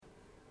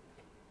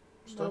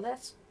stuff? No,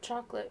 that's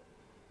chocolate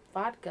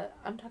vodka.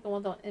 I'm talking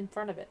about the one in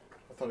front of it.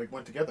 I thought it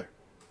went together.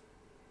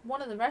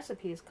 One of the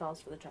recipes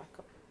calls for the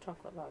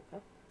chocolate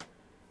vodka,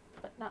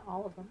 but not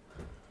all of them.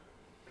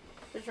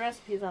 There's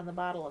recipes on the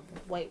bottle of the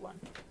white one.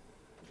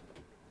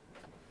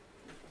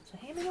 So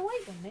hand me the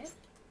white one, man.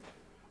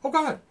 Oh,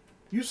 God.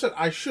 You said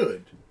I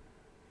should.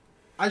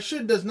 I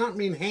should does not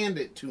mean hand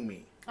it to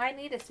me. I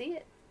need to see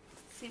it.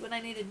 See what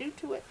I need to do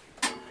to it.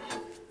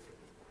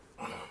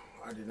 Oh,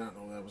 I did not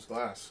know that was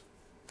glass.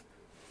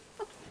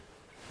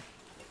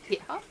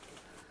 Yeah.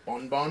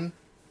 Bon.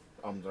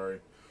 I'm sorry.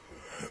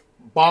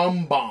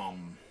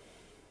 Bomb.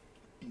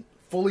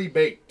 Fully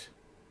baked.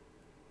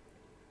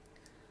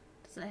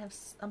 Doesn't it have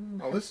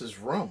some... Oh, this is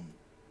rum.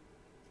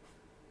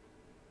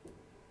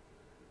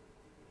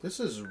 This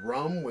is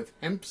rum with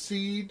hemp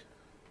seed,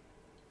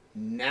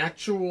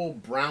 natural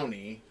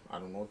brownie, I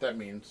don't know what that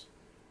means,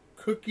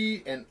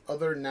 cookie and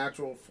other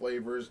natural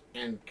flavors,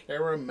 and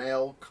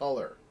caramel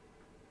color.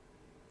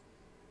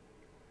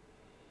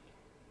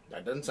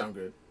 That doesn't sound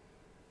good.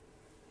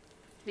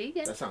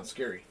 Vegan. That sounds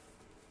scary.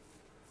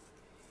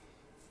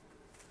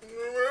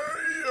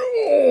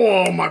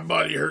 Oh, my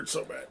body hurts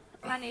so bad.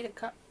 I need a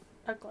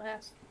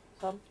glass.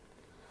 I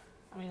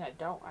mean, I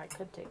don't. I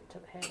could take it to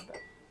the head, but...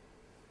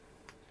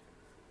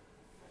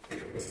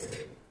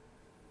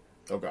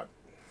 Oh, God.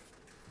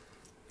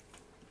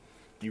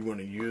 You want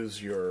to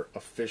use your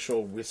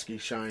official Whiskey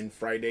Shine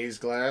Fridays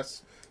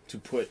glass to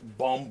put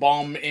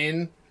bomb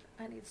in?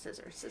 I need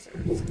scissors.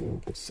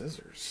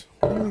 Scissors?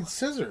 What do you need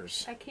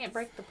scissors? I can't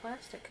break the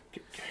plastic.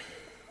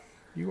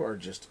 You are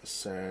just a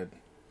sad.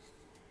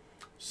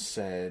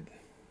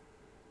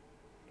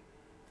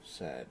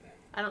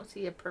 I don't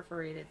see a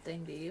perforated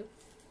thing, do you?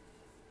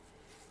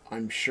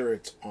 I'm sure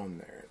it's on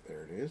there.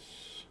 There it is.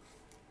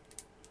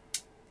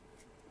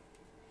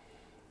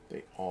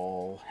 They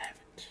all have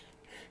it.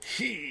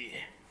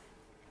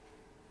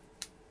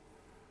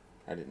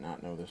 I did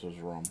not know this was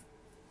rum.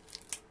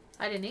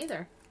 I didn't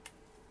either.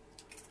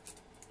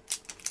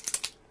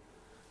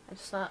 I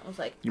just thought, I was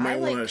like, You might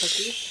like want to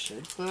cookies.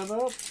 shake that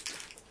up.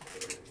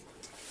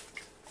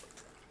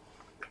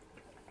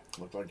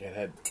 Looked like it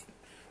had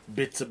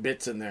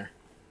bits in there.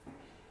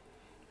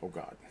 Oh,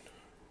 God.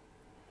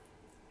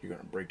 You're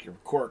going to break your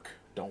cork.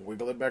 Don't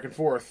wiggle it back and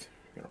forth.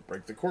 You're going to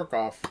break the cork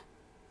off.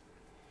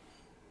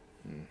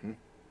 Mm-hmm.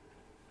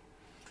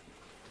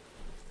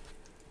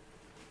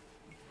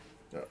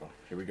 Uh-oh.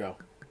 Here we go.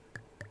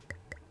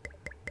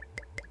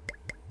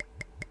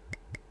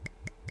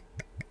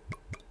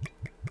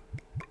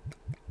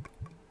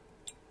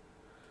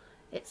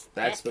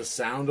 That's the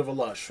sound of a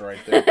lush right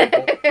there,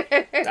 people.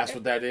 That's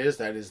what that is.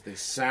 That is the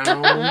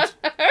sound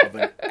of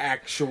an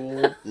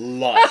actual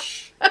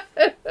lush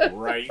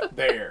right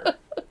there.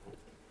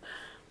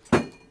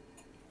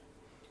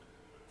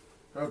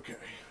 Okay.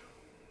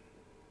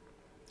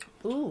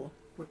 Ooh.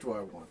 What do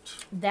I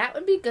want? That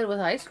would be good with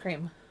ice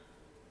cream.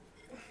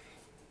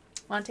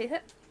 Want to taste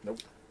it? Nope.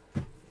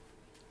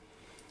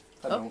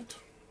 I don't.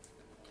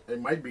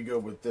 It might be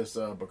good with this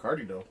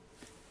Bacardi, though.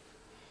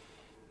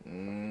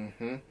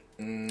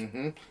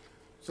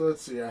 So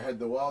let's see. I had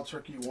the Wild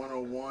Turkey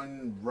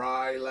 101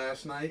 rye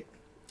last night,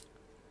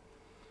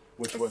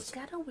 which was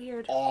got a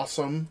weird...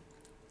 awesome.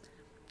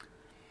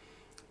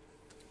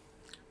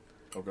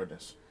 Oh,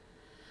 goodness.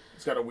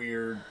 It's got a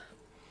weird...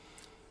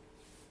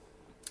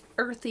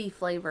 earthy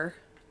flavor.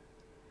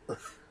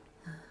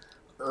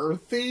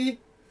 Earthy?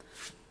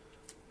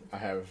 I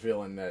have a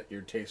feeling that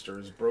your taster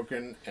is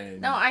broken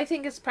and... No, I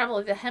think it's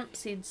probably the hemp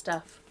seed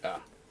stuff.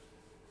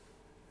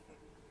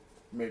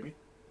 Maybe.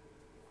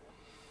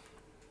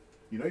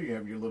 You know you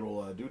have your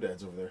little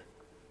doodads over there.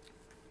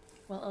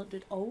 Well,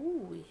 dude.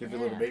 Oh, yeah. You have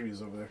your little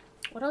babies over there.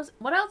 What else?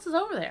 What else is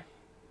over there?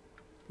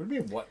 What do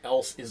you mean, what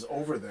else is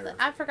over there?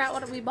 I forgot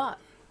what we bought.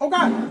 Oh,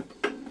 God!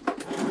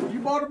 You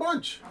bought a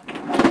bunch.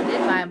 I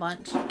did buy a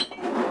bunch.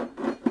 I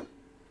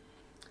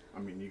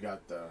mean, you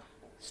got the...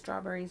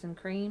 Strawberries and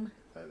cream.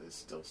 That is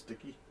still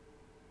sticky.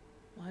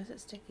 Why is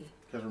it sticky?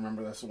 Because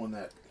remember, that's the one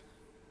that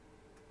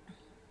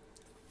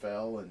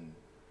fell and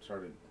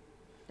started...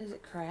 Is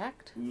it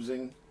cracked?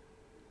 Oozing.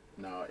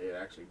 No, it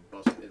actually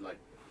busted. It, like,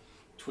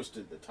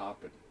 twisted the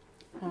top.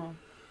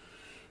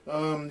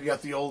 And, you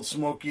got the Old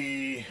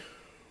Smoky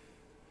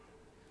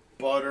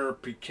Butter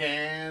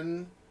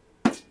Pecan.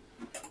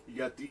 You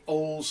got the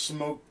Old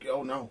Smoke...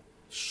 Oh, no.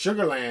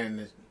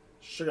 Sugarland's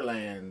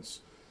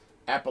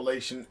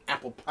Appalachian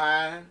Apple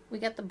Pie. We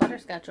got the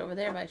butterscotch over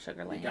there by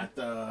Sugarland. You got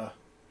the...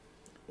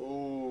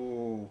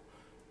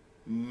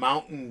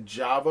 Mountain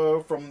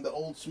Java from the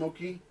Old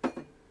Smoky.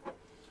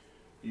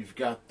 You've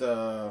got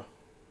the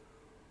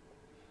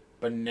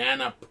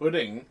banana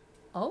pudding.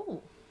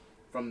 Oh.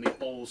 From the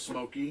Old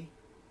Smoky.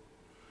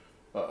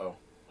 Uh-oh.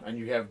 And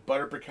you have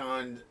butter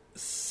pecan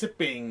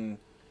sipping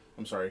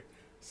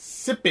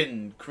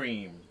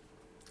cream.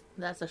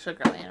 That's a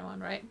Sugarland one,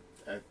 right?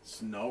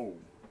 That's no.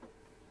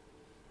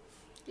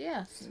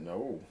 Yes.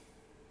 No.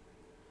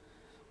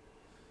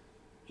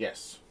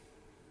 Yes.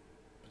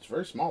 It's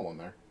very small on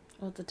there.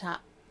 Oh, at the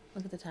top.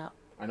 Look at the top.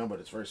 I know, but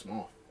it's very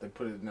small. They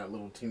put it in that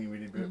little teeny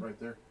weeny bit right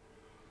there.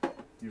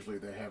 Usually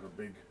they have a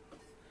big...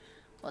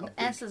 Well,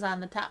 the S is on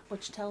the top,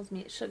 which tells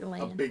me it's Sugar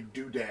Land. A big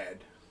doodad.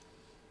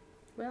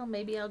 Well,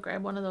 maybe I'll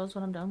grab one of those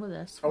when I'm done with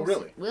this. Oh,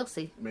 really? We'll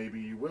see. Maybe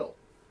you will.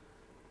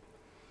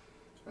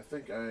 I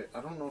think I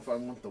don't know if I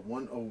want the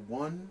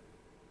 101.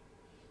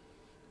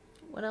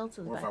 What else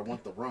is or back if I there?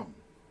 want the rum.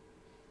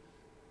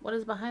 What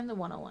is behind the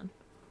 101?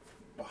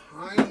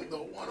 Behind the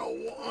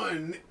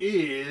 101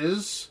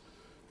 is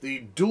the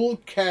dual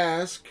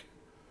cask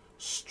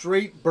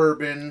straight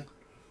bourbon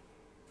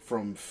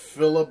from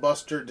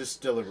Filibuster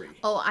Distillery.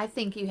 Oh, I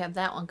think you have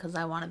that one because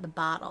I wanted the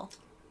bottle.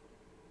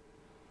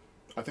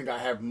 I think I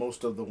have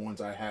most of the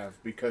ones I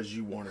have because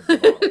you wanted the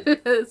bottle.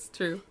 It's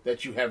true.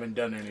 That you haven't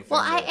done anything Well,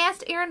 I with.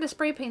 asked Aaron to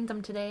spray paint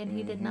them today, and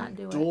he did not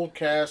do it. Dual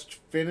cast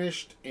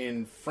finished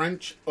in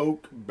French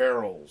oak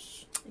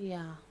barrels.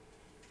 Yeah.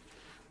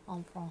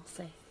 En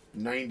français.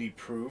 90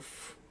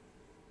 proof.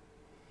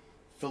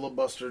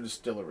 Filibuster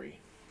Distillery.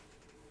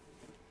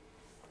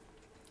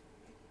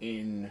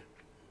 In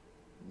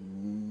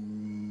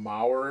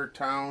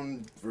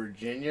Mowertown,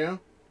 Virginia.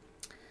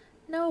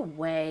 No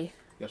way.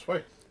 Guess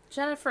what?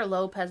 Jennifer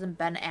Lopez and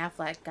Ben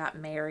Affleck got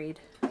married.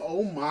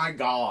 Oh my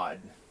God.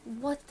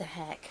 What the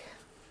heck?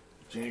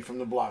 Jenny from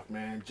the block,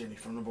 man. Jenny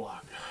from the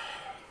block.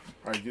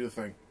 All right, do the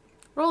thing.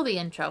 Roll the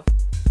intro.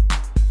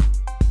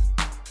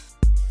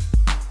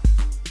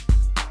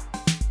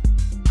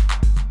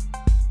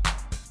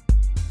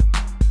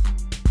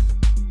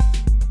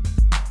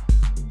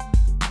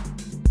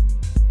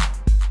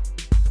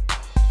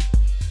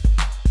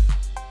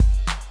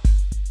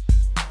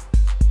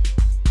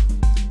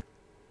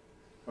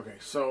 Okay,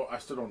 so I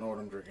still don't know what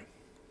I'm drinking.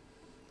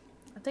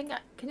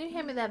 Can you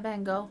hand me that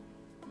Van Gogh?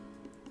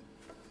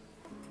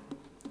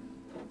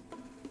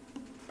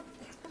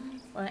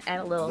 I want to add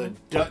a little. The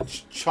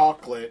Dutch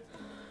chocolate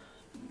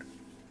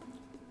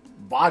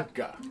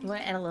vodka. I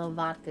want to add a little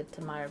vodka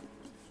to my.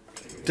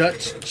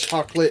 Dutch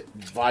chocolate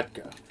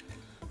vodka.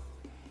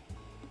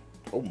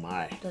 Oh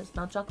my. Does it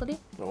smell chocolatey?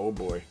 Oh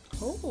boy.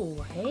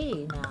 Oh,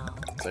 hey now.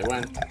 Say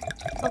when.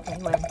 Okay,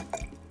 wait.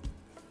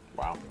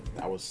 Wow,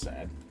 that was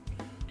sad.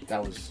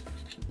 That was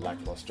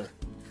lackluster.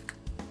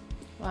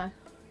 Why?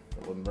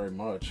 It wasn't very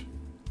much.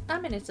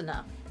 I mean, it's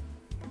enough.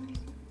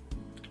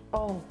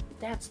 Oh,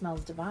 that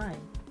smells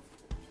divine.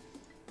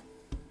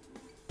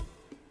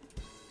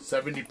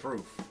 70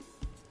 proof.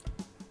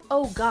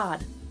 Oh,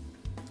 God.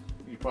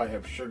 You probably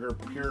have sugar,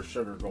 pure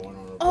sugar going on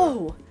over there.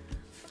 Oh!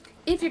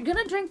 If you're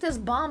gonna drink this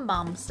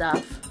bomb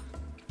stuff,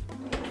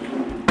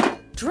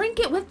 drink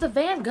it with the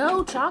Van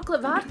Gogh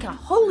chocolate vodka.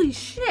 Holy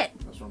shit!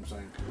 That's what I'm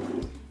saying.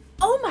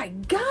 Oh my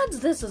God,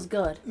 this is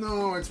good.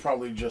 No, it's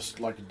probably just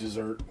like a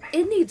dessert.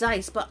 It needs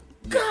ice, but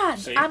God,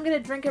 see? I'm gonna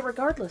drink it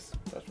regardless.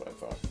 That's what I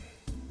thought.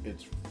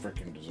 It's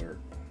freaking dessert.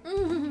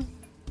 Mm-hmm.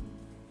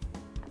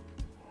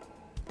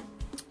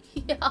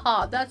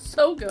 Yeah, that's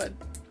so good.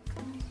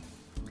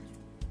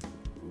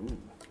 Ooh,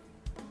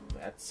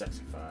 that's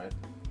sexified.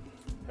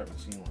 Haven't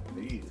seen one of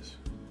these.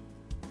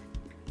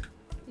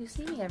 You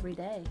see me every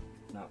day.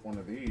 Not one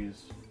of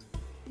these.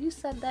 You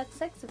said that's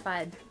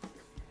sexified.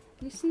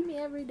 You see me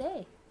every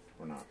day.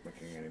 We're not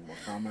making any more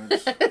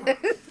comments.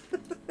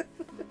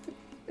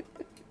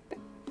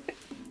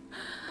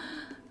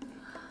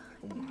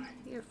 Oh my.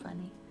 You're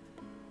funny.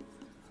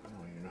 I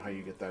don't even know how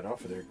you get that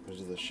off of there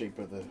because of the shape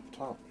of the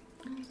top.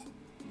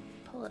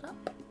 Pull it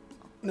up.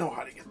 Know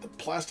how to get the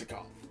plastic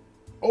off.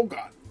 Oh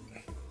God.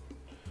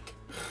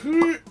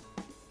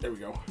 There we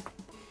go.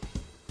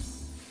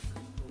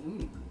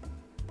 Ooh.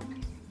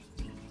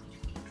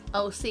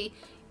 Oh, see,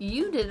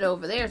 you did it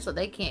over there so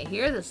they can't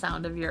hear the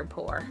sound of your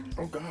pour.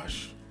 Oh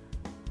gosh.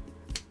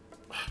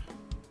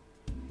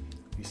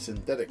 These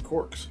synthetic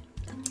corks.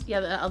 Yeah,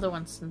 the other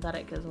one's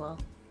synthetic as well.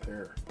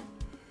 They're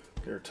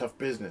a tough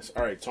business.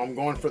 All right, so I'm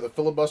going for the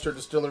Filibuster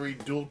Distillery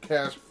dual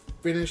cask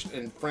finished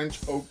in French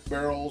oak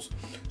barrels,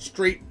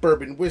 straight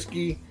bourbon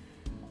whiskey,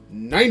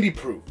 90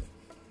 proof.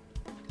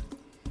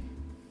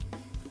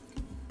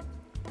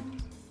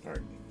 All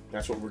right,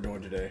 that's what we're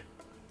doing today.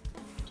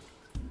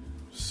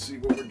 See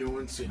what we're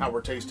doing, see how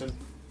we're tasting.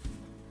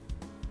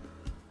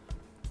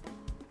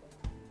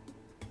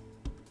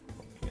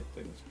 Can't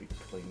things be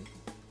clean?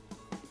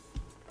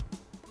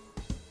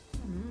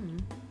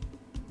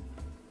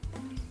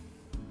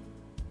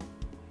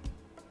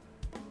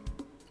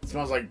 It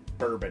smells like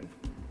bourbon.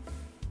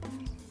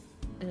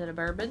 Is it a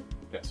bourbon?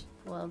 Yes.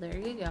 Well, there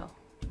you go.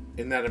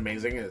 Isn't that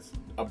amazing? It's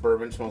a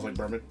bourbon smells like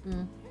bourbon.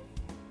 Mm.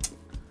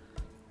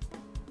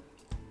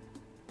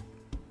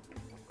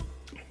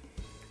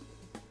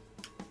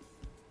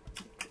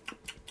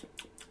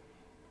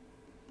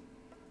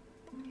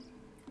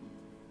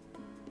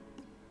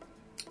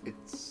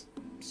 It's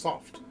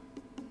soft.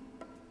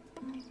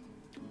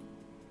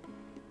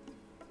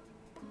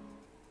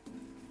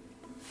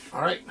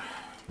 All right.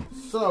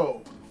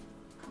 So,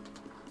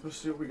 let's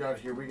see what we got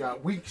here. We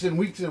got weeks and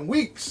weeks and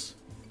weeks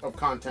of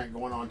content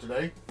going on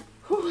today.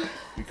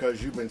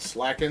 Because you've been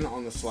slacking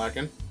on the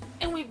slacking.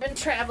 And we've been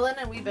traveling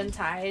and we've been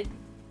tired.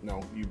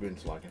 No, you've been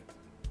slacking.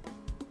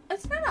 I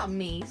It's not on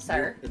me,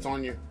 sir. It's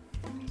on you.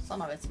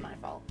 Some of it's my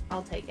fault.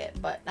 I'll take it,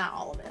 but not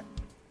all of it.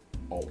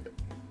 All of it.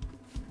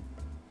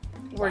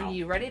 Were Wow.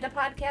 you ready to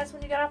podcast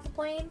when you got off the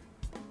plane?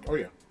 Oh,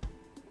 yeah.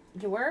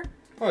 You were?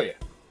 Oh, yeah.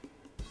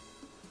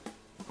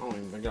 I don't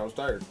even think I was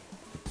tired.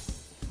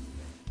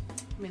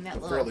 I mean, that It's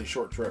a little... fairly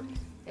short trip.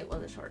 It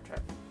was a short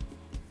trip.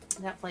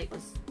 That flight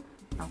was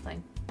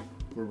nothing.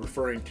 We're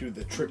referring to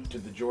the trip to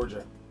the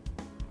Georgia.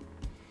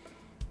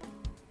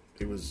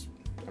 It was,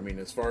 I mean,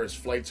 as far as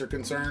flights are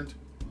concerned,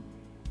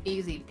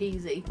 Easy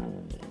peasy.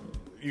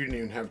 you didn't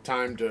even have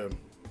time to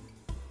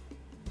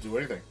do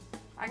anything.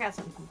 I got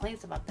some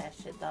complaints about that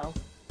shit, though.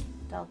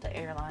 Delta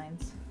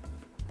Airlines.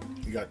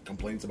 You got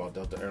complaints about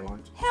Delta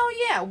Airlines? Hell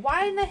yeah.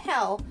 Why in the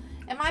hell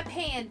am I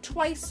paying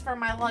twice for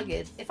my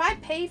luggage? If I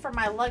pay for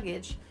my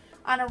luggage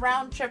on a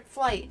round-trip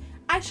flight,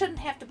 I shouldn't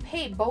have to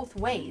pay both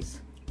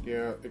ways.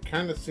 Yeah, it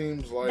kind of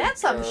seems like...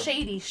 That's some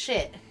shady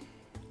shit.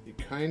 It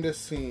kind of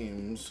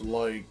seems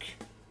like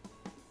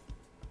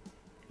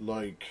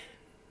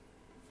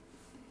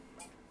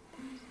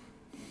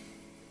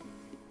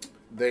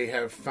they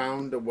have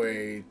found a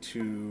way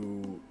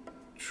to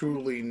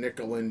truly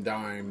nickel and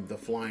dime the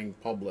flying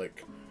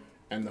public.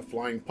 And the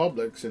flying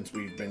public, since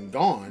we've been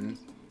gone,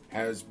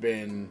 has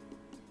been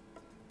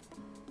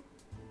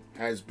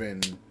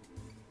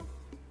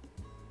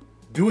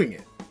doing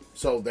it.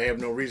 So they have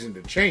no reason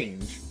to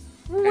change.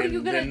 Well, what are And you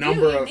the going to do?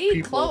 number You of need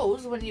people-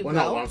 clothes when you Well, go.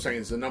 no, what I'm saying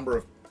is the number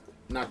of...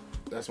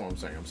 That's what I'm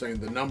saying. I'm saying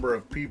the number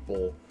of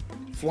people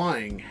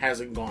flying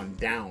hasn't gone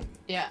down.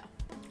 Yeah.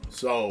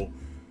 So,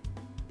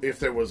 if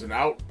there was an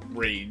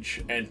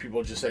outrage and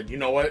people just said, you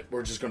know what,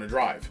 we're just going to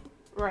drive.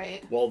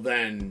 Right. Well,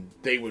 then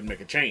they would make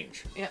a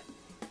change. Yep.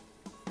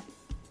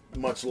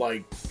 Much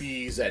like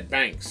fees at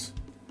banks.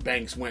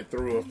 Banks went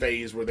through a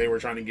phase where they were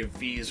trying to give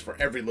fees for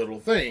every little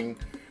thing,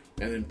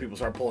 and then people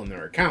start pulling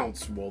their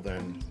accounts. Well,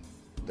 then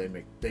they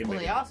make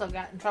also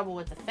got in trouble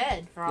with the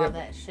Fed for all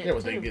that shit. Yeah,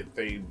 but too.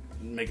 they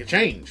make a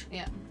change.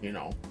 Yeah. You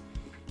know,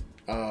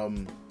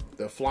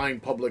 the flying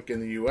public in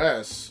the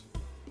U.S.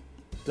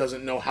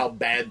 doesn't know how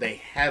bad they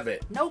have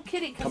it. No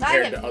kidding, because I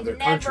compared have to other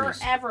never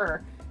countries.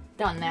 ever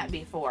done that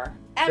before.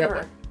 Yeah,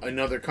 Ever. but in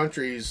other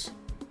countries,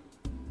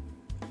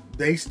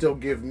 they still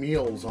give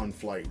meals on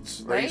flights.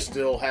 They Right.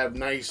 still have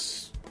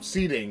nice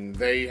seating.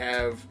 They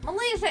have...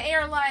 Malaysia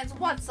Airlines,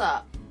 what's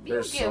up? You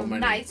There's give so many.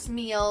 nice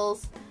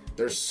meals.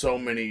 There's so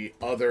many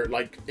other...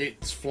 Like,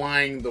 it's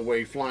flying the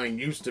way flying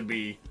used to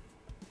be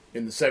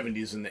in the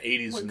 70s and the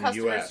 80s When in the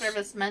customer U.S.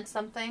 service meant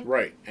something.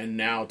 Right. And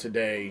now,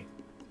 today,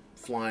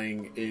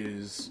 flying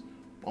is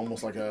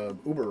almost like a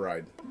Uber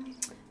ride.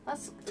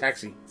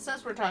 Taxi.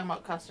 Since we're talking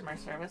about customer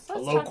service, A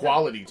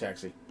low-quality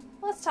taxi.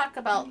 Let's talk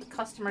about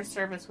customer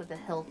service with the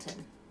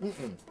Hilton.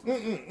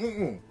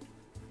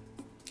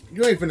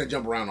 You ain't finna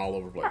jump around all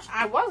over the place.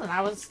 I wasn't.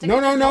 I was sticking No.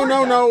 to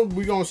Georgia.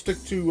 We're gonna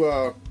stick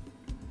to...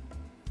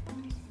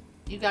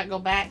 You got to go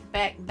back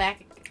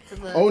to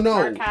the Oh, no.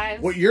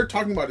 archives. What you're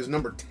talking about is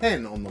number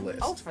 10 on the list.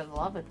 Oh, for the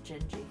love of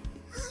Gingy.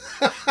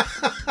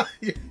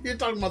 You're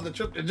talking about the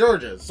trip to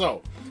Georgia.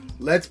 So,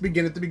 let's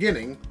begin at the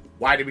beginning.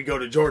 Why did we go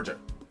to Georgia?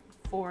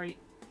 For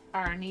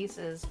our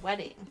niece's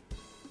wedding.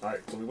 All right,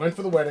 so we went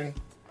for the wedding.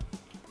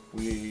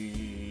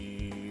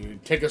 We...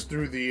 Take us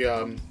through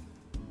the...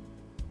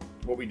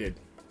 what we did.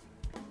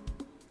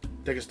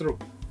 Take us through.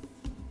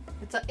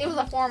 It was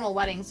a formal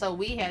wedding, so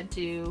we had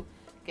to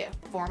get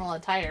formal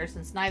attire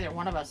since neither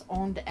one of us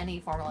owned any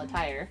formal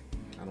attire.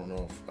 I don't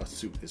know if a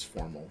suit is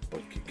formal,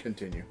 but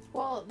continue.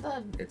 Well,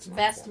 the It's not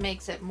vest formal.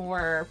 makes it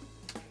more...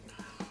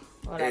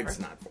 whatever. It's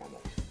not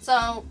formal.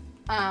 So,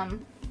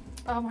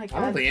 oh my god. I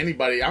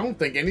don't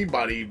think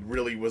anybody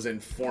really was in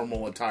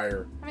formal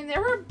attire. I mean,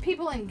 there were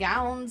people in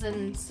gowns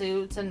and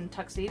suits and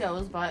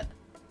tuxedos, but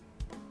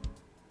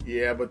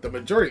Yeah, but the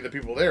majority of the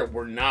people there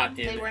were not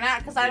in... they were not,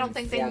 because I don't in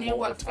think they knew formal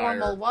what attire.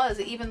 formal was,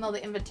 even though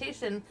the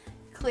invitation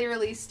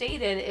clearly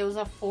stated it was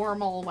a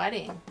formal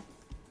wedding.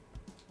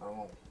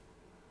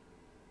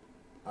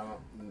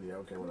 Yeah,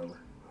 okay, whatever.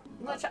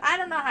 Which, I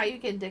don't know how you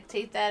can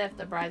dictate that if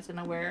the bride's going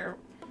to wear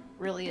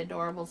really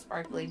adorable,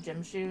 sparkly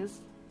gym shoes.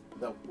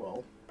 I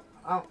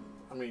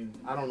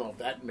don't know if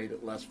that made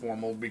it less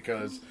formal,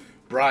 because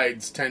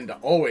brides tend to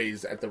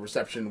always, at the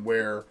reception,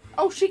 wear...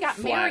 Oh, she got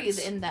Flats. married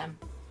in them.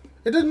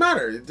 It doesn't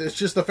matter. It's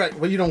just the fact...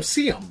 Well, you don't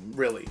see them,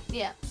 really.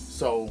 Yeah,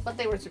 So, but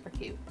they were super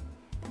cute.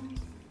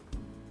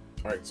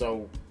 alright,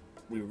 so...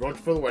 We were going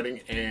for the wedding,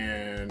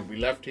 and we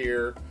left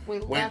here. We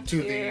went left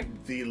to here.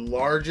 the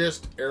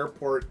largest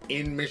airport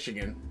in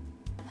Michigan.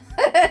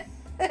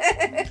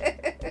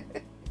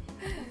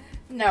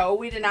 No,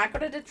 we did not go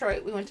to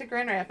Detroit. We went to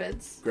Grand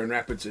Rapids. Grand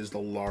Rapids is the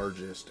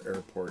largest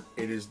airport.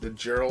 It is the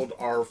Gerald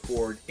R.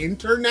 Ford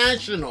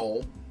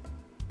International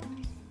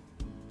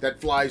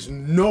that flies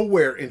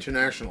nowhere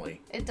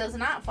internationally. It does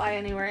not fly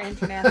anywhere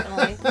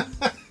internationally.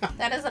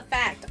 That is a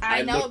fact.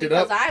 I know looked it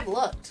because up. I've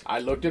looked. I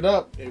looked it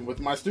up with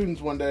my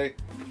students one day.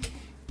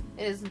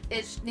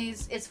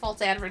 It's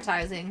false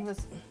advertising.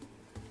 That's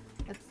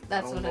I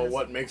don't what know it is.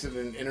 what makes it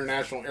an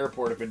international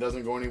airport if it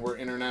doesn't go anywhere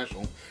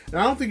international. And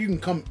I don't think you can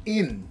come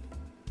in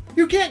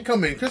You can't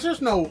come in because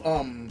there's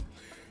no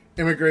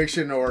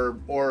immigration or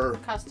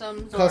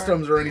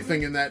customs or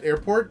anything in that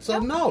airport. So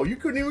no, you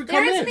couldn't even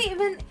come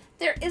in.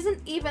 There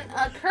isn't even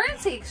a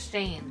currency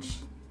exchange.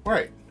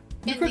 Right.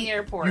 The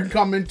airport. You can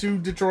come into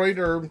Detroit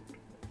or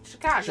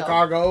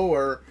Chicago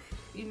or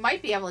you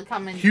might be able to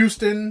come in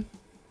Houston,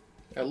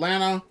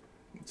 Atlanta,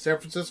 San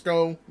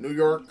Francisco, New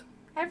York.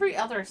 Every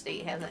other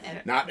state has an.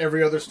 Not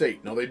every other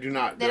state. No, they do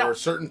not. There are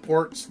certain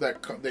ports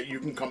that you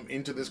can come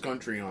into this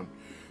country on.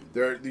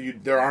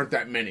 There aren't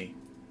that many.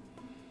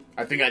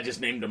 I think I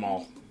just named them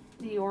all.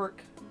 New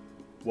York.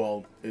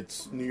 Well,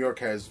 New York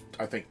has,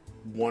 I think,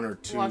 one or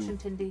two.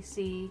 Washington,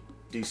 D.C.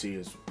 D.C.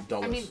 is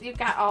Dulles. I mean, you've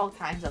got all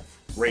kinds of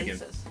Reagan.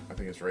 places. I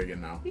think it's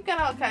Reagan now. You've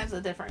got all kinds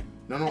of different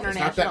it's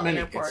not that many.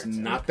 It's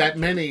not that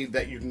many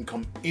that you can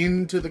come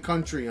into the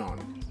country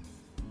on.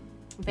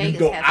 Vegas you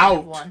go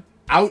has one.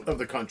 Out of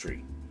the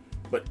country,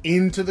 but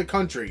into the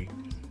country,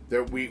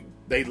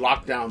 they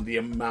lock down the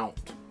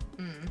amount.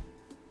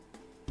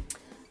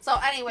 So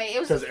anyway, it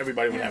was because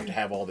everybody would have to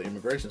have all the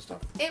immigration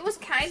stuff. It was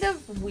kind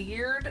of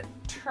weird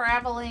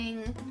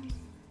traveling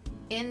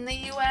in the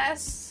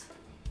U.S.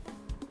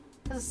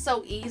 because it's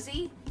so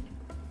easy.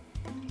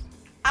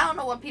 I don't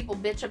know what people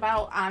bitch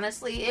about.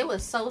 Honestly, it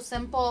was so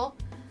simple.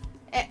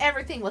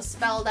 Everything was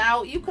spelled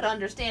out. You could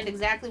understand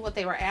exactly what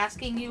they were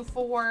asking you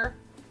for.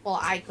 Well,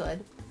 I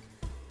could.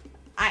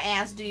 I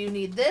asked, do you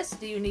need this?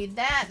 Do you need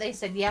that? They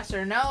said yes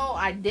or no.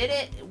 I did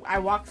it. I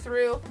walked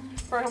through.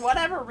 For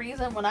whatever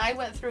reason, when I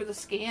went through the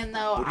scan,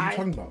 though, what are you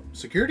talking about?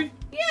 Security?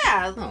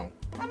 Yeah. Oh.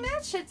 I mean,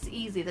 that shit's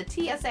easy. The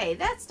TSA,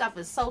 that stuff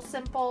is so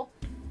simple.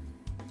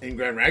 In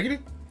Grand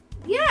Rapids?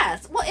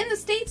 Yes. Well, in the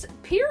States,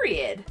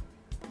 period.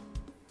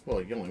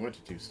 Well, you only went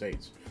to 2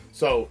 states.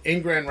 So,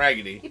 in Grand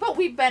Rapids... But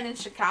we've been in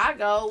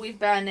Chicago. We've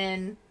been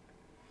in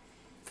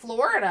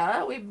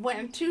Florida. We went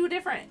in 2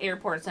 different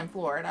airports in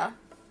Florida.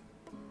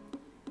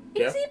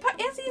 Yeah. Easy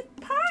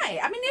pie.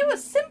 I mean, it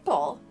was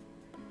simple.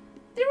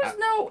 There was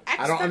no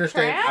extra I don't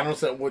understand. crap. I don't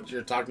understand what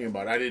you're talking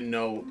about. I didn't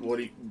know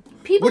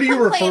People what are you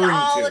complain referring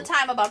all to? the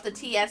time about the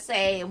TSA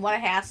and what a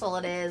hassle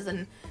it is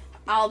and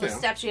all the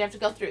steps you have to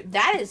go through.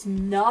 That is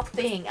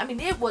nothing. I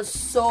mean, it was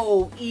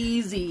so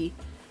easy.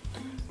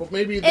 Well,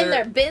 maybe and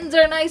their bins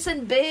are nice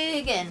and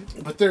big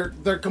But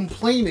they're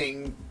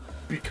complaining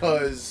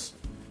because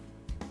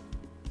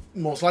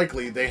most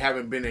likely they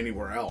haven't been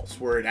anywhere else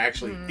where it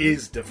actually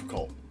is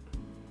difficult.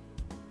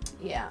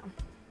 Yeah.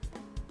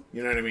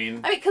 You know what I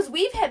mean? I mean, because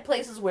we've had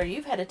places where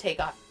you've had to take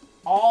off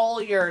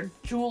all your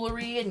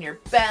jewelry and your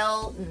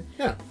belt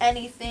and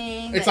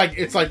anything. It's like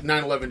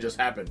 9/11 just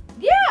happened.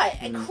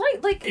 Yeah,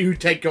 great. Like you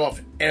take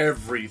off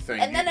everything.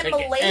 And then in take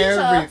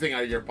Malaysia, everything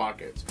out of your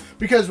pockets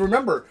because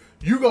remember,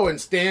 you go and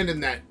stand in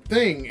that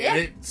thing and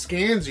it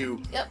scans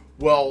you. Yep.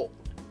 Well,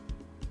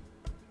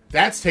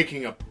 that's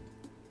taking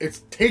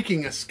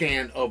a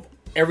scan of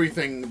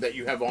everything that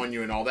you have on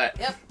you and all that.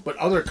 Yep. But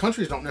other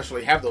countries don't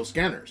necessarily have those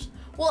scanners.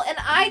 Well, and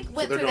I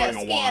went through that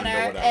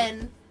scanner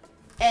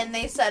and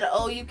they said,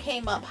 "Oh, you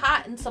came up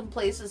hot in some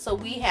places, so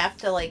we have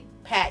to like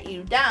pat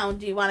you down.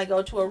 Do you want to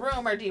go to a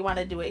room or do you want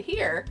to do it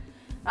here?"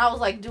 And I was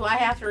like, "Do I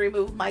have to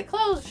remove my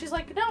clothes?" She's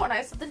like, "No." And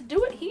I said, "Then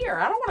do it here.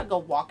 I don't want to go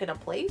walk in a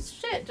place.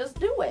 Shit, just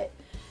do it."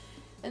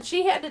 And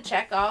she had to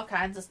check all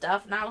kinds of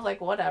stuff, and I was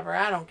like, "Whatever,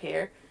 I don't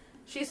care."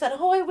 She said,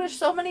 "Oh, I wish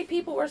so many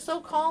people were so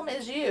calm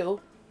as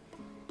you."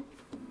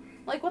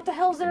 Like, what the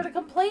hell's there to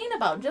complain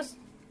about? Just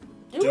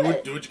do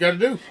it. Do what you gotta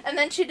do. And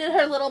then she did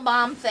her little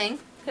mom thing,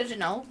 because,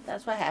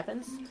 that's what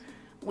happens.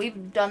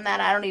 We've done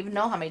that, I don't even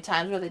know how many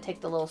times, where they take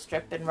the little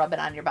strip and rub it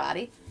on your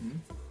body. Mm-hmm.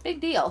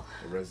 Big deal.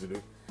 The residue.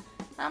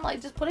 I'm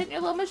like, just put it in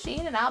your little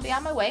machine, and I'll be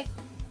on my way.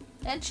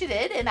 And she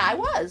did, and I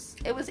was.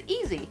 It was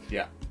easy.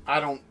 Yeah.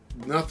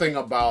 Nothing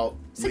about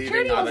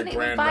Security leaving out of wasn't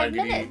Grand even 5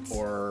 Rapids minutes.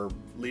 or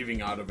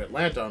leaving out of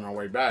Atlanta on our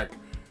way back.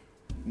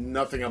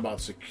 Nothing about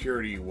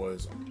security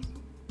was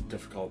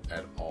difficult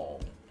at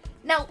all.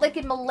 Now, like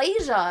in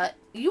Malaysia,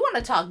 you want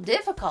to talk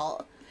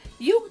difficult.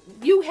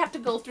 You have to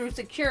go through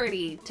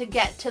security to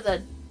get to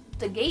the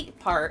gate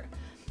part.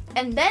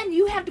 And then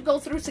you have to go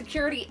through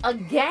security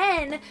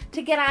again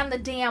to get on the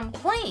damn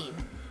plane.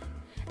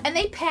 And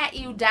they pat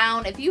you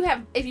down if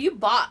you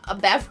bought a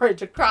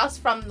beverage across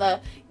from the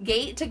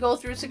gate to go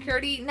through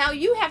security. Now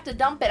you have to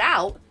dump it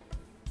out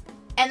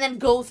and then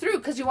go through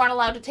because you aren't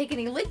allowed to take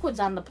any liquids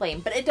on the plane.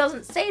 But it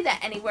doesn't say that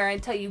anywhere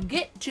until you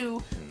get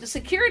to the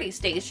security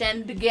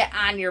station to get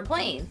on your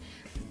plane.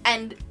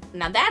 And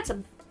now that's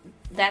a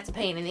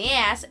pain in the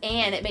ass,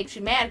 and it makes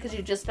you mad because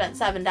you just spent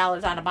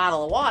 $7 on a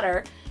bottle of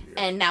water,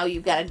 and now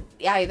you've got to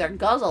either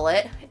guzzle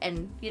it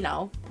and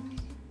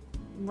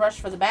rush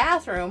for the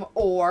bathroom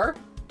or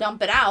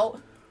dump it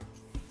out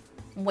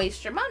and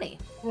waste your money.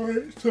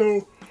 Alright,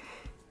 so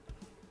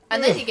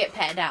and then you get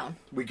pat down.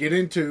 We get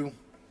into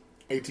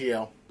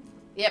ATL.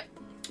 Yep.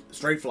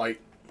 Straight flight.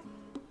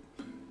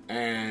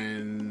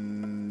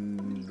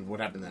 And what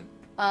happened then?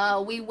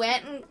 We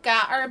went and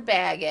got our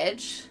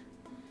baggage.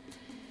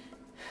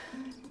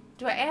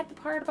 Do I add the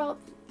part about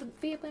the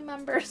family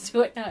members?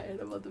 Do I not add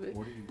about the baggage?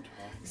 What are you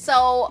talking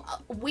So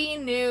we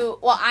knew,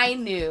 well, I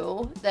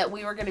knew that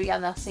we were going to be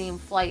on the same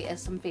flight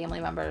as some family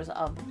members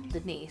of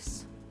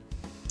Denise.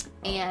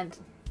 And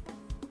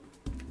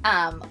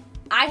I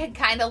had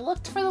kind of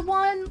looked for the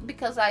one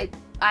because I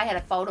had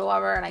a photo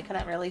of her and I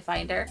couldn't really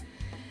find her.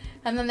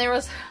 And then there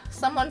was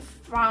someone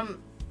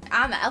from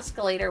on the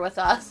escalator with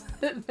us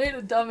that made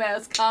a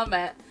dumbass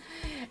comment.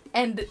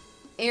 And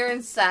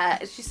Erin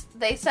said,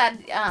 they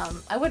said,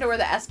 I wonder where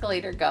the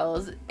escalator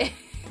goes.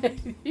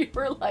 And you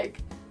were like,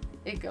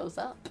 it goes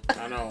up.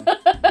 I know.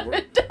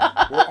 We're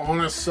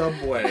on a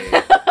subway.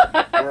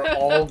 We're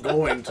all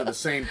going to the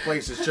same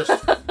place. It's just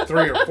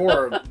 3 or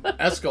 4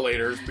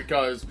 escalators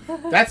because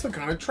that's the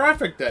kind of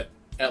traffic that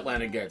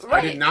Atlanta gets.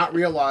 Right. I did not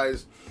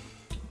realize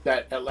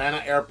that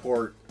Atlanta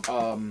Airport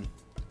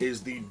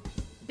is the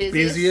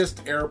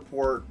busiest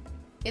airport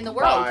in the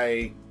world.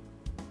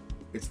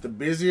 It's the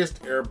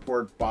busiest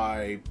airport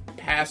by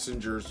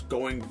passengers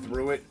going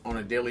through it on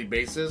a daily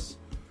basis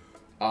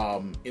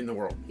in the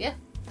world. Yeah.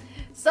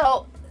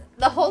 So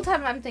the whole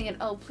time I'm thinking,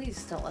 oh,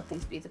 please don't let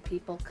these be the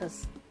people,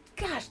 because,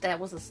 gosh, that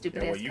was a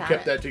stupid ass You comment.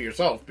 kept that to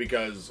yourself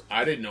because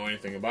I didn't know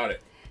anything about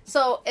it.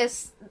 So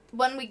it's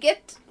when we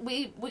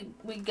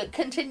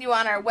continue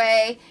on our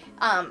way.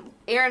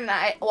 Erin and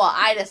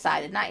I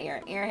decided, not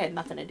Erin. Erin had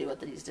nothing to do with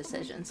these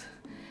decisions.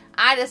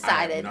 I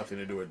decided I have nothing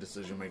to do with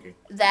decision making.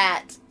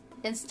 That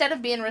instead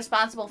of being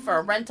responsible for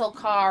a rental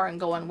car and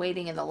going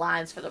waiting in the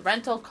lines for the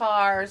rental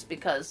cars,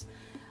 because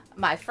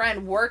my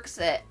friend works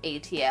at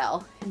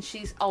ATL and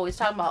she's always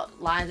talking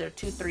about lines are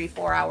 2, 3,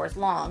 4 hours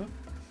long,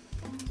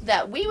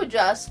 that we would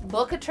just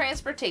book a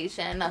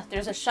transportation.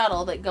 There's a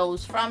shuttle that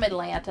goes from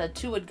Atlanta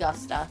to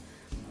Augusta,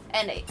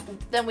 and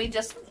then we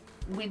just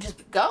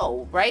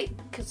go, right?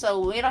 So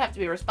we don't have to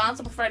be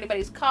responsible for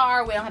anybody's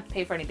car. We don't have to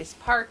pay for anybody's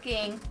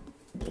parking.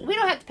 We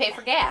don't have to pay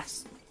for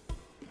gas.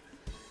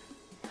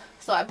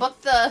 So I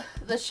booked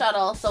the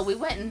shuttle. So we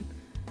went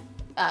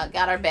and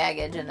got our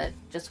baggage, and it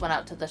just went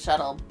out to the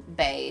shuttle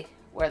bay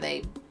where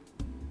they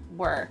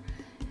were.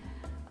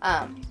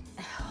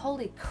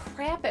 Holy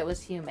crap, it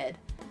was humid.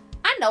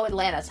 I know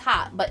Atlanta's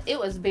hot, but it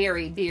was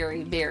very,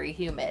 very, very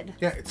humid.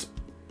 Yeah, it's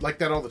like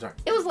that all the time.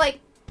 It was like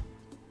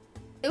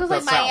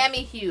South.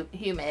 Miami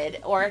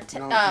humid or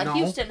Houston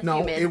humid.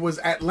 No, it was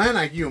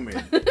Atlanta humid.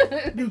 What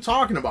are you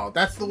talking about?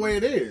 That's the way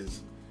it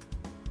is.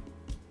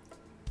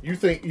 You're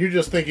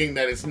just thinking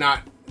that it's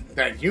not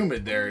that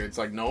humid there. It's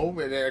like, no,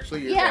 it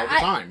actually is all the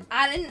time.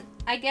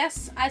 I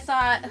guess I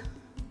thought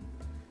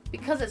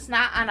because it's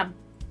not on a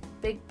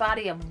big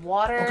body of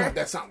water. Oh God,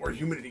 that's not where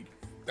humidity.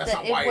 That's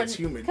not why it's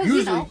humid. 'cause,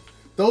 Usually,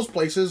 those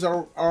places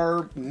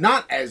are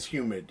not as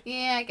humid.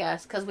 Yeah, I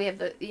guess because you have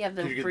the You get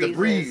the breezes.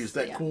 breeze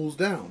that cools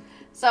down.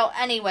 So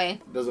anyway,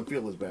 It doesn't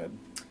feel as bad.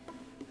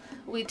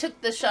 we took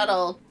the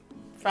shuttle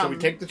from. So we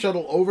take the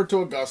shuttle over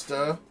to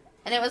Augusta.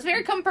 And it was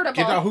very comfortable.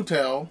 Get a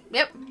hotel.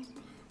 Yep.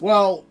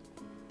 Well,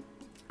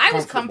 I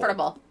was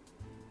comfortable.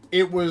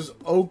 it was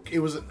okay. It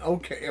was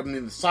okay. I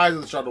mean, the size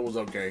of the shuttle was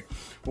okay.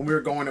 When we were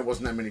going, it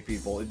wasn't that many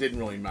people. It didn't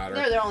really matter.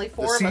 There were only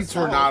 4 The of us. seats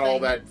were not all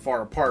that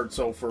far apart.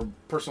 So for a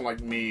person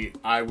like me,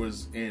 I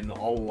was in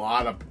a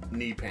lot of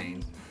knee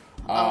pain.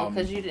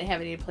 Because you didn't have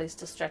any place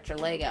to stretch your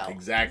leg out.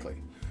 Exactly.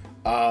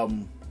 But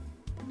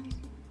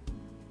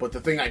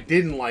the thing I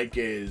didn't like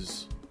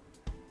is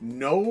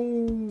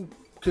no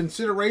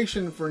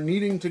consideration for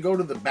needing to go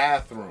to the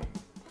bathroom.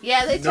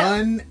 Yeah,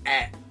 None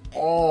at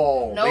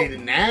all. Nope. They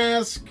didn't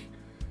ask.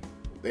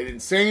 They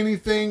didn't say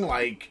anything,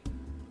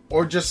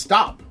 or just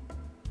stop.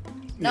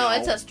 No, You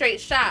it's know? a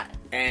straight shot.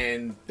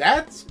 And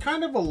that's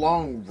kind of a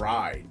long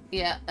ride,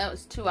 Yeah, that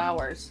was 2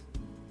 hours.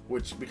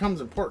 which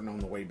becomes important on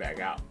the way back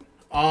out.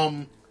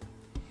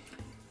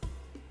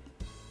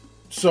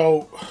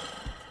 So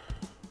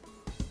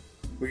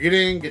we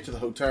get to the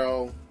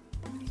hotel.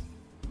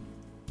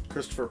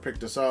 Christopher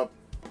picked us up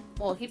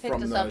Well, he picked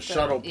from us the up.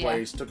 shuttle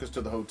place, took us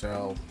to the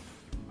hotel.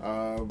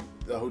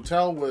 The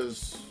hotel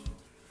was,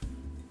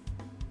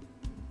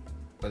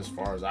 as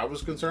far as I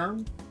was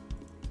concerned,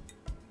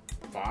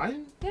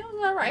 fine. Yeah, it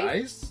was all right.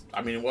 Nice.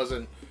 I mean, it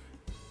wasn't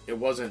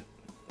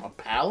a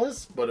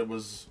palace, but it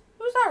was.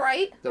 It was all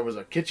right. There was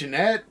a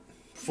kitchenette,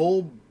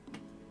 full.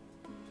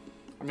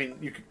 I mean,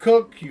 you could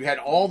cook. You had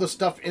all the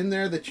stuff in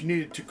there that you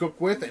needed to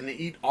cook with and to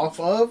eat off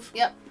of.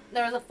 Yep.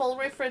 There was a full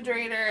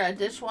refrigerator, a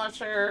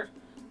dishwasher,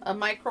 a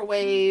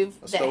microwave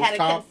that had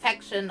a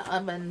convection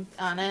oven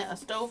on it, a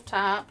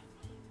stovetop.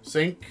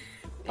 Sink.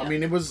 Yep. I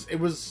mean, it was It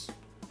was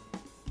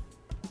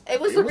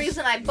the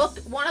reason I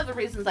booked. One of the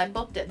reasons I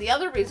booked it. The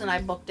other reason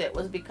I booked it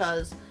was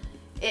because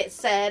it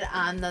said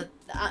on the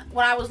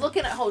when I was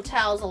looking at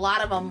hotels, a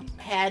lot of them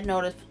had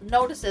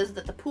notices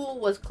that the pool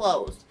was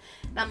closed.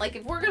 And I'm like,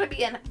 if we're going to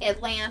be in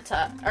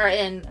Atlanta or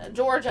in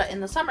Georgia in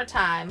the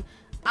summertime,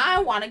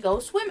 I want to go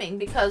swimming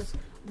because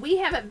we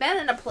haven't been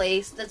in a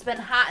place that's been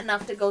hot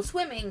enough to go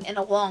swimming in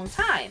a long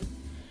time.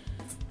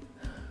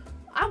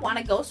 I want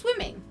to go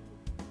swimming.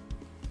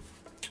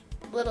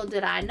 Little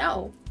did I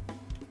know,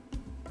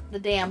 the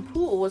damn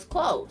pool was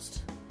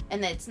closed.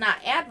 And it's not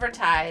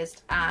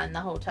advertised on the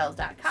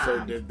hotels.com. So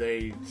did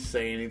they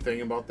say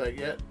anything about that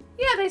yet?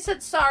 Yeah, they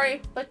said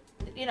sorry, but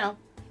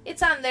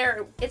it's on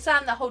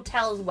the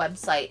hotel's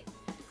website.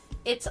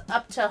 It's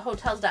up to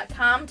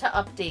hotels.com to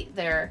update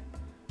their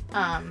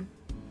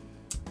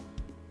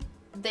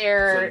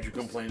So did you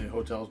complain at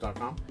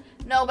hotels.com?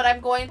 No, but I'm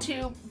going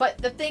to. But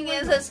the thing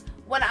is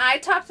when I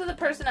talked to the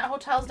person at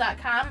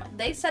hotels.com,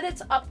 they said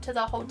it's up to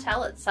the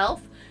hotel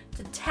itself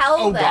to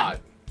tell them God.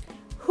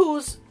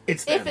 who's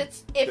It's if them.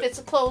 it's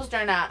closed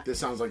or not. This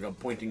sounds like a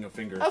pointing of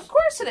fingers. Of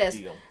course it is.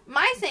 Deal.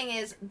 My thing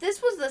is,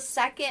 this was the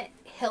second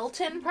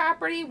Hilton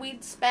property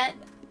we'd spent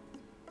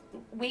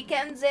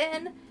weekends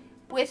in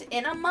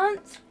within a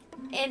month,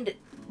 and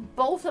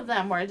both of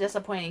them were a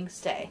disappointing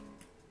stay.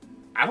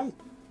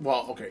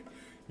 Well, okay.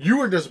 You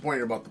were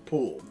disappointed about the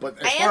pool, but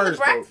as far And as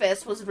the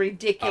breakfast was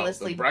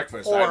ridiculously the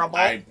breakfast, horrible.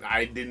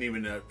 I didn't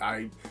even.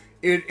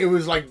 It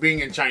was like being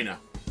in China.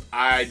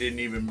 I didn't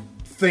even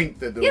think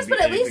that there Yes, would be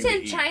but at least anything in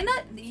to eat. China,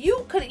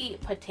 you could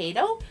eat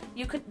potato.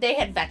 They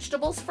had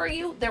vegetables for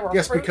you. There were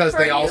Yes, fruit because for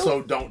they you.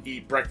 also don't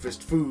eat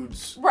breakfast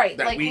foods right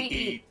that like we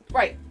eat.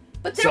 Right,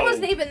 but there So-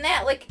 wasn't even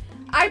that. Like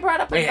I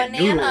brought up They a had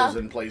noodles banana.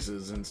 in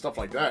places and stuff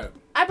like that.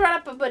 I brought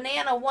up a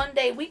banana one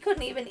day. We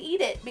couldn't even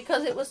eat it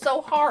because it was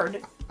so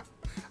hard.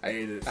 I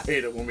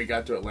ate it when we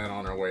got to Atlanta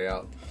on our way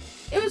out.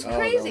 It was Oh, that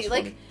crazy. was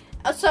Like,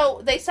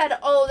 so they said,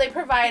 oh, they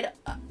provide.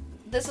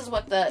 This is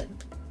what the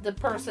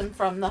person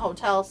from the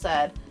hotel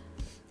said.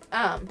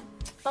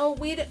 Oh,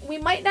 we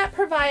might not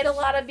provide a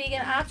lot of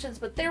vegan options,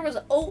 but there was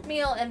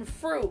oatmeal and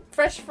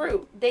fresh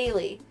fruit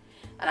daily.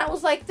 And I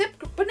was like, the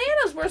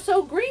bananas were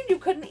so green you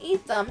couldn't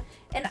eat them,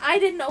 and I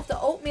didn't know if the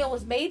oatmeal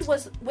was made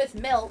with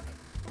milk.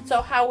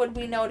 So how would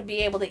we know to be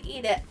able to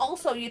eat it?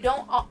 Also, you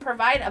don't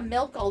provide a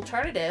milk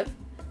alternative.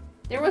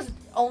 There was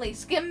only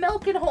skim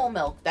milk and whole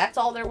milk. That's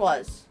all there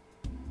was.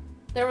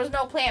 There was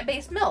no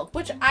plant-based milk,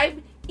 which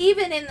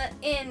even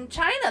in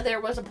China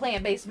there was a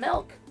plant-based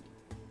milk.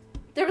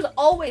 There was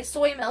always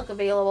soy milk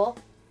available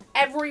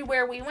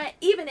everywhere we went,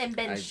 even in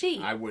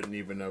Benxi. I wouldn't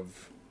even have.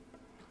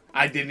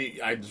 I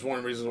didn't. I just one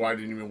of the reasons why I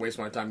didn't even waste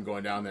my time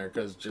going down there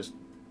because just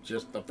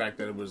the fact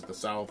that it was the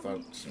South.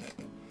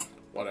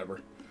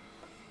 Whatever.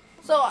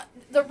 So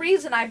the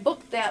reason I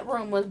booked that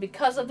room was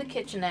because of the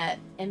kitchenette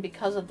and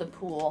because of the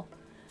pool.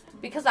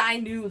 Because I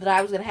knew that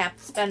I was going to have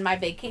to spend my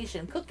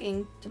vacation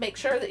cooking to make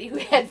sure that you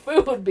had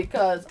food,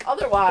 because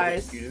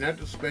otherwise... You didn't have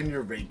to spend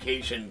your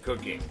vacation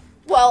cooking.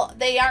 Well,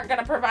 they aren't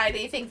going to provide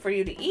anything for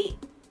you to eat.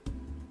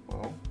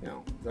 Well,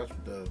 that's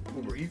what the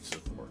Uber Eats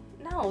is for.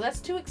 No,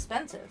 that's too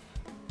expensive.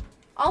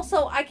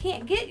 Also, I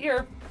can't get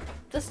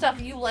the stuff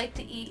you like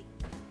to eat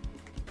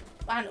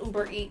on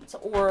Uber Eats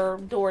or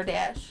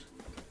DoorDash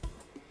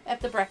at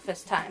the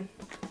breakfast time.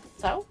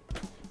 So...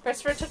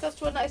 Christopher took us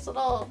to a nice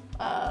little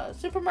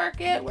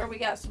supermarket where we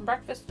got some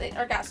breakfast,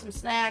 or got some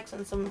snacks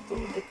and some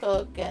food to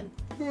cook, and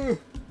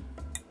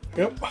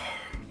Yep.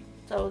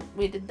 so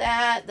we did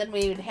that. Then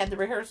we had the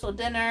rehearsal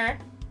dinner.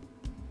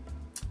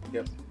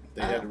 Yep.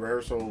 They had the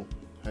rehearsal,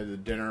 had the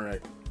dinner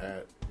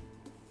at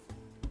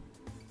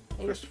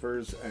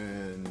Christopher's,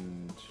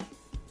 and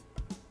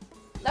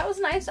That was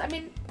nice. I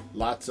mean,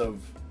 lots of.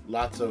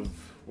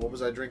 What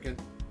was I drinking?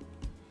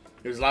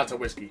 It was lots of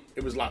whiskey.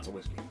 I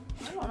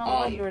don't know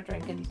what you were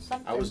drinking.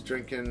 Something. I was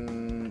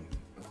drinking.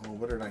 Oh,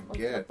 what did I Was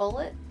get? it a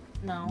Bullet?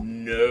 No.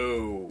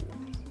 No,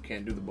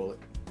 can't do the Bullet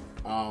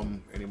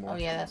anymore. Oh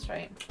yeah, that's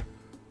right.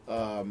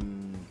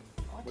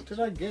 What did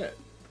I get?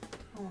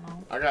 I don't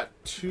know.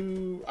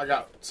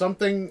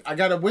 I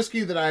got a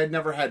whiskey that I had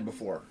never had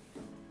before,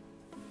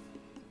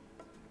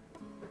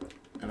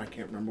 and I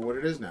can't remember what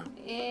it is now.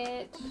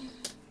 You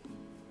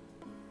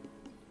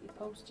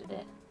posted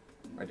it.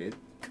 I did.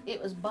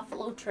 It was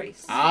Buffalo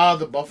Trace. Ah,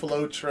 the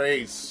Buffalo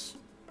Trace,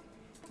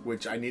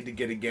 which I need to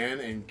get again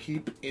and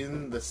keep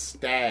in the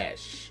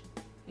stash.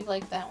 You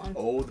like that one?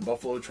 Oh, the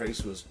Buffalo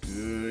Trace was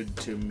good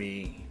to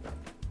me.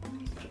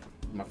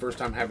 My first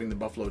time having the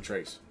Buffalo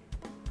Trace.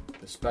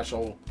 The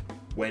special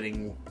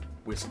wedding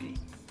whiskey.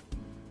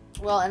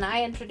 Well, and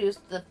I introduced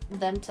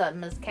them to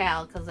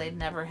Mezcal because they'd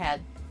never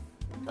had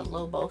the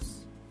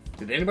Lobos.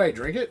 Did anybody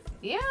drink it?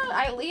 Yeah,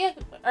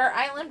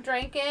 Island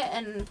drank it,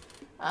 and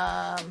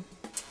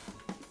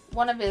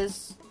one of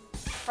his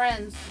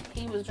friends,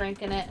 he was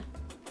drinking it.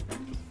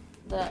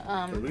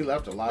 We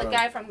left a lot the of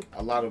guy from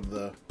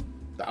the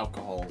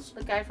alcohols.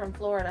 the guy from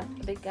Florida,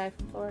 the big guy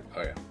from Florida.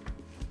 Oh yeah.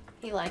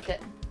 He liked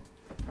it.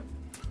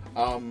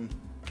 And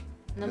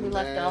And then we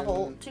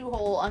left two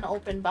whole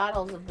unopened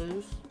bottles of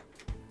booze.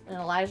 And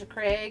Elijah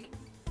Craig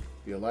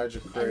the Elijah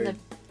Craig. and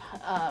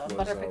the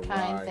butter a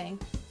pecan rye. thing.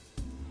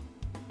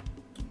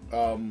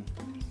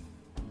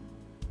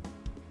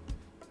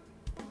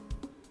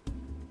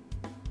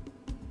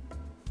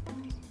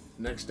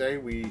 Next day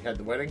we had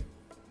the wedding.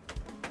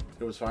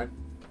 It was fine.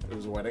 It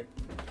was a wedding.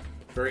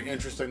 Very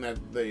interesting that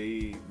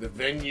the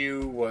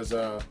venue was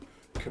a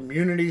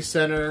community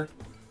center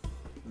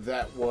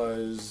that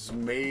was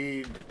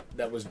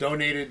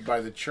donated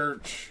by the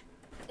church.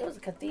 It was a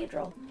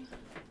cathedral.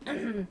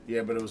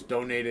 Yeah, but it was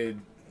donated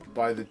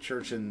by the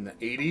church in the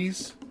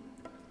 80s.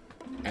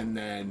 And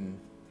then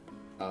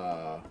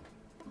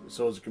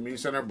So it was a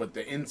community center, but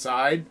the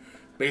inside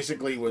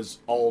basically was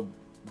all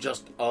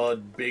just a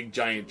big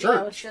giant church.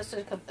 Yeah, it was just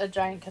a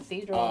giant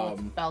cathedral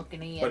with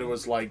balcony. But it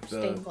was like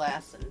stained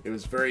glass. And... It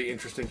was very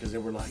interesting because they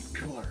were like,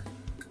 people are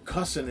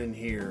cussing in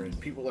here, and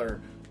people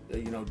are,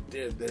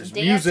 there's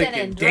dancing music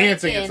and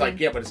dancing. drinking. It's like,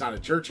 yeah, but it's not a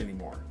church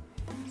anymore.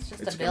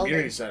 It's a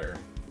community center.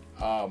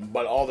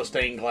 But all the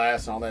stained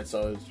glass and all that,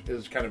 so it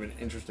was kind of an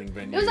interesting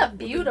venue. It was a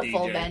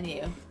beautiful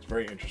venue. It's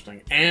very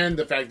interesting. And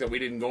the fact that we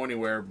didn't go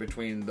anywhere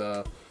between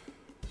the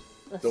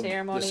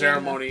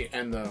ceremony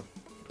and the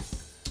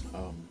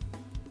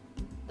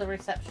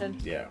reception.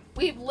 Yeah.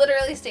 We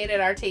literally stayed at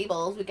our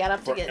tables. We got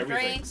up to get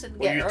drinks and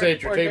get stayed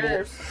at your hors table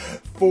d'oeuvres.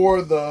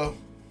 for the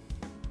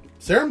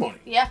ceremony.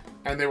 Yeah.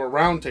 And they were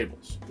round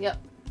tables. Yep.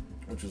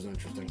 Which was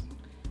interesting.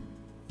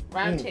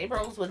 Round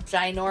tables with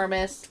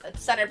ginormous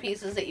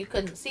centerpieces that you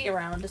couldn't see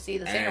around to see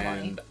the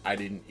ceremony. And I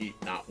didn't eat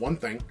not one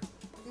thing.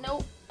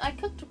 Nope. I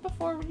cooked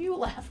before you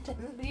left, and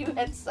you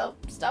had some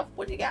stuff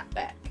when you got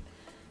back.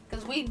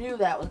 Because we knew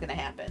that was going to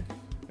happen.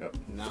 Yep,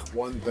 not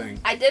one thing.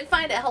 I did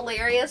find it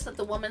hilarious that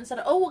the woman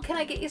said, "Oh, well, can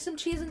I get you some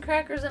cheese and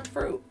crackers and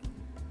fruit?"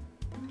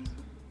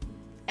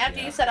 After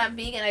you said I'm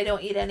vegan, I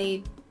don't eat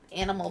any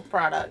animal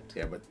product.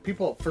 Yeah, but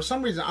people, for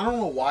some reason, I don't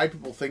know why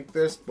people think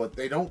this, but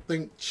they don't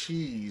think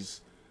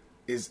cheese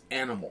is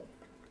animal.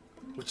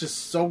 Which is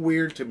so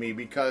weird to me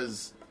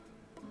because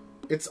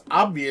it's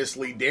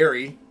obviously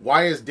dairy.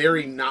 Why is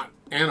dairy not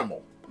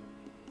animal?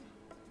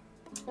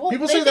 Well,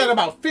 people say that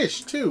about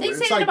fish, too. They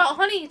say that about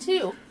honey,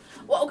 too.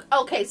 Well,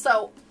 okay,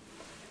 so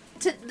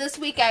this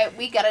week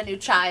we got a new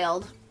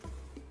child,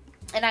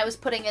 and I was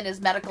putting in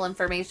his medical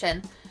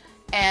information,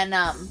 and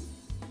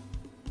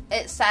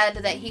it said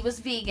that he was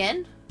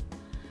vegan,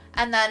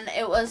 and then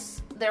there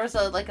was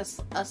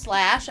a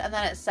slash, and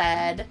then it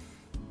said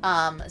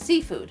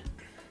seafood.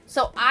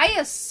 So I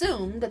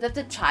assumed that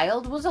the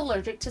child was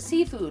allergic to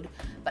seafood,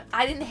 but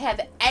I didn't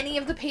have any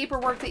of the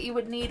paperwork that you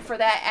would need for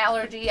that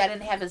allergy. I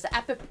didn't have his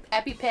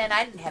EpiPen.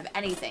 I didn't have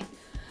anything.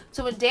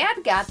 So when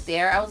Dad got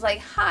there, I was like,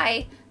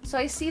 "Hi, so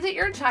I see that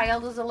your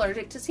child is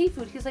allergic to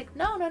seafood." He's like,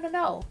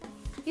 No.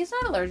 He's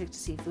not allergic to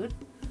seafood.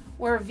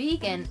 We're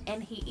vegan,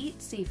 and he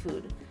eats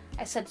seafood.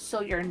 I said,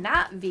 "So you're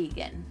not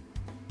vegan?"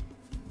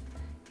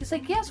 He's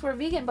like, "Yes, we're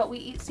vegan, but we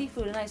eat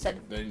seafood." And I said,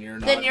 Then you're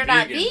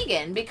not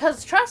vegan.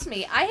 Because trust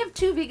me, I have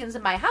 2 vegans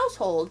in my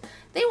household.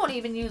 They won't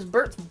even use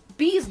Burt's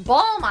Bees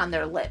balm on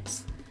their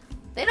lips.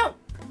 They don't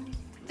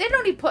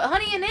even put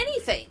honey in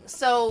anything.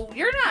 So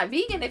you're not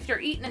vegan if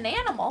you're eating an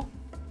animal.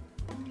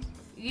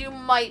 You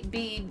might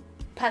be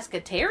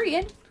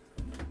pescatarian,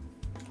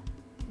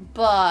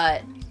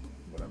 but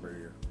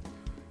whatever,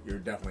 you're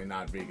definitely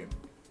not vegan.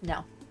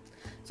 No.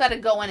 So I had to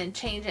go in and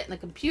change it in the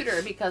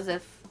computer because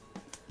if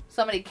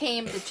somebody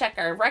came to check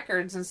our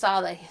records and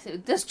saw that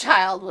this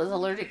child was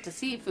allergic to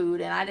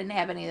seafood and I didn't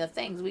have any of the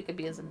things, we could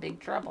be in some big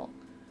trouble.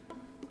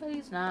 But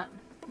he's not.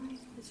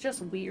 It's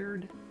just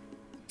weird.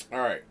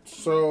 Alright,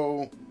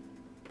 so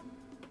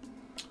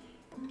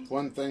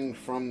one thing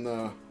from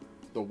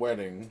the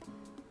wedding,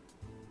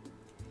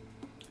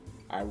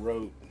 I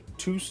wrote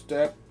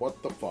 2-step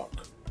what the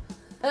fuck.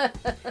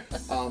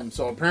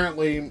 So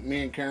apparently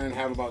me and Karen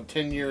have about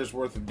 10 years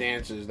worth of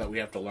dances that we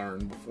have to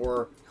learn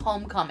before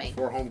homecoming,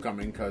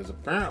 because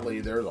apparently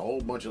there's a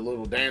whole bunch of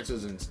little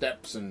dances and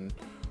steps and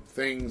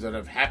things that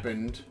have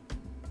happened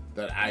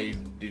that I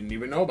didn't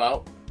even know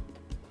about,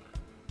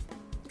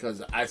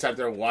 because I sat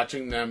there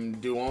watching them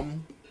do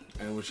them,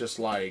 and it was just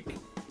like,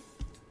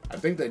 I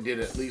think they did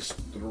at least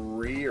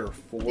 3 or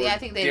 4 I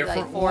think they did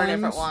like 4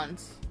 different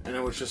ones. And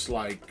it was just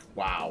like,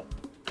 wow.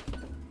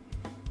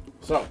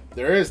 So,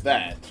 there is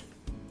that.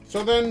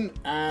 So then,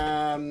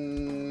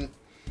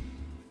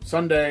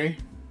 Sunday,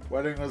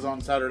 wedding was on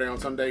Saturday. On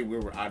Sunday, we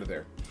were out of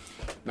there.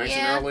 Nice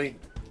and early.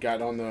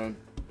 Got on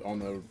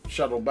the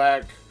shuttle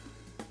back.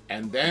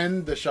 And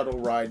then the shuttle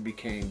ride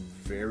became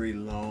very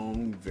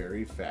long,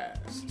 very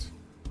fast.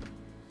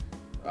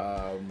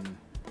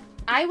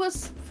 I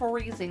was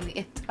freezing the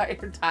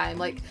entire time.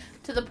 Like,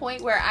 to the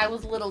point where I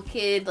was a little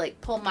kid, like,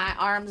 pull my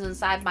arms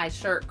inside my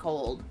shirt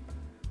cold.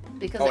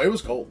 Because it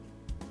was cold.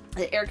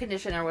 The air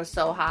conditioner was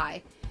so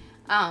high.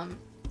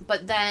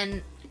 But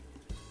then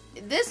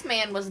this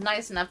man was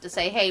nice enough to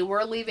say, "Hey,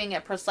 we're leaving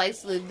at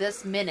precisely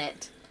this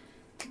minute.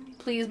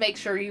 Please make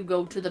sure you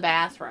go to the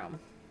bathroom."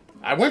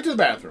 I went to the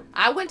bathroom.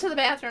 I went to the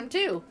bathroom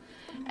too.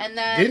 And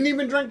then didn't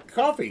even drink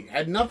coffee.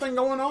 Had nothing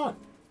going on.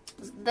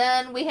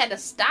 Then we had to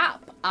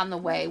stop on the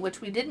way,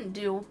 which we didn't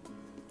do.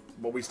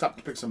 But we stopped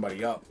to pick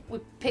somebody up. We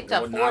picked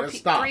up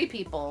 3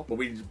 people. But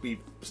we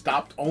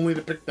stopped only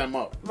to pick them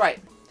up. Right.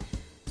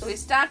 So we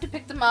stopped to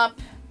pick them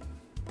up.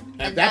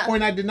 And at that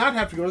point, I did not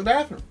have to go to the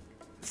bathroom.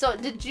 So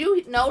did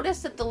you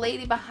notice that the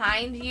lady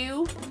behind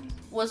you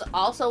was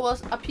also a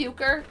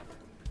puker?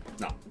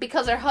 No.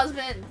 Because her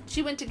husband,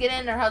 she went to get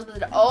in, and her husband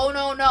said, "Oh,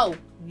 no,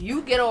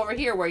 you get over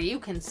here where you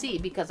can see,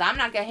 because I'm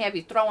not going to have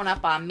you throwing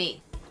up on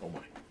me." Oh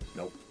my.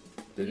 Nope.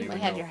 You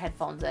had your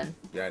headphones in.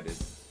 Yeah, I did.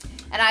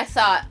 And I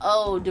thought,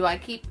 oh, do I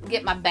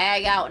get my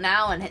bag out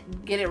now and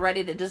get it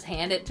ready to just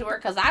hand it to her?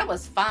 Because I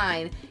was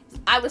fine.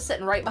 I was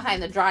sitting right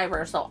behind the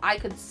driver, so I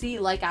could see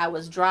like I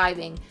was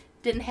driving.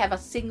 Didn't have a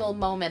single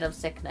moment of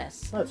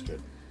sickness. That's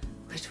good.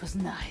 Which was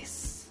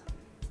nice.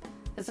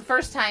 It's the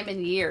first time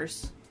in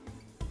years.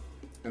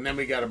 And then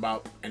we got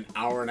about an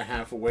hour and a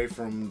half away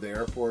from the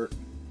airport,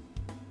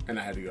 and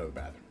I had to go to the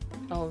bathroom.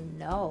 Oh,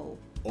 no.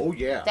 Oh,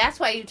 yeah. That's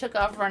why you took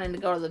off running to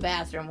go to the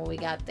bathroom when we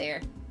got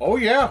there. Oh,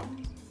 yeah.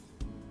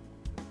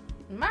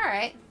 All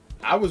right.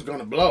 I was going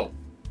to blow.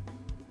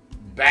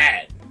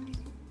 Bad.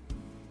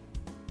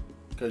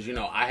 Because, you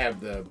know, I have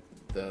the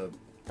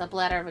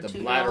bladder of a 2-year-old. The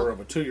bladder of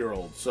a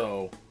 2-year-old,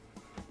 so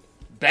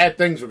bad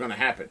things were going to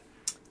happen.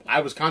 I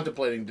was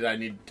contemplating, did I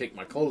need to take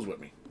my clothes with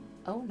me?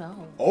 Oh,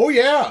 no. Oh,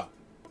 yeah.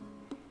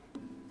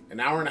 An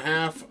hour and a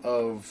half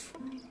of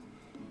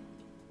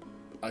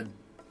a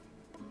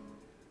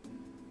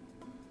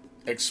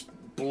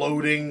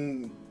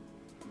exploding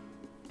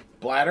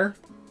bladder.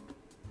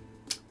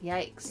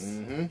 Yikes.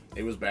 Mm-hmm.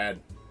 It was bad.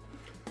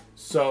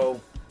 So,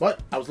 but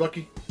I was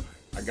lucky.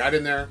 I got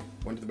in there,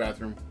 went to the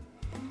bathroom,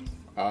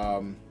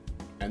 and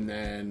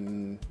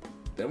then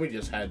we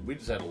just had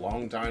a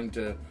long time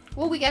to.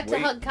 Well, we got wait.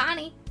 to hug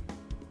Connie.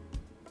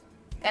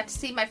 Got to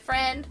see my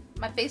friend,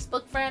 my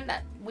Facebook friend.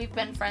 We've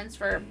been friends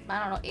for, I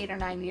don't know, 8 or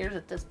 9 years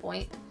at this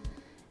point.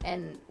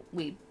 And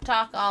we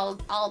talk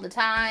all the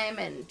time,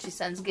 and she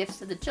sends gifts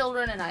to the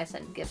children, and I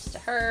send gifts to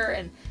her,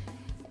 and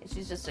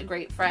she's just a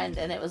great friend.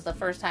 And it was the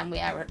first time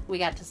we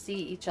got to see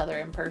each other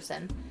in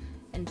person.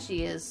 And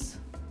she is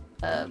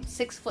a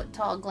 6-foot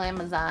tall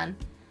glamazon,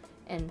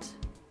 and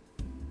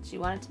she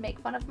wanted to make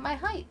fun of my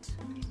height.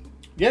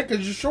 Yeah,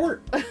 because you're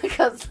short.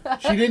 Because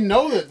she didn't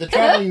know that the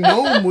traveling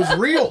gnome was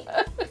real.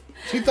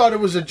 She thought it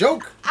was a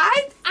joke.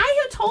 I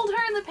have told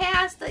her in the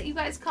past that you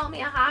guys call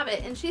me a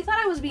hobbit, and she thought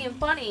I was being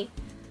funny.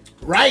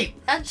 Right.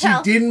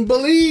 Until, she didn't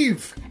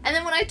believe. And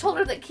then when I told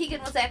her that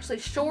Keegan was actually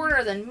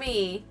shorter than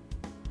me,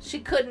 she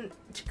couldn't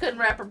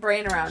wrap her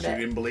brain around it. She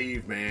didn't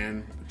believe,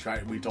 man.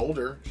 We told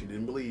her. She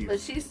didn't believe.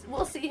 But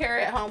we'll see her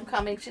at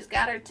homecoming. She's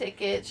got her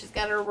ticket. She's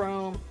got her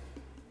room.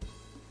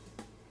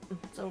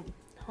 So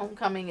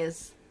homecoming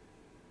is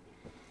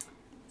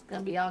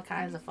gonna be all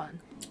kinds of fun.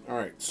 All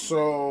right,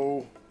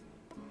 so,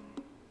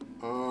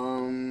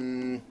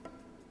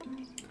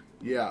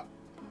 yeah,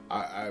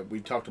 we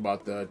talked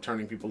about the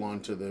turning people on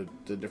to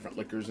the different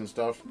liquors and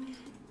stuff.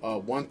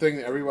 One thing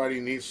that everybody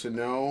needs to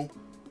know.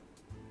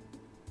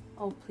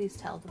 Oh, please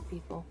tell the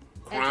people.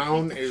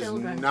 Crown is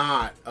children.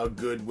 not a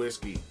good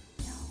whiskey.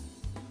 No.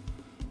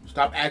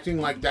 Stop acting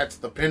like that's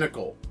the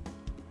pinnacle.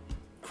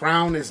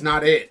 Crown is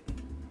not it.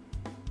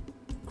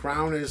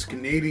 Crown is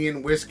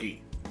Canadian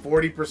whiskey.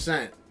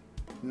 40%.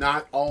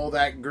 Not all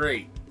that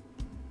great.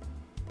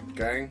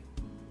 Okay?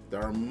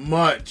 There are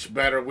much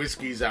better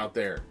whiskeys out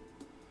there.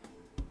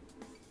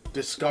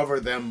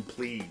 Discover them,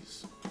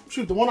 please.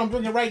 Shoot, the one I'm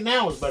drinking right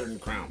now is better than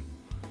Crown.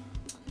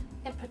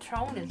 And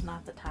Patron is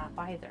not the top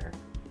either.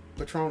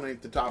 Patron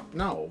ain't the top,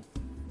 no.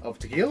 Of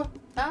tequila?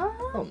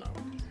 Oh, no.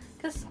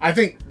 Cause, I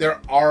think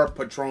there are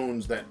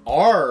Patrons that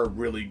are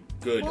really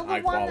good, well, high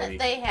the one quality.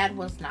 that they had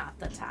was not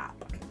the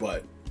top.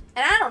 But...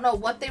 And I don't know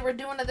what they were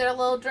doing to their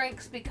little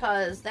drinks,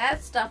 because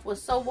that stuff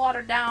was so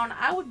watered down.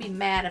 I would be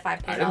mad if I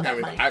paid all that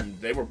money.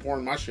 They were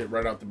pouring my shit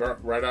right out of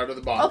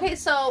the bottle. Okay,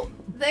 so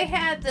they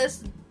had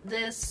this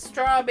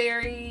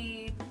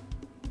strawberry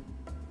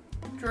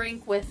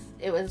drink with,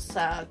 it was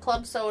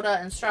club soda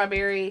and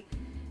strawberry,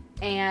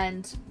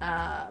 and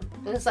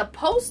it was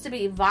supposed to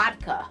be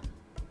vodka.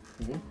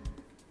 Mm-hmm.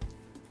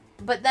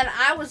 But then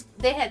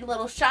they had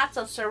little shots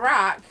of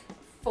Ciroc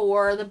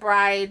for the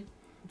bride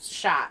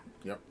shot.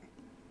 Yep.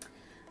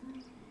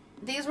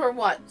 These were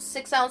what,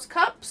 6-ounce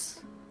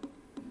cups?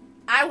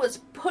 I was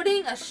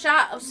putting a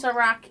shot of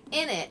Ciroc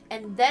in it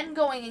and then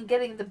going and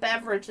getting the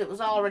beverage that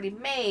was already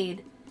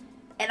made,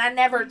 and I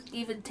never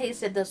even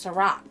tasted the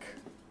Ciroc.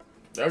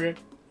 Okay.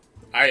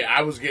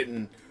 I was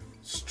getting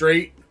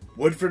straight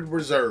Woodford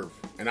Reserve,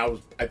 and I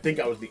think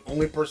I was the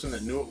only person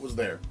that knew it was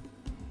there.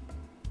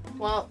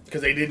 Well,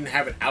 because they didn't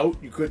have it out,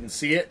 you couldn't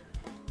see it.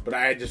 But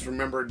I just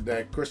remembered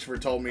that Christopher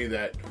told me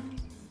that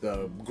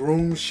the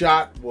groom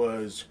shot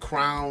was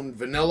Crown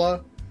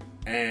Vanilla,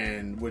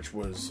 and which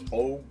was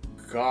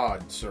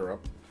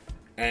syrup,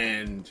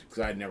 and because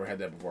I had never had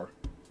that before,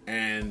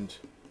 and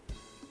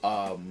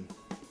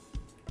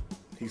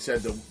he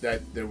said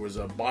that there was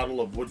a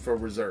bottle of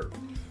Woodford Reserve,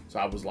 so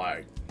I was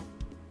like,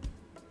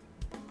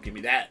 give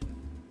me that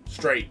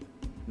straight,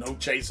 no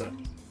chaser,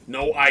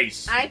 no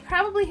ice. I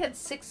probably had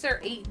 6 or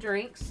 8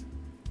 drinks,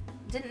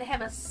 didn't have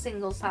a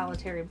single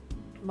solitary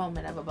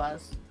moment of a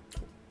buzz.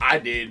 I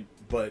did.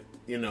 But,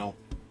 you know,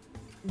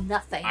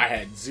 nothing. I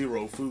had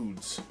 0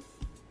 foods.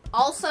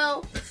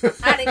 Also,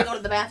 I didn't go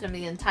to the bathroom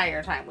the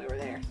entire time we were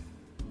there.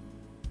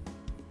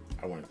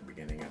 I went at the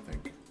beginning, I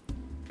think.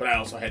 But I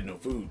also had no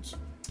foods.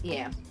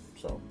 Yeah.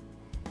 So,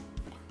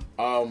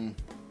 oh.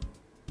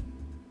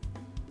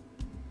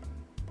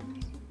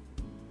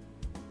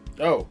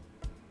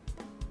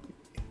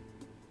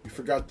 You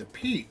forgot the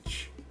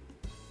peach.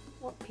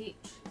 What peach?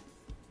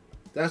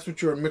 That's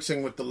what you were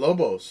mixing with the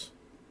Lobos.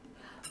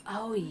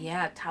 Oh,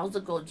 yeah,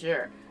 Tauza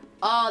Gojer.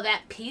 Oh,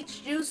 that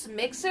peach juice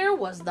mixer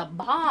was the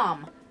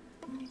bomb.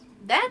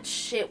 That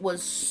shit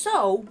was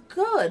so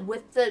good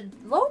with the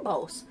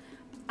Lobos.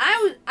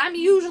 I'm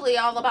usually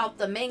all about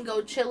the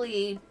mango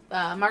chili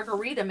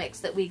margarita mix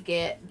that we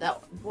get.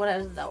 What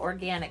is the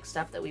organic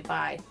stuff that we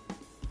buy?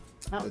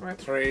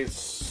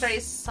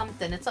 Trace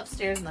something. It's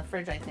upstairs in the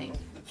fridge, I think.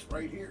 It's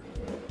right here.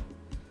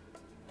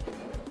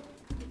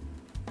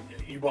 Yeah,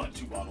 you bought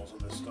 2 bottles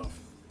of this stuff.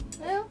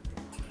 Well,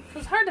 it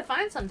was hard to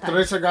find sometimes.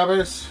 Tres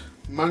agaves,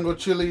 mango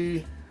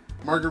chili,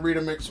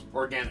 margarita mix,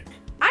 organic.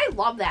 I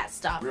love that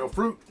stuff. Real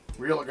fruit,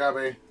 real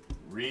agave,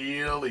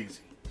 real easy.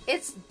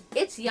 It's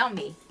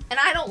yummy. And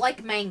I don't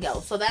like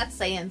mango, so that's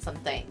saying some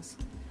things.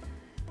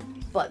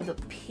 But the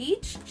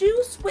peach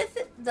juice with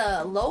it,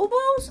 the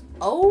Lobos,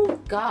 oh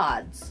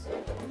gods.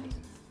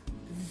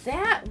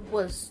 That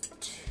was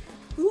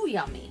too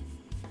yummy.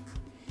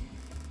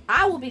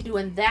 I will be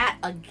doing that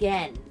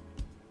again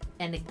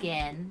and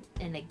again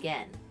and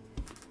again.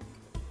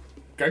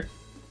 Okay.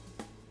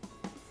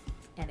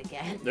 And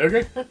again.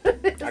 Okay.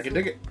 I can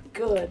dig it.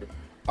 Good.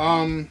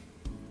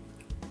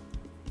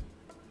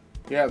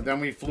 Yeah, then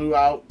we flew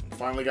out.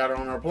 Finally got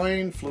on our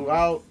plane. Flew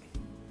out.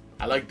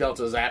 I like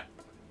Delta's app.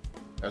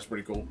 That's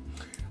pretty cool.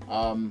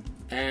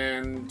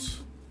 And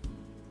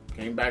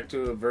came back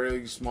to a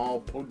very small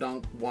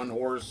podunk,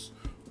 1-horse,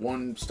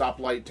 1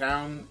 stoplight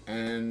town,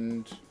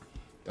 and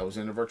that was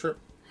the end of our trip.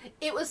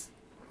 It was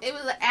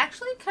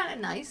actually kind of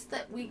nice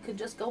that we could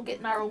just go get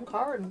in our own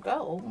car and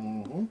go.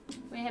 Mm-hmm.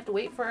 We didn't have to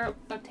wait for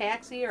a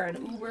taxi or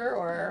an Uber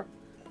or...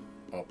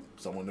 Oh,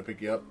 someone to pick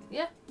you up?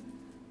 Yeah.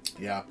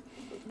 Yeah.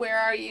 Where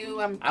are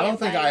you? I don't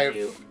think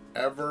I've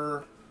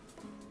ever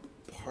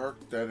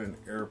parked at an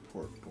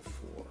airport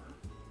before.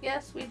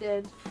 Yes, we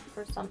did.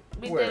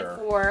 Where?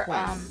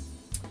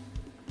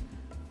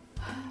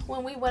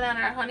 When we went on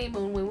our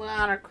honeymoon, we went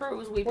on our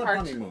cruise, we what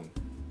parked... honeymoon?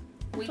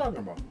 What are you talking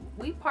about?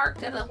 We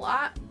parked at a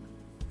lot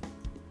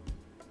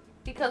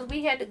because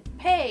we had to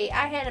pay.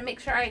 I had to make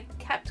sure I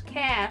kept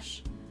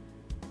cash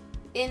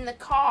in the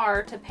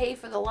car to pay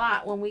for the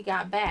lot when we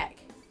got back.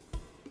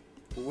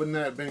 Wouldn't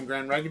that have been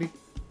Grand Raggedy?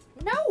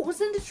 No, it was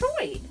in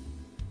Detroit.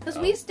 Because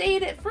we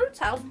stayed at Fruit's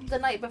house the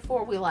night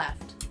before we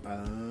left.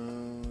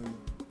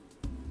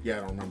 Yeah,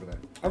 I don't remember that.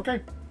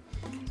 Okay.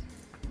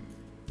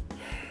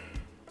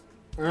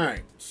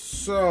 Alright,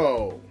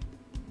 so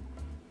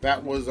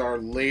that was our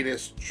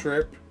latest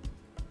trip.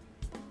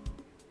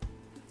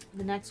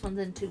 The next one's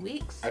in 2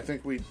 weeks. I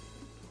think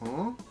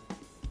Huh?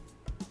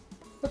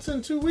 What's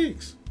in 2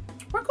 weeks?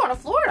 We're going to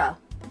Florida.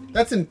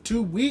 That's in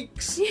 2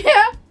 weeks?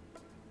 Yeah.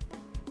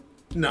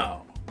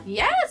 No.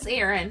 Yes,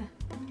 Aaron.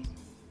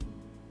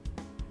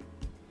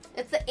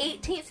 It's the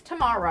 18th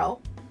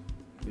tomorrow.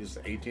 It's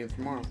the 18th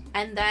tomorrow.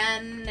 And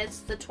then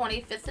it's the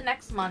 25th the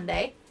next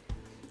Monday.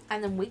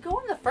 And then we go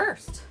on the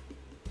 1st.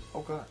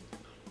 Oh, God.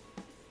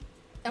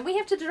 And we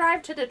have to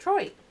drive to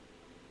Detroit.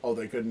 Oh,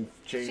 they couldn't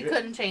change it? She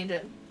couldn't change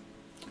it.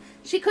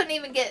 She couldn't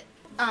even get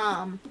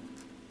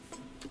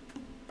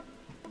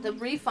the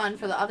refund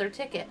for the other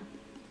ticket.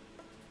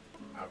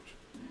 Ouch.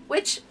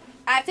 Which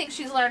I think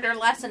she's learned her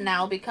lesson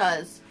now,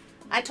 because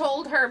I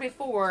told her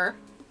before,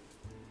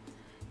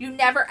 you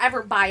never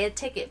ever buy a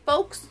ticket.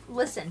 Folks,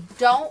 listen,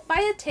 don't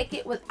buy a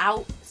ticket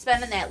without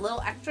spending that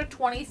little extra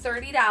 $20,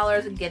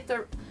 $30 and get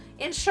the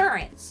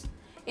insurance.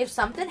 If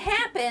something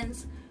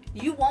happens,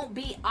 you won't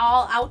be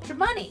all out your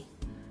money.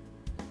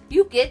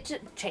 You get to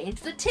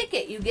change the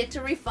ticket. You get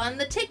to refund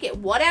the ticket,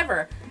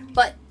 whatever.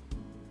 But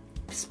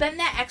spend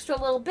that extra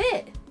little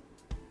bit.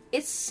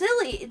 It's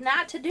silly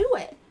not to do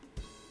it.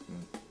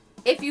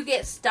 If you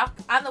get stuck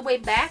on the way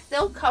back,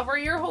 they'll cover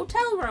your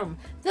hotel room.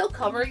 They'll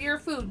cover your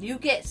food. You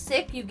get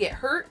sick, you get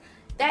hurt,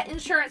 that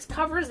insurance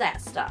covers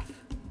that stuff.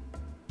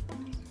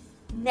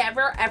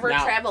 Never, ever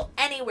travel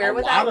anywhere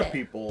without it. A lot of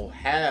people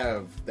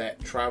have that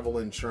travel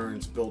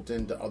insurance built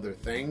into other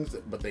things,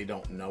 but they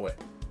don't know it.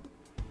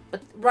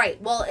 But, right.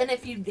 Well, and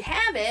if you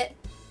have it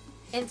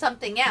in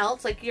something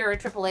else, like you're a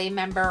AAA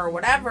member or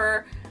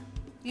whatever,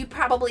 you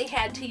probably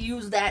had to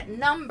use that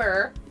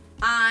number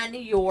on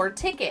your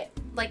ticket,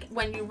 like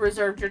when you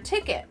reserved your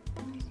ticket.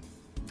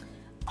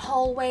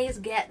 Always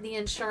get the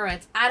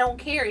insurance. I don't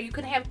care. You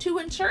can have 2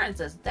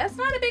 insurances. That's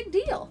not a big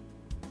deal.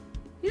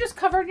 You're just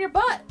covering your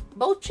butt,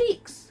 both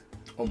cheeks.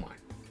 Oh my.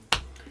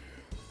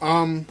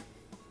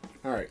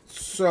 Alright,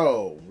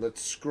 so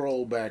let's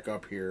scroll back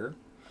up here.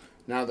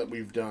 Now that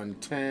we've done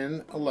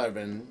 10,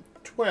 11,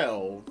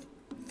 12,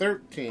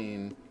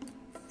 13,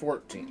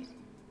 14.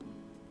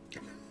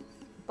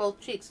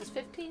 Both cheeks is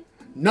 15?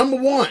 Number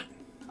 1.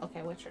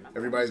 Okay, what's your number?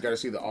 Everybody's got to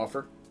see The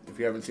Offer. If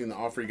you haven't seen The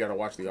Offer, you got to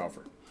watch The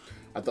Offer.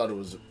 I thought it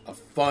was a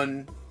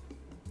fun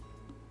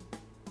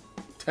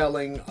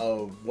telling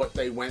of what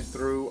they went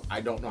through.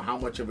 I don't know how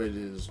much of it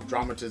is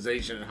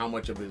dramatization and how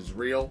much of it is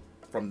real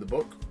from the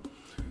book.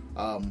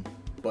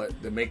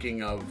 But the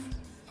making of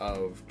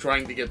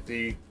trying to get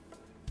the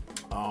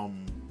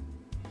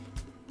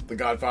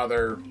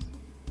Godfather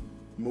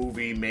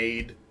movie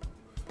made.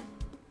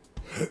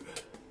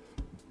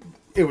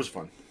 It was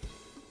fun.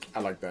 I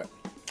like that.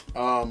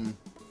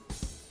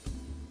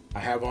 I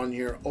have on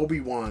here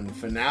Obi-Wan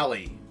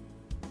finale.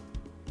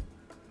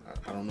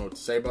 I don't know what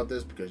to say about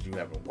this because you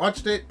haven't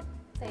watched it.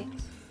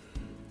 Thanks.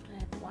 I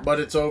haven't watched But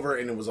it's over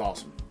and it was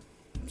awesome.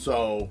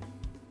 So,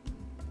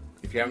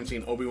 if you haven't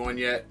seen Obi-Wan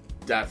yet,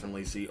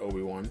 definitely see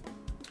Obi-Wan.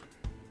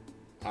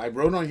 I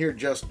wrote on here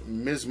just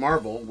Ms.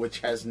 Marvel, which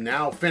has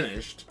now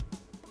finished.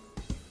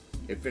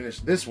 It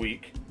finished this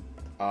week.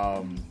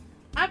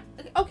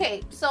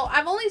 Okay, so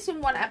I've only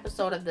seen one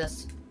episode of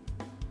this.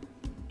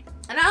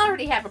 And I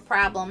already have a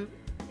problem.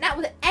 Not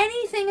with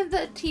anything in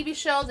the TV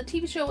show. The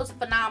TV show was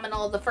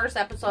phenomenal. The first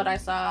episode I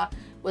saw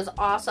was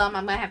awesome.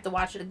 I'm going to have to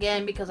watch it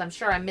again because I'm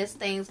sure I missed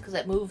things because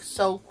it moves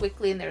so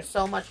quickly and there's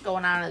so much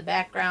going on in the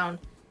background.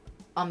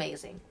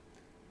 Amazing.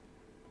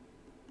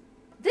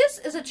 This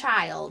is a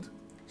child.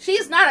 She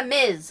is not a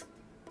Ms.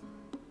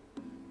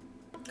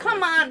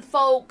 Come on,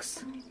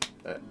 folks.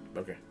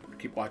 Okay,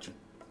 keep watching.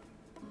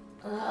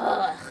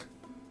 Ugh.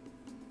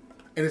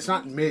 And it's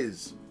not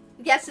Ms.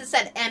 Yes, it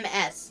said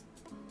MS.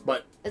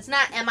 But It's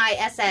not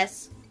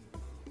MISS.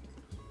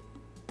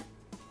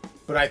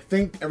 But I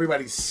think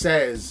everybody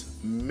says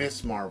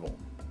Miss Marvel.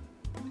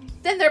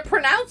 Then they're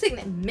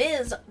pronouncing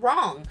Ms.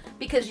 wrong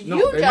because No,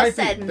 you they might just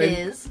be- said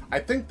they- Ms. I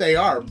think they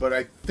are, but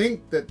I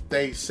think that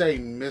they say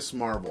Miss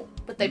Marvel.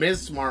 But they-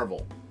 Miss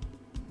Marvel.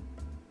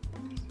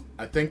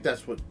 I think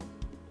that's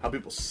how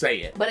people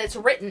say it. But it's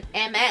written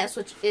MS,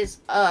 which is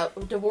a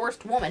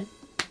divorced woman.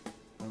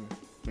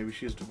 Maybe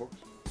she is divorced.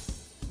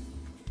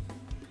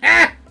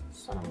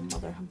 Son of a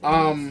mother.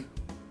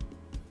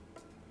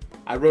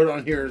 I wrote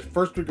on here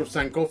first week of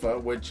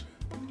Sankofa, which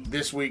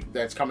this week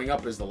that's coming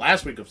up is the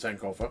last week of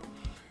Sankofa.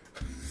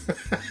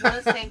 What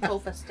does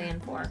Sankofa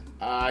stand for?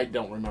 I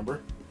don't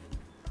remember.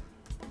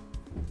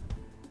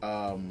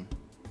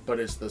 But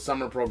it's the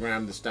summer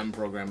program, the STEM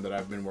program that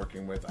I've been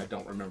working with. I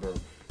don't remember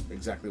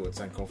exactly what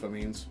Sankofa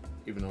means,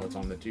 even though it's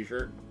on the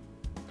t-shirt.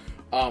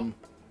 But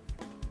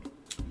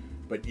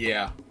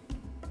yeah.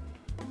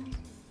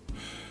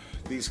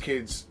 These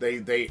kids,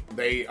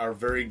 they are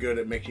very good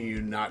at making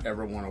you not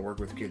ever want to work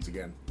with kids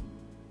again.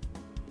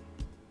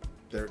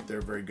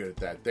 They're very good at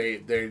that.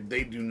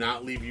 They do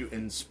not leave you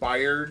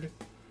inspired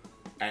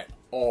at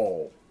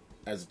all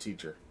as a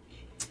teacher.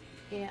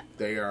 Yeah.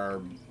 They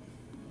are,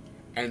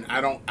 and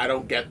I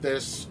don't get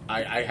this.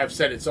 I have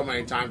said it so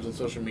many times on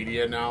social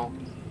media now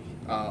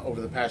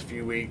over the past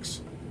few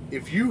weeks.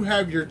 If you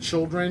have your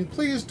children,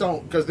 please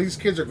don't, because these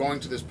kids are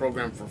going to this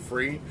program for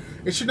free.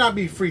 It should not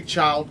be free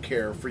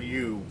childcare for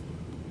you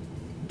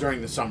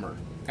during the summer.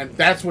 And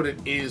that's what it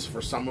is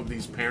for some of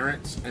these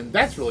parents. And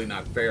that's really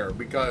not fair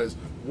because,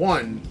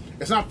 one,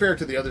 it's not fair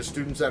to the other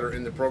students that are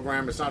in the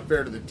program. It's not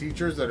fair to the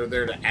teachers that are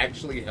there to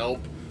actually help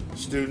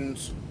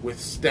students with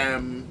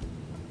STEM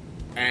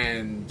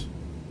and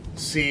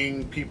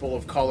seeing people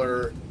of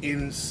color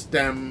in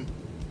STEM.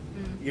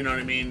 You know what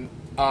I mean?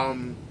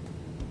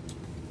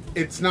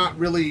 It's not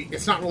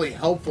really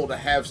helpful to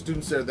have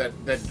students there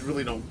that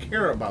really don't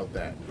care about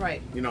that.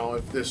 Right. You know,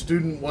 if the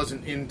student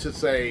wasn't into,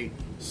 say,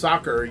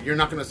 soccer, you're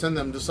not going to send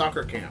them to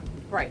soccer camp.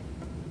 Right.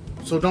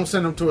 So don't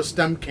send them to a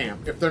STEM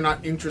camp if they're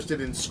not interested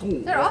in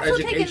school They're or also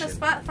education. taking the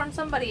spot from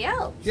somebody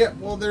else. Yeah,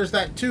 well, there's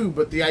that too.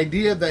 But the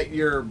idea that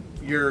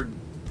you're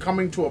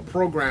coming to a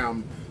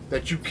program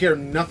that you care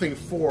nothing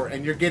for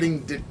and you're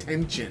getting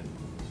detention.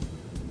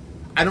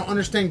 I don't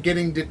understand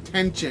getting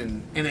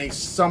detention in a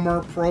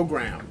summer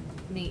program.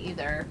 Me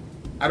either.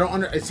 I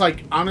don't it's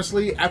like,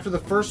 honestly, after the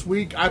first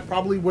week, I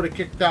probably would have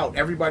kicked out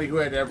everybody who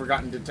had ever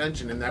gotten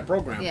detention in that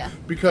program. Yeah.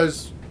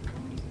 Because,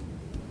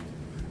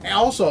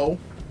 also,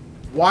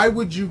 why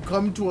would you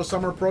come to a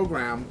summer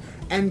program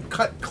and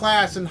cut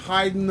class and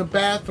hide in the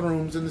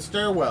bathrooms and the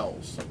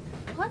stairwells?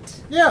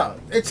 What? Yeah,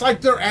 it's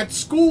like they're at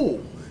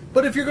school.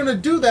 But if you're going to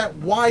do that,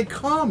 why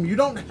come? You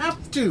don't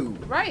have to.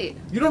 Right.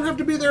 You don't have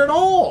to be there at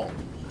all.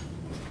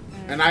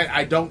 And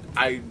I don't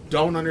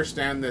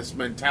understand this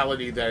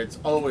mentality that it's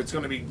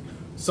going to be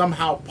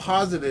somehow a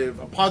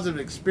positive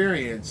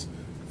experience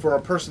for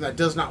a person that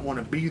does not want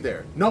to be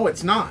there. No,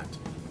 it's not.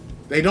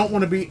 They don't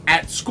want to be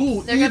at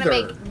school They're either.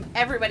 going to make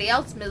everybody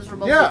else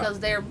miserable Yeah.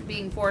 because they're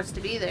being forced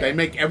to be there. They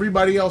make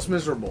everybody else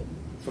miserable,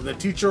 from the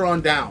teacher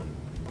on down.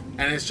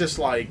 And it's just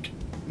like,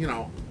 you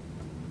know,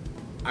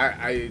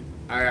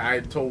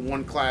 I told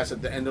one class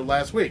at the end of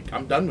last week,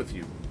 I'm done with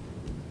you.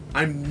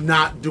 I'm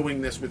not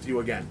doing this with you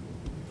again.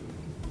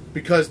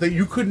 Because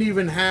you couldn't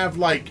even have,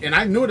 like, and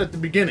I knew it at the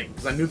beginning,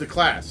 because I knew the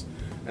class.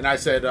 And I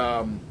said,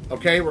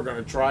 okay, we're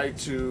going to try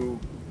to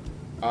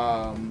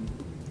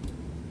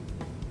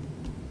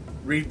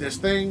read this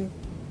thing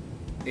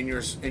in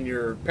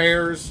your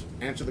pairs,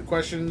 answer the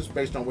questions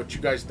based on what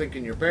you guys think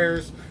in your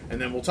pairs,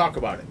 and then we'll talk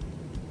about it.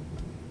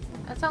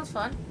 That sounds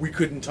fun. We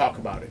couldn't talk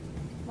about it.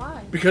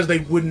 Why? Because they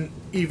wouldn't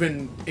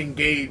even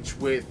engage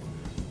with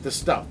the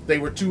stuff. They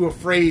were too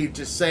afraid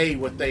to say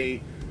what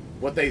they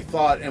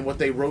thought and what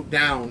they wrote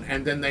down,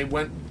 and then they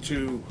went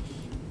to,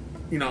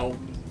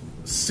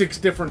 6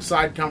 different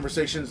side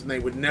conversations, and they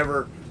would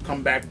never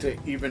come back to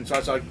even. So I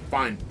was like,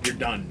 fine, you're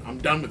done. I'm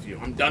done with you.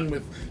 I'm done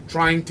with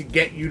trying to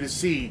get you to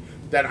see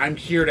that I'm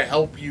here to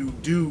help you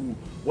do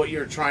what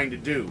you're trying to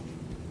do.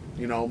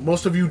 You know,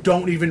 most of you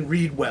don't even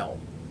read well.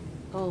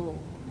 Oh,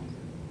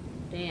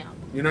 damn.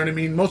 You know what I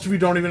mean? Most of you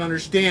don't even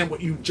understand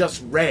what you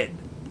just read.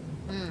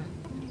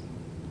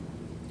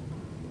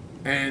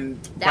 And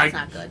that's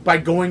not good. By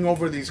going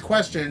over these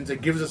questions,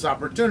 it gives us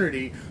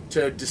opportunity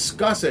to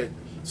discuss it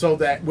so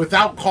that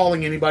without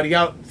calling anybody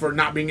out for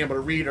not being able to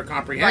read or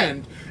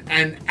comprehend,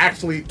 and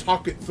actually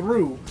talk it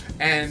through,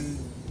 and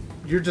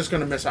you're just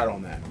going to miss out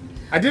on that.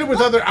 I did it with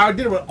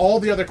all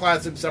the other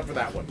classes except for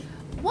that one.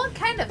 What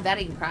kind of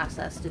vetting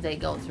process do they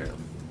go through?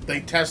 They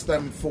test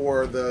them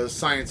for the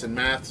science and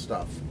math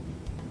stuff.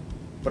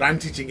 But I'm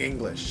teaching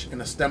English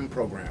in a STEM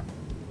program.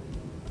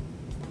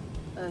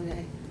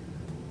 Okay.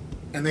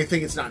 And they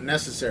think it's not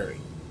necessary.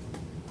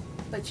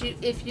 But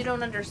if you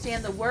don't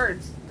understand the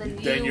words, then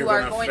you you're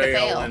are going to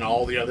fail. And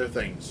all the other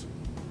things.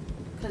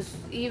 Because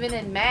even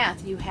in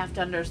math, you have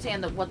to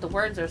understand what the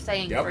words are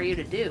saying for you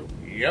to do.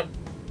 Yep.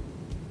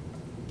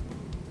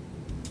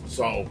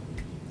 So,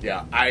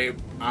 yeah, I'm.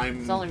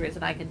 It's the only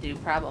reason I can do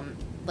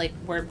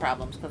word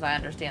problems, because I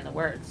understand the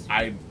words.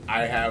 I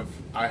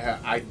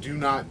do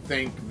not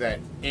think that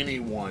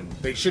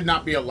they should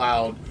not be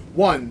allowed.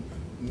 One,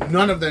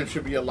 none of them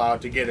should be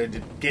allowed to get a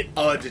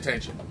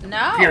detention.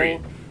 No.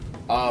 Period.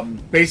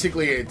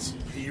 Basically, it's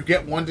you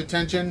get one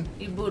detention.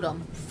 You boot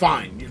them.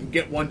 Fine, you can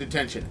get one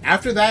detention.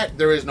 After that,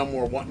 there is no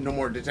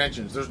more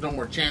detentions. There's no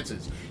more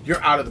chances.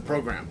 You're out of the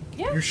program.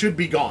 Yeah. You should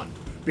be gone,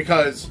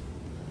 because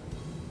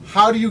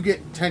how do you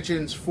get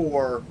detentions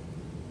for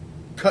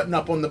cutting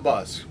up on the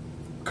bus,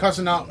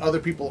 cussing out other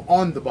people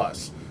on the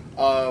bus?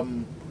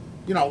 You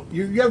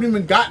haven't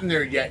even gotten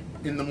there yet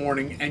in the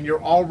morning, and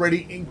you're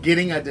already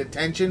getting a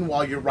detention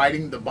while you're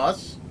riding the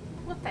bus?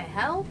 What the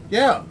hell?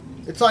 Yeah.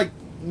 It's like,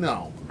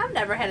 no. I've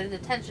never had a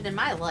detention in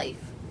my life.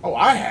 Oh,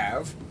 I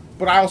have.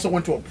 But I also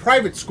went to a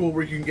private school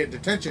where you can get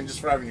detention just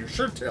for having your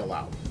shirt tail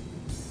out.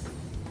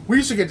 We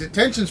used to get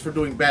detentions for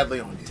doing badly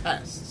on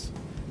tests.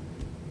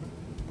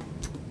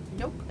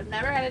 Nope, I've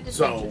never had a detention.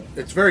 So,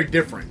 it's very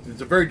different.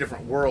 It's a very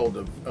different world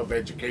of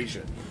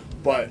education.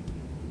 But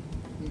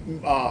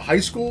high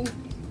school,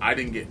 I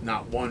didn't get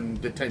not one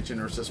detention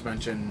or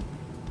suspension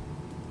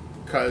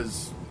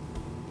because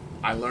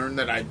I learned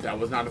that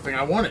was not a thing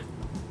I wanted.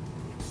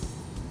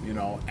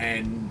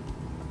 And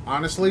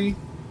honestly,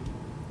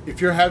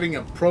 if you're having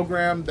a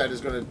program that is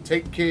going to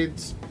take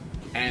kids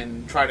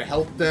and try to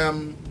help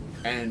them,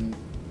 and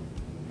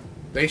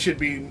they should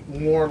be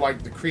more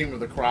like the cream of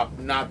the crop,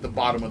 not the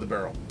bottom of the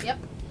barrel. Yep,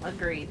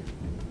 agreed.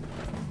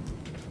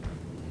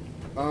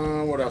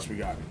 What else we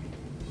got?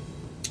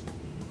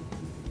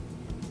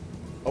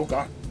 Oh,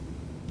 God.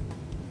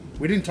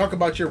 We didn't talk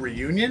about your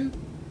reunion?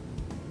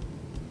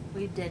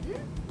 We didn't?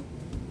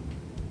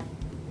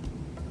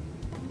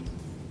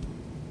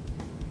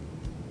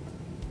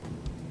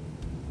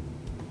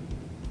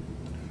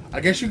 I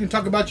guess you can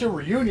talk about your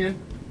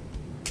reunion.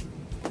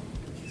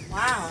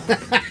 Wow.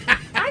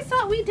 I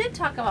thought we did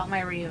talk about my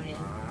reunion.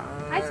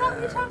 I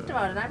thought we talked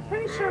about it. I'm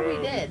pretty sure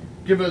we did.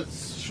 Give a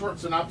short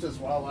synopsis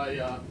while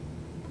I...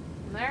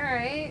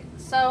 Alright.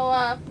 So,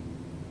 I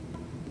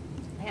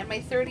had my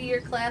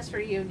 30-year class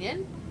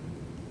reunion.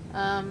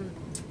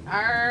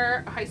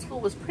 Our high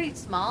school was pretty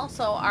small,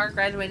 so our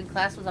graduating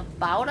class was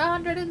about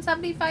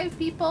 175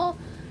 people,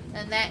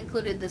 and that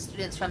included the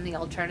students from the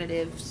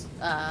alternatives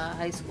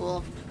high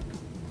school.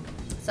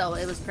 So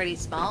it was pretty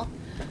small.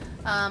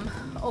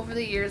 Over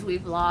the years,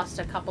 we've lost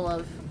a couple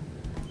of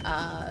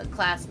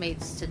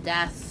classmates to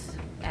death,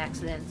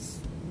 accidents,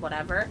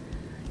 whatever,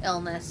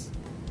 illness.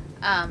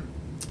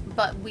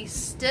 But we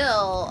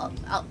still,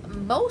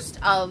 most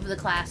of the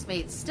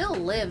classmates still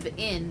live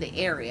in the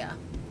area.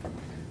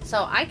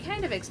 So I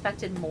kind of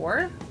expected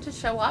more to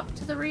show up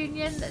to the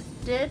reunion that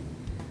did.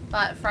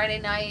 But Friday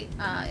night,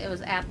 it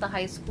was at the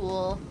high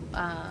school,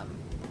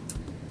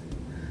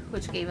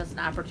 which gave us an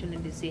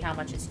opportunity to see how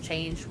much it's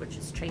changed, which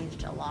has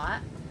changed a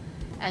lot.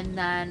 And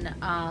then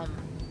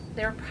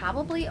there were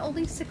probably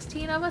only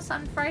 16 of us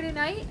on Friday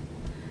night.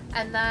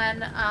 And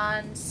then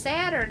on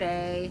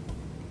Saturday,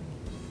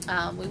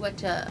 we went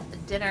to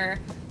dinner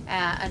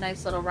at a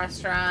nice little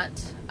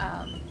restaurant.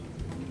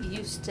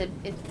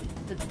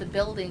 The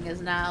building is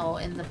now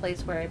in the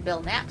place where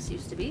Bill Knapp's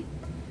used to be.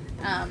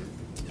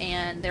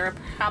 And there were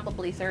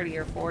probably 30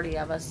 or 40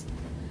 of us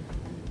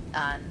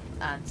on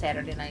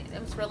Saturday night.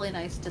 It was really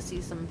nice to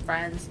see some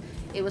friends.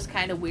 It was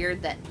kind of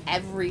weird that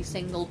every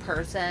single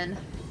person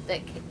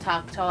that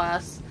talked to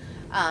us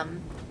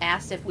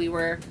asked if we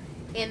were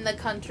in the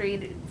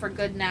country for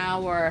good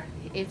now, or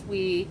if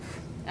we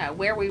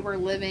where we were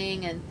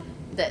living, and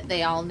that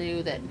they all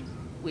knew that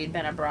we'd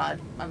been abroad.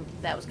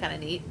 That was kind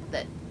of neat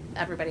that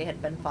everybody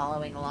had been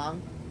following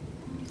along,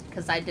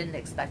 because I didn't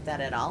expect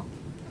that at all.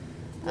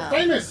 We're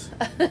famous.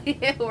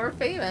 Yeah, we're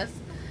famous.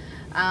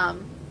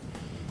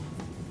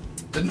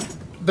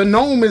 The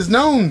gnome is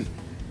known.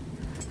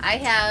 I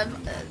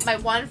have my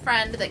one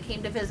friend that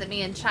came to visit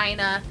me in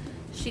China.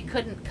 She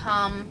couldn't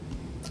come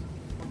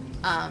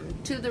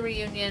to the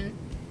reunion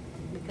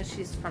because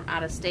she's from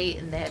out of state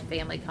and they had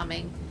family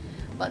coming.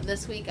 But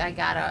this week I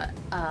got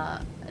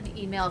an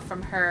email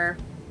from her.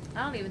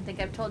 I don't even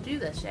think I've told you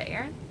this yet,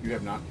 Aaron. You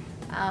have not?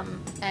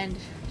 And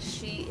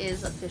she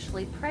is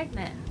officially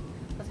pregnant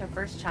with her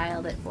first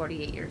child at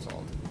 48 years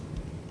old.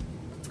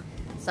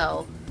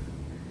 So,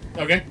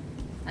 Okay.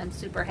 I'm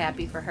super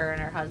happy for her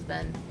and her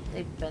husband.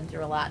 They've been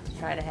through a lot to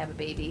try to have a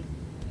baby.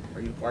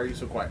 Why are you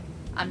so quiet?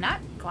 I'm not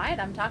quiet.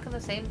 I'm talking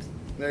the same.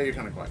 No, you're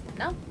kind of quiet.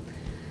 No.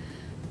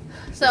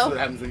 That's So, what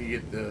happens when you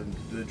get the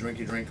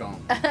drinky drink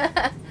on.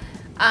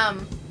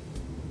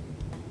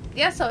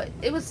 yeah, so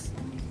it was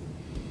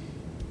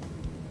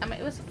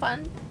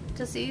fun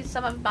to see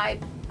some of my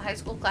high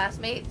school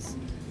classmates,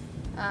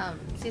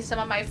 see some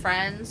of my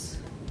friends.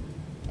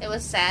 It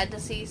was sad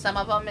to see some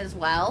of them as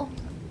well.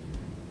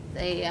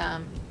 They'd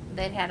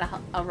had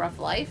a rough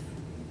life.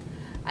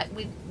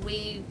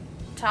 We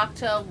talked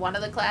to one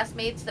of the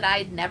classmates that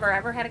I'd never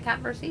ever had a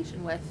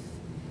conversation with.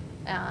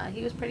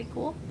 He was pretty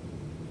cool.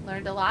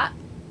 Learned a lot.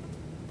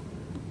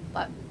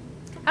 But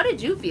how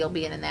did you feel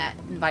being in that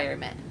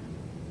environment?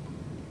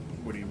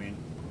 What do you mean?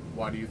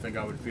 Why do you think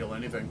I would feel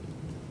anything?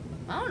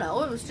 I don't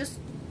know. It was just...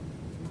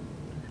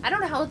 I don't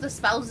know how the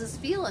spouses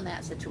feel in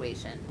that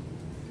situation.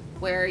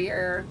 Where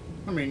you're...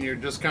 I mean, you're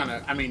just kind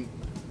of... I mean,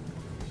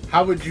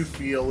 how would you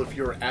feel if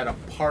you're at a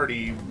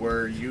party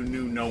where you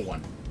knew no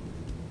one?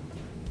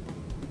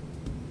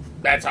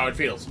 That's how it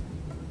feels.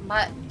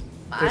 But...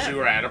 Because you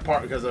were at a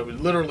party... Because I was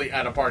literally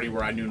at a party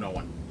where I knew no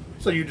one.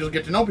 So you just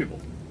get to know people.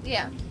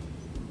 Yeah.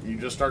 You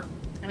just start...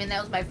 I mean,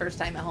 that was my first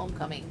time at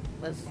homecoming.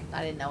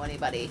 I didn't know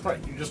anybody.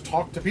 Right. You just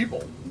talk to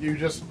people. You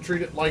just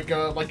treat it like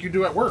you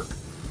do at work.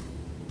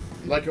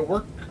 Like a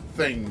work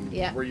thing.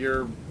 Yeah. Where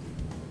you're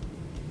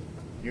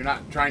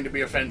not trying to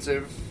be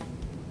offensive.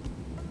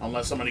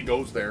 Unless somebody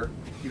goes there.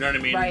 You know what I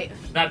mean? Right.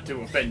 Not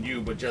to offend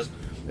you, but just...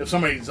 If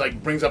somebody's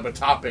like brings up a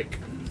topic...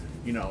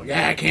 You know,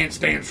 yeah, I can't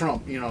stand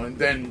Trump. You know, and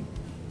then...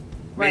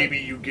 Maybe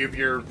you give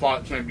your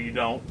thoughts, maybe you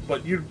don't.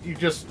 But you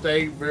just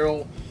stay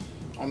real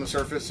on the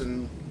surface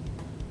and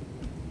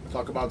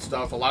talk about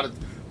stuff. A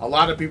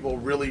lot of people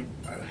really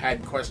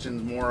had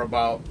questions more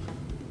about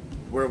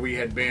where we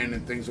had been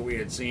and things that we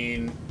had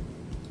seen.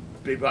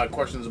 People had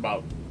questions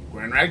about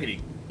Grand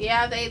Rapids.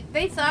 Yeah,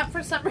 they thought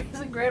for some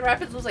reason Grand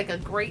Rapids was like a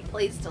great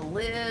place to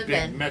live. Big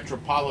and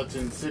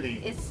metropolitan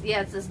city. It's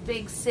this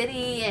big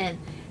city, and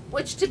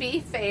which, to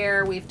be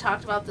fair, we've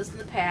talked about this in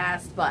the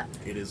past, but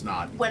It is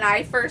not. when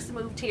I first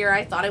moved here,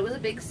 I thought it was a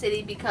big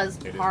city because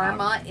It is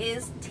Parma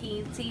is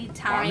teensy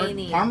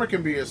tiny. Parma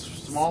can be as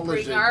small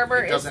as Spring Arbor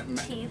it is doesn't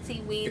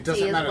teensy weensy It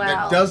doesn't as matter.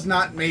 well. That does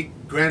not make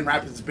Grand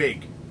Rapids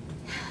big.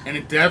 And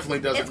it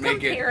definitely doesn't It's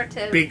make comparative.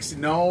 it big.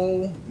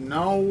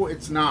 No,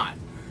 it's not.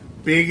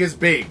 Big is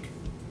big.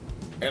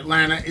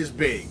 Atlanta is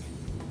big.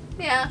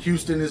 Yeah,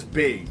 Houston is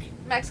big.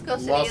 Mexico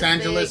City Los is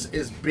Angeles big.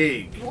 is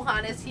big.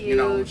 Wuhan is huge. You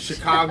know,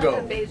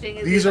 Chicago. Beijing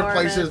is These are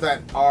enormous. places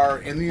that are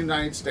in the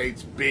United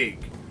States big.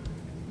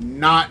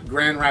 Not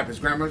Grand Rapids.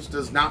 Grand Rapids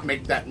does not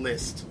make that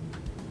list.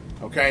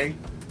 Okay?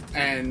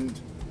 And,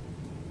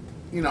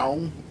 you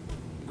know,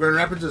 Grand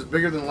Rapids is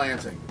bigger than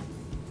Lansing.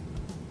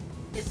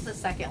 It's the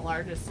second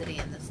largest city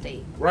in the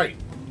state. Right.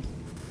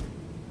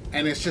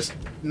 And it's just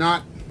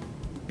not,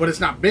 but it's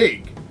not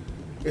big.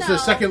 It's No. the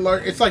second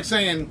largest. It's like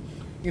saying,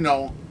 you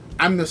know,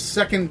 I'm the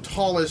second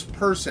tallest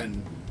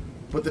person,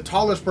 but the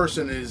tallest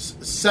person is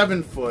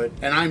 7 foot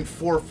and I'm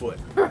 4 foot.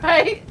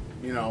 Right?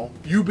 You know,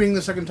 you being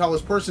the second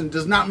tallest person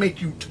does not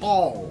make you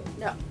tall.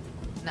 No.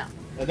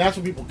 And that's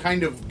what people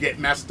kind of get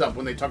messed up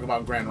when they talk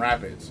about Grand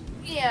Rapids.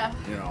 Yeah.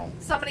 You know,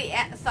 Somebody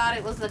thought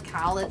it was a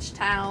college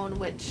town,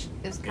 which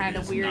is kind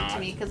of is weird not. to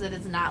me because it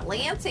is not.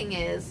 Lansing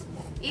is.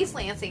 East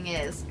Lansing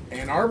is.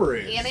 Ann Arbor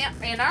is.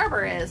 Ann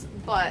Arbor is.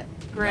 But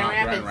Grand Not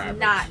Grand Rapids, Rapids.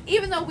 not.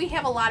 Even though we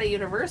have a lot of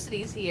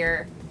universities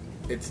here,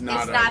 It's not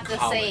it's a not the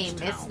college same.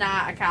 town. It's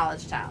not a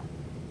college town.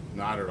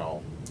 Not at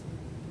all.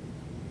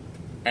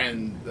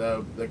 And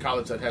the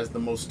college that has the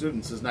most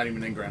students is not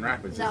even in Grand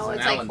Rapids. No, in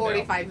it's like Allendale.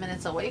 45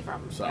 minutes away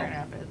from So. Grand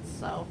Rapids.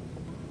 So.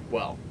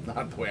 Well,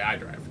 not the way I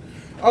drive.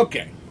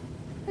 Okay.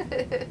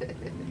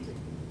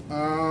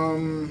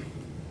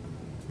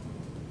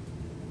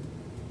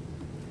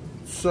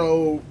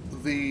 So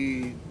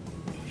the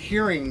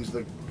hearings,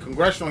 the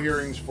congressional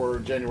hearings for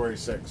January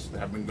 6th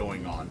have been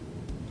going on.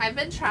 I've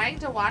been trying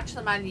to watch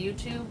them on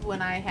YouTube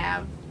when I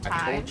have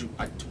time.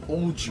 I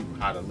told you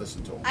how to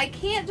listen to them. I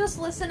can't just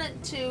listen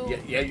it to.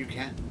 Yeah, you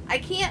can. I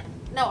can't.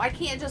 No, I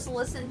can't just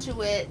listen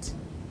to it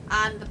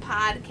on the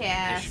podcast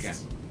Yes, you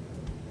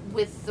can.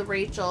 with the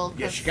Rachel. 'cause-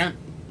 Yes, you can.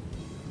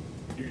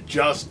 You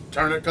just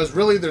turn it, because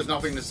really there's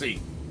nothing to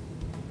see.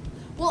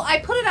 Well, I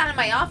put it on in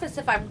my office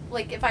if I'm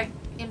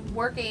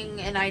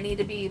working and I need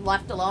to be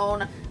left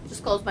alone.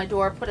 Just close my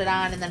door, put it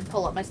on, and then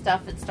pull up my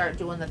stuff and start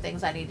doing the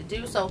things I need to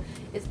do. So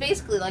it's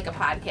basically like a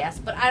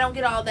podcast, but I don't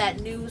get all that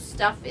news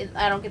stuff.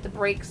 I don't get the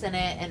breaks in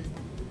it, and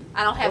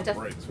I don't have What to.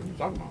 breaks? What are you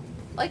talking about?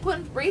 Like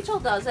when Rachel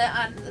does it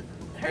on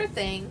her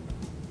thing,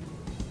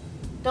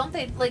 don't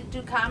they like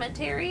do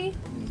commentary?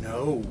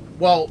 No.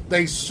 Well,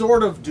 they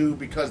sort of do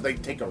because they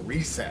take a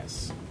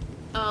recess.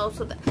 Oh,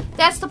 so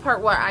that's the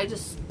part where I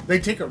just They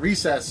take a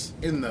recess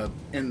in the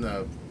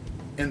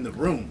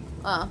room,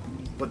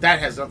 but that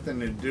has nothing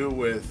to do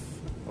with.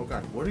 Oh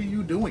God, what are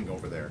you doing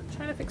over there?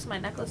 Trying to fix my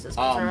necklaces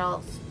because they're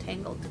all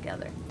tangled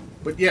together.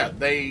 But yeah,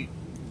 they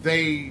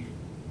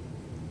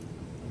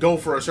go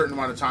for a certain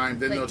amount of time,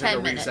 then they'll take a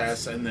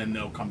recess, and then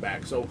they'll come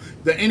back. So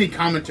any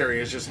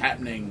commentary is just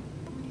happening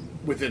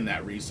within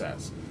that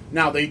recess.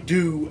 Now they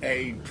do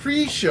a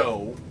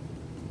pre-show,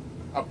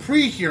 a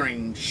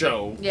pre-hearing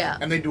show,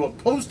 and they do a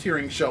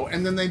post-hearing show,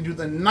 and then they do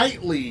the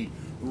nightly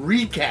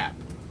recap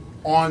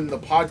on the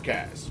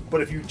podcast.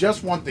 But if you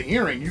just want the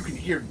hearing, you can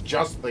hear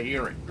just the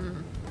hearing,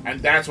 and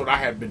that's what I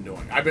have been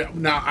doing. I've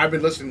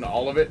been listening to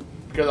all of it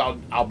because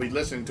I'll be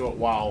listening to it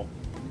while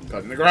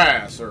cutting the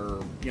grass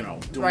or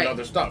doing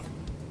other stuff,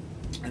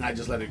 and I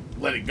just let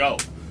it go.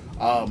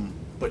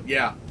 But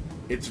yeah,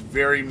 it's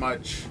very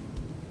much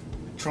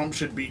Trump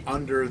should be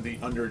under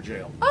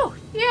jail. Oh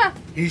yeah,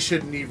 he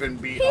shouldn't even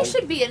be. He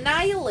should be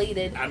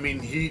annihilated. I mean,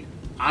 he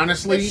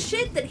honestly the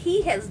shit that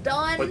he has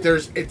done. But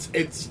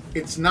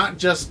it's not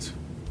just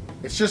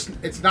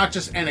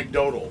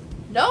anecdotal.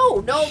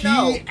 No.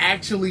 He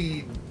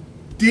actually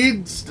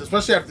did,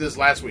 especially after this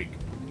last week.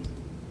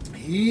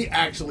 He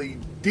actually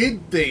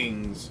did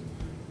things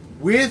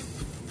with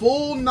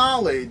full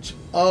knowledge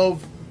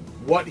of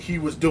what he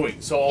was doing.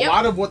 So a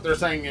lot of what they're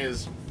saying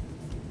is,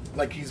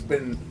 like, he's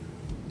been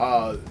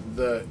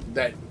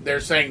that they're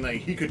saying that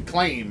he could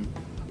claim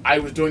I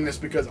was doing this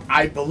because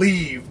I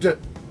believed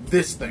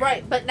this thing.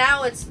 Right, but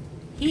now it's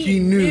he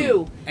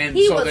knew, and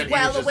he so was then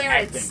well he was aware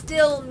and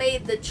still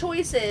made the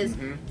choices.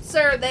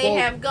 Sir, they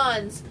have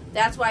guns.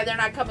 That's why they're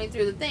not coming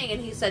through the thing. And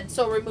he said,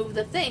 so remove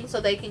the thing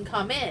so they can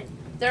come in.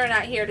 They're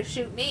not here to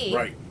shoot me.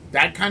 Right.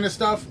 That kind of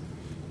stuff.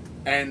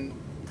 And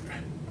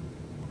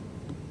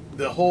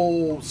the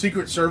whole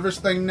Secret Service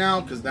thing now,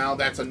 because now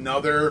that's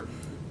another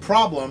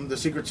problem. The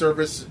Secret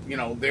Service,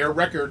 their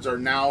records are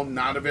now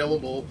not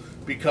available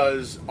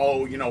because,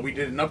 we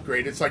did an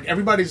upgrade. It's like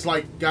everybody's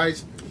like,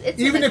 guys,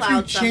 even if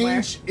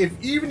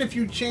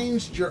you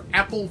changed your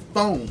Apple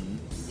phone,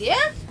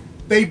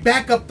 they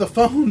back up the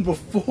phone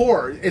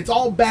before. It's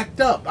all backed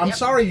up. I'm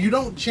sorry, you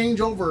don't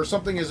change over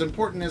something as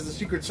important as the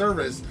Secret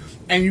Service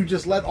and you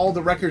just let all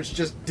the records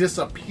just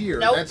disappear.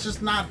 Nope. That's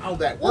just not how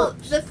that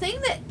works. The thing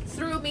that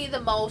threw me the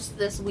most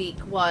this week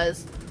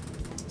was,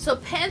 so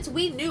Pence,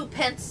 we knew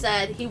Pence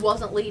said he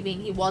wasn't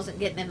leaving, he wasn't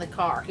getting in the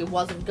car, he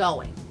wasn't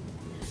going.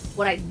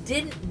 What I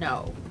didn't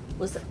know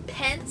was that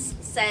Pence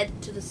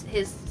said to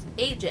his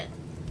agent,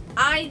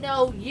 I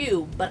know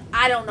you, but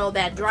I don't know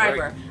that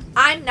driver. Right.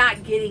 I'm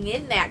not getting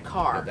in that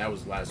car. Yeah, that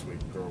was last week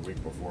or a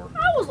week before.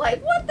 I was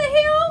like, what the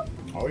hell?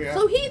 Oh, yeah.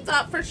 So he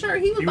thought for sure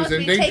he was about to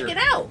be taken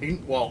out.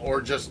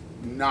 Or just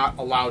not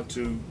allowed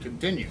to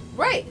continue.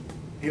 Right.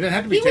 He didn't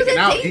have to be taken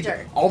out.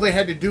 All they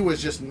had to do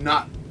was just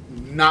not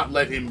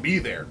let him be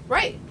there.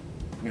 Right.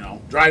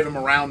 Drive him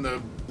around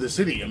the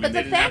city. I mean, but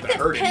they didn't have to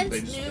hurt him.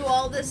 But the fact that Pence knew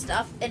all this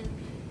stuff, and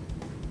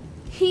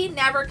he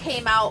never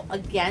came out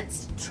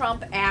against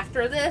Trump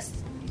after this.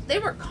 They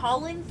were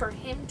calling for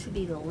him to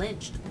be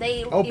lynched.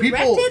 They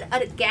erected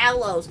a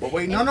gallows. But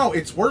wait, no,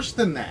 it's worse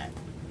than that.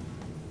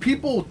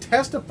 People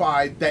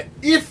testified that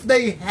if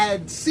they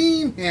had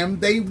seen him,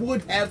 they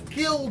would have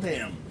killed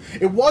him.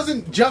 It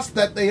wasn't just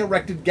that they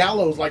erected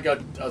gallows like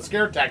a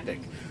scare tactic.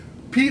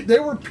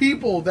 There were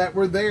people that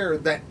were there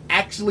that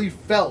actually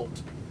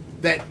felt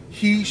that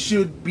he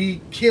should be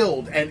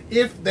killed, and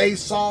if they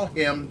saw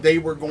him, they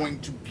were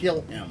going to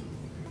kill him.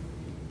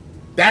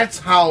 That's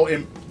how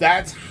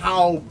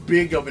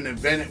big of an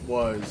event it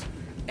was,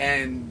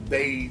 and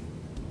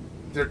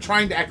they're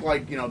trying to act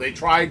like they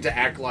tried to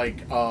act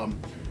like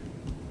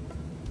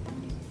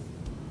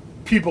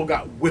people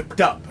got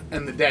whipped up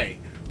in the day,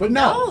 but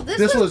no,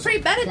 this was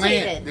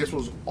premeditated. This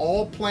was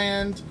all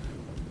planned.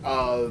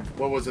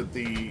 What was it?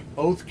 The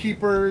Oath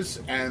Keepers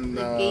and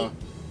the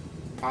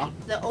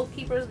Oath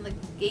Keepers and the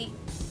Gate.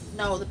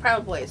 No, the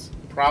Proud Boys.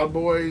 Proud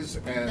Boys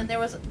and there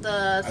was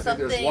I think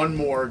there's one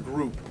more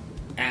group.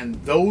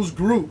 And those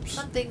groups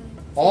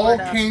all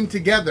came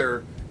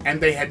together,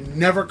 and they had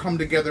never come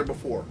together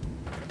before.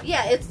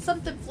 Yeah, it's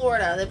something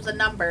Florida. There was a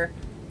number,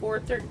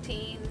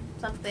 413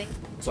 something.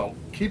 So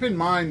keep in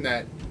mind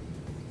that,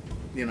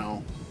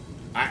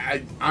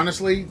 I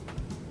honestly,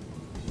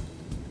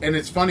 and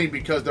it's funny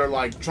because they're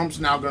like, Trump's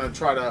now going to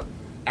try to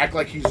act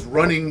like he's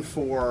running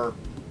for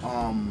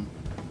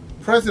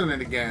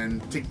president again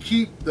to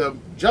keep the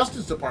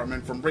Justice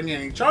Department from bringing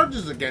any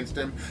charges against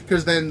him,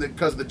 because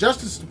the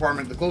Justice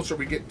Department, the closer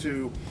we get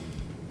to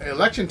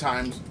election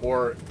times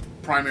or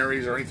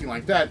primaries or anything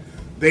like that,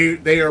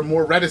 they are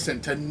more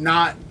reticent to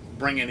not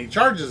bring any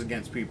charges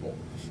against people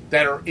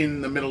that are in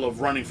the middle of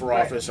running for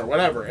office or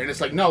whatever. And it's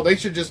like, no, they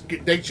should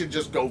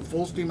just go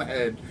full steam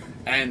ahead,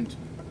 and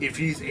if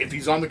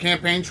he's on the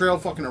campaign trail,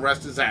 fucking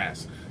arrest his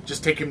ass.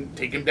 Just take him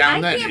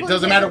down. Then it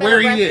doesn't matter where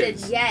he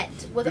is. Yet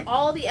with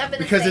all the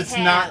evidence, because it's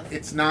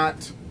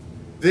not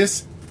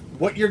this.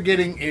 What you're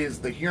getting is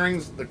the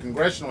hearings, the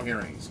congressional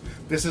hearings.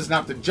 This is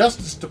not the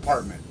Justice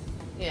Department.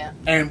 Yeah.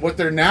 And what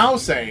they're now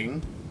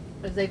saying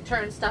is they've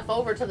turned stuff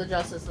over to the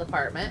Justice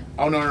Department.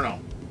 Oh no!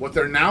 What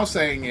they're now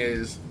saying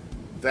is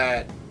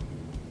that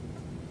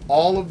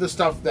all of the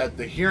stuff that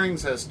the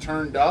hearings has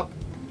turned up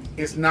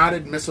is not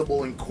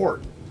admissible in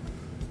court.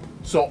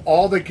 So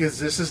because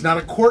this is not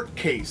a court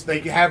case, they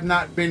have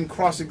not been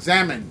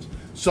cross-examined.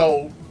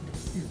 So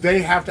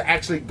they have to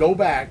actually go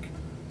back,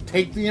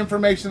 take the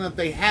information that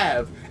they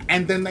have,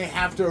 and then they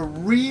have to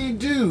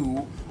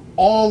redo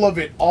all of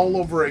it all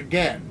over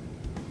again.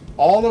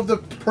 All of the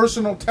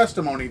personal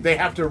testimony, they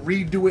have to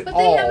redo it all. But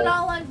they have it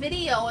all on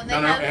video, and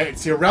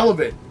it's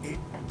irrelevant.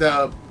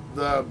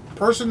 The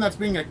person that's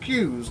being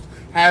accused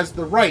has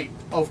the right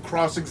of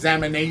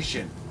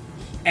cross-examination,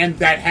 and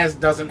that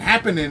doesn't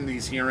happen in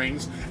these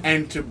hearings.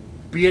 And to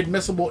be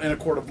admissible in a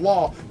court of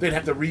law, they'd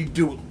have to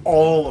redo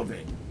all of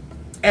it,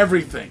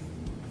 everything,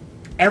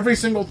 every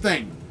single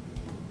thing.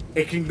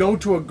 It can go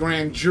to a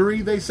grand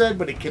jury, they said,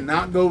 but it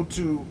cannot go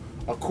to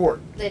a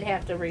court. They'd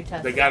have to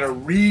retest. They got to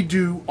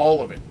redo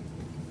all of it.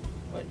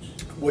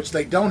 Which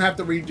they don't have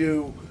to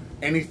redo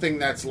anything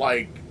that's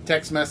like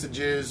text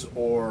messages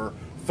or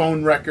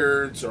phone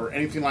records or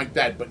anything like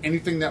that. But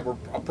anything that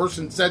a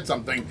person said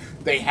something,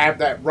 they have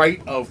that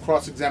right of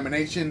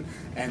cross-examination,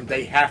 and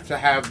they have to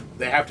have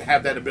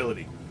that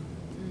ability.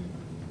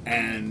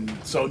 And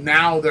so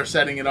now they're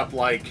setting it up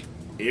like,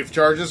 if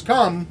charges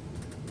come,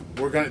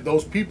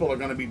 those people are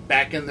gonna be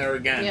back in there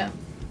again,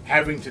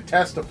 having to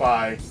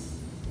testify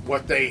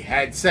what they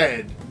had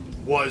said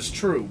was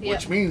true,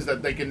 which means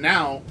that they can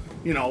now,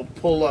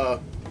 pull a,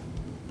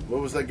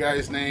 what was that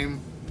guy's name?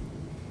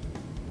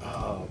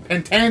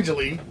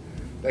 Pentangeli.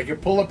 They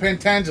could pull a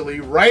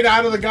Pentangeli right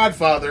out of The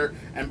Godfather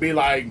and be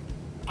like,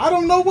 I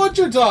don't know what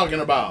you're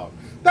talking about.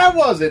 That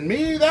wasn't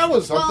me. That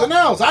was something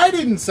else. I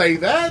didn't say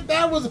that.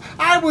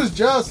 I was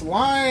just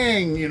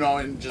lying,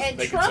 and just. And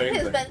Trump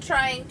has been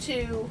trying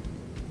to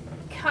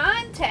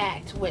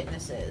contact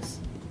witnesses.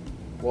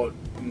 Well,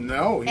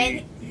 no,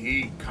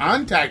 he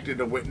contacted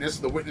a witness.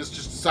 The witness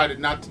just decided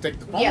not to take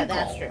the phone call. Yeah,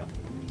 that's true.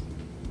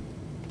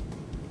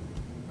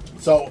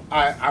 So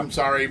I'm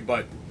sorry,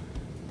 but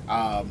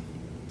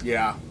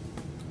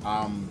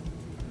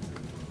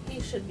he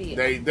should be.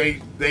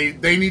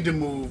 They need to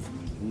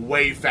move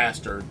way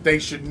faster. They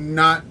should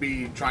not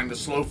be trying to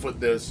slowfoot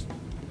this.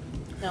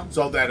 No.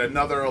 So that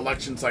another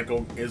election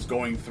cycle is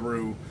going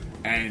through,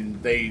 and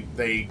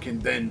they can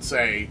then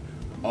say,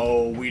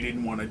 oh, we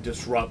didn't want to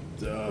disrupt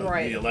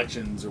the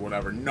elections or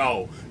whatever.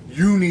 No,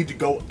 you need to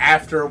go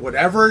after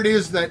whatever it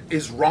is that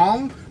is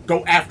wrong.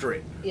 Go after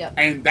it. Yep.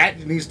 And that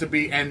needs to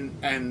be,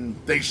 and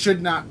they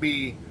should not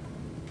be.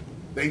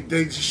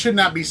 They should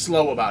not be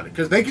slow about it,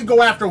 because they could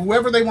go after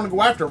whoever they want to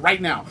go after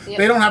right now. Yep.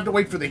 They don't have to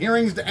wait for the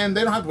hearings to end.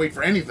 They don't have to wait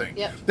for anything.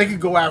 Yep. They could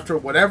go after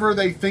whatever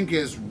they think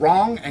is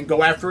wrong and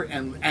go after it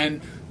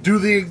and do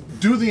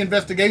the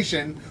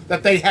investigation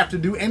that they have to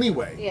do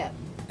anyway. Yeah.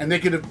 And they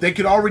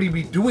could already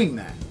be doing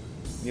that,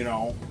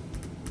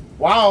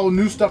 while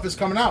new stuff is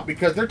coming out,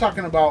 because they're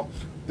talking about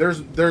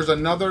there's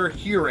another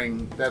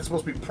hearing that's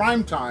supposed to be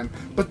prime time,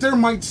 but there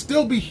might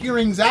still be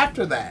hearings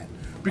after that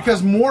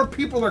because more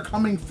people are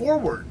coming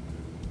forward.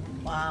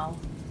 Wow.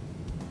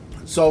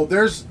 So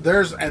I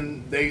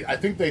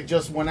think they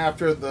just went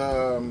after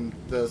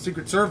the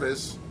Secret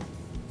Service.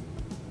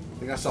 I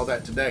think I saw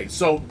that today.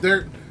 So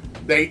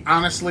they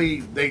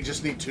honestly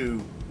just need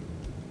to.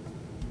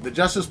 The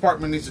Justice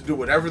Department needs to do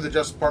whatever the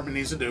Justice Department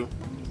needs to do.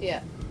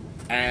 Yeah.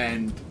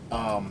 And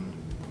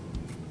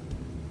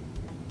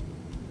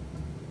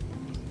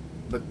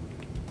but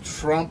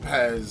Trump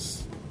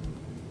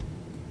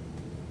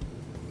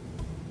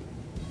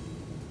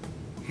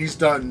he's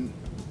done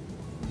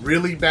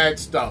really bad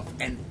stuff,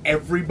 and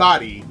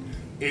everybody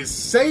is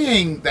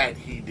saying that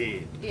he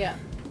did. Yeah.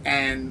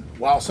 And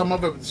while some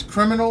of it's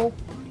criminal,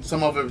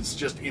 some of it's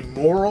just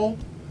immoral,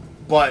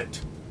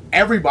 but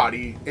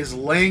everybody is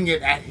laying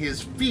it at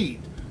his feet.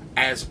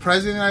 As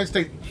President of the United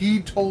States, he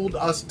told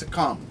us to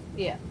come.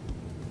 Yeah.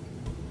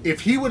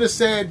 If he would have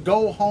said,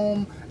 go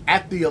home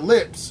at the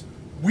Ellipse,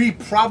 we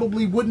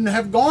probably wouldn't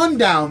have gone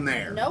down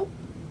there. Nope.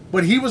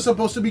 But he was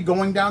supposed to be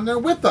going down there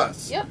with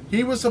us. Yep.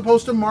 He was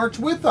supposed to march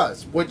with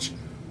us, which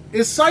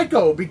is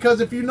psycho,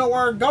 because if you know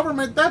our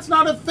government, that's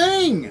not a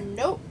thing.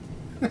 Nope.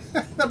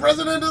 The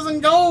president doesn't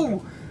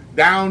go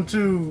down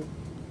to,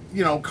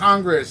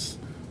 Congress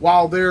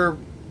while they're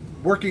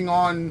working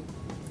on,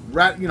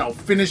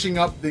 finishing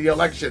up the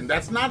election.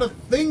 That's not a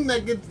thing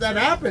that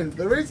happens.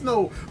 There is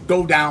no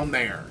go down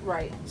there.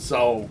 Right.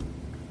 So,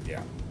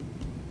 yeah.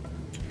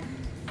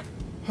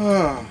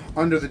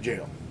 Under the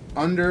jail.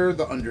 Under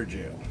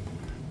jail.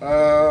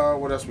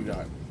 What else we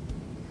got?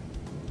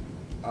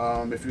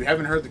 If you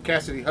haven't heard the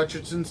Cassidy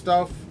Hutchinson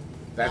stuff,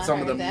 that's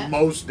some of the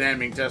most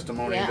damning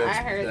testimony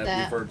that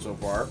we've heard so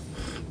far.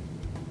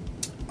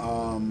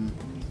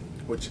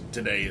 Which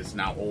today is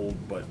now old,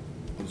 but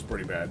it was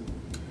pretty bad.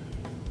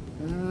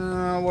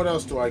 What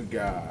else do I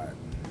got?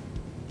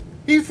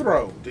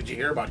 Heathrow. Did you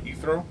hear about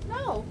Heathrow?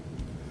 No.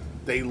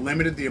 They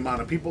limited the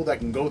amount of people that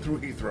can go through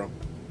Heathrow.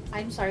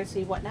 I'm sorry,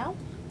 see what now?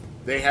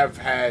 They have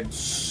had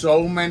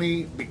so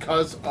many,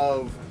 because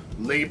of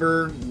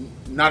labor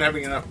not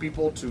having enough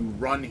people to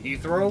run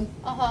Heathrow.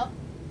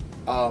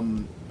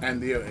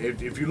 And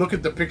if you look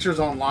at the pictures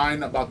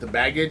online about the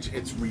baggage,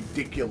 it's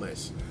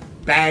ridiculous.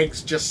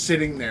 Bags just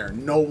sitting there.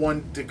 No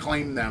one to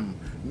claim them.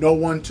 No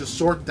one to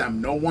sort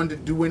them. No one to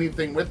do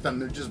anything with them.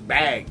 They're just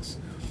bags.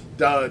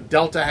 The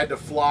Delta had to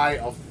fly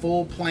a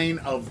full plane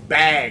of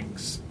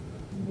bags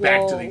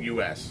back to the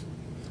U.S.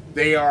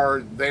 They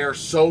are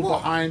so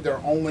behind.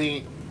 They're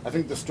only, I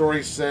think the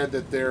story said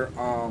that they're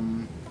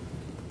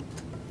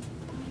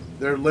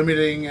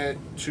limiting it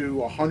to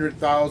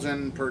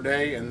 100,000 per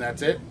day, and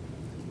that's it.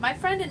 My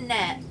friend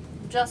Annette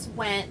just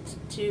went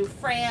to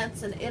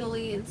France and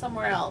Italy and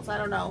somewhere else. I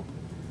don't know.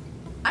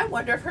 I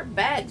wonder if her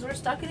bags were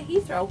stuck in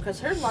Heathrow because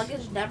her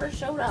luggage never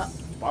showed up.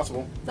 It's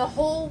possible. The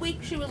whole week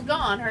she was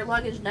gone, her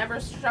luggage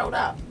never showed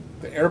up.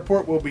 The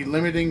airport will be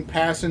limiting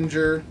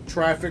passenger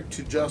traffic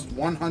to just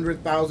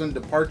 100,000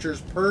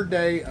 departures per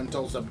day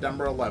until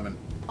September 11th.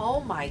 Oh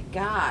my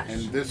gosh.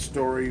 And this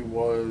story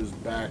was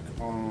back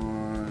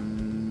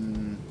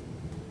on...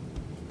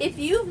 If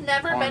you've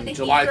never been to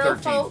July Heathrow,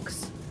 13th.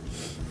 folks,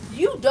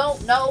 you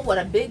don't know what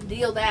a big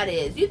deal that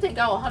is. You think,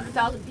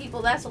 100,000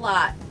 people, that's a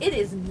lot. It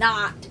is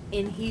not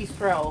in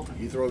Heathrow.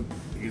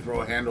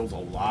 Heathrow handles a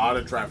lot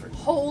of traffic.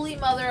 Holy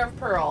mother of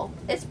pearl.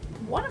 It's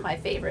one of my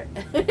favorite.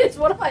 It's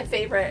one of my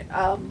favorite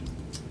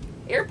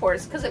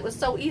airports because it was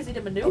so easy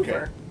to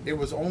maneuver. Okay. It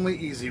was only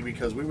easy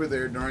because we were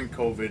there during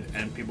COVID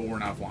and people were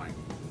not flying.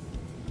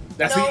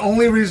 That's the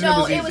only reason it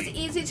was easy. No, it was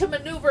easy to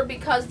maneuver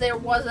because it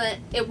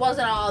wasn't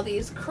all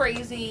these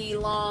crazy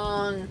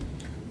long...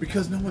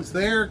 Because no one's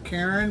there,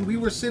 Karen. We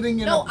were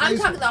sitting in No, a place... I'm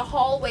talking the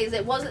hallways.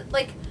 It wasn't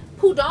like...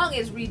 Pudong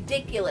is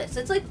ridiculous.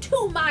 It's like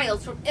 2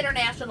 miles from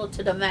international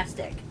to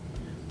domestic.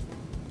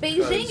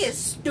 Beijing is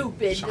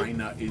stupid.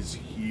 China is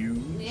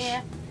huge.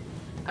 Yeah.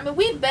 I mean,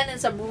 we've been in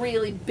some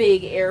really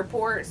big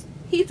airports.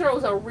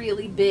 Heathrow's a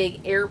really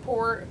big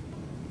airport.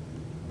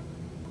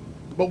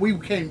 But we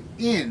came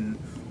in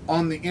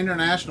on the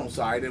international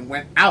side and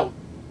went out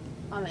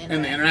on the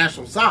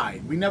international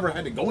side. We never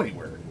had to go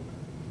anywhere.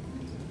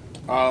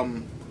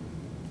 So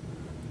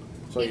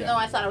Even though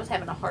I thought I was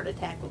having a heart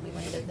attack when we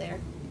landed there.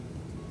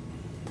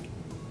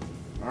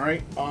 All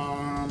right.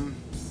 I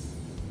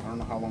don't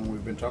know how long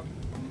we've been talking.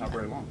 Not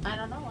very long. I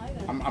don't know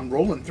either. I'm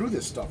rolling through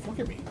this stuff. Look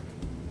at me.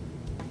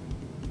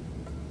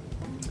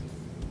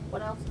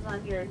 What else is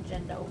on your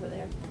agenda over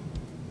there?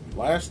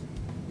 Last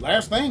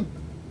thing.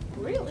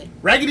 Really?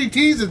 Raggedy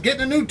Tees is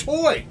getting a new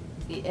toy.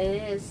 It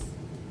is.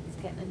 It's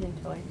getting a new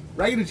toy.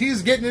 Raggedy Tees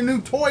is getting a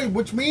new toy,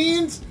 which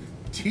means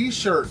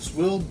T-shirts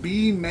will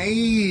be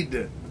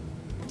made.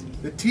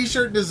 The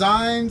T-shirt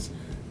designs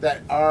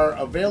that are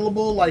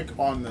available, like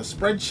on the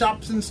spread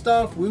shops and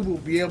stuff, we will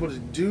be able to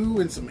do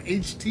in some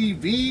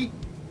HTV.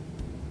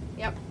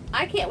 Yep.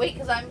 I can't wait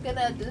because I'm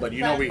gonna. But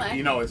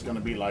you know it's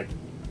gonna be like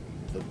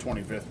the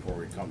 25th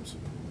before it comes.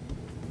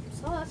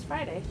 So that's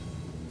Friday.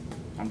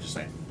 I'm just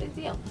saying. Big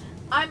deal.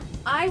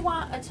 I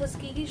want a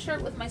Tuskegee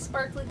shirt with my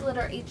sparkly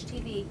glitter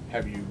HTV.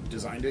 Have you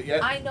designed it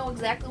yet? I know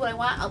exactly what I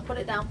want. I'll put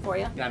it down for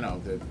you. Yeah, I know.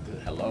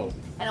 Hello.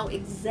 I know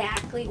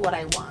exactly what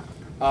I want.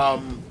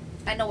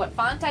 I know what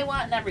font I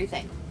want and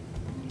everything.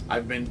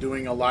 I've been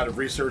doing a lot of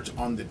research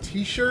on the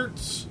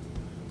T-shirts.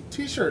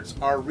 T-shirts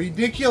are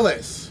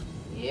ridiculous.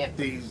 Yep.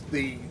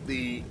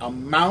 The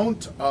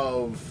amount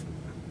of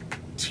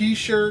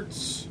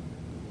T-shirts,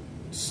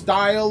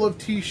 style of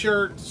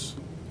T-shirts,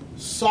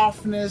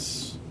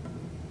 softness,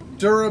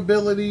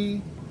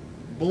 durability,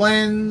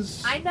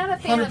 blends. I'm not a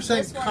fan of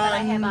this one that I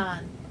have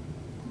on.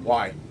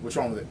 Why? What's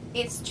wrong with it?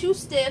 It's too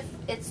stiff.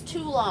 It's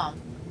too long,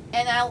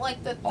 and I don't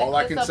like the. All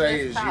I can say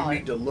is collar. you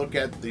need to look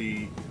at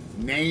the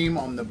name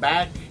on the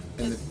back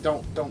and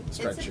don't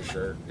stretch your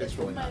shirt. It's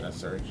really not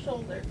necessary.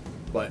 Shoulder.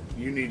 But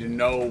you need to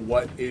know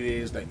what it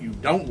is that you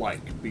don't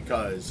like,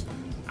 because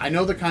I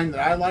know the kind that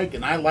I like,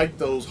 and I like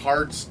those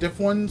hard, stiff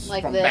ones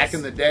like from this. back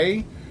in the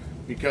day,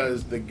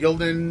 because the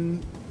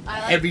Gildan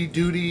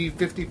heavy-duty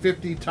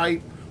 50-50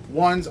 type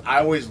ones, I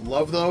always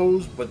love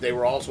those, but they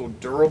were also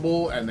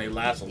durable, and they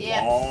last a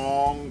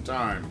long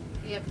time.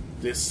 Yep.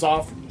 This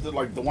soft,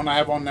 like the one I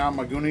have on now,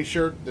 my Goonie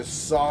shirt, this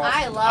soft.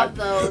 I love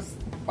those.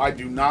 I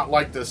do not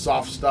like the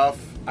soft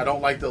stuff. I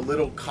don't like the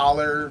little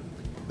collar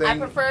thing. I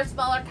prefer a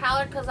smaller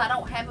collar because I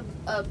don't have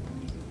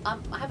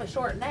I have a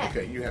short neck.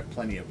 Okay, you have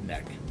plenty of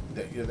neck.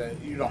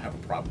 You don't have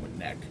a problem with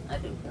neck. I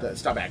do.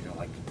 Stop acting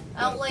like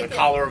the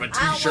collar of a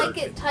T-shirt. I don't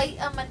like it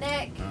tight on my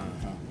neck.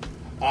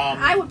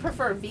 I would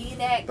prefer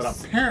V-necks.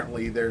 But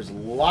apparently there's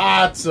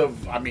lots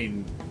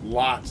and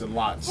lots.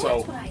 That's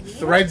So what I need.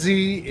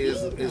 Threadsy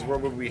is where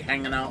we'll be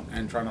hanging out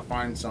and trying to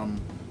find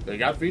some. They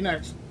got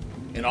V-necks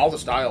in all the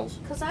styles.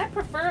 Because I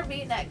prefer a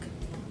V-neck.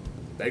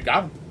 They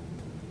got them.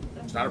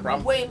 It's not a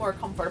problem. Way more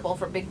comfortable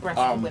for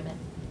big-breasted women.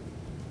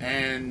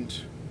 And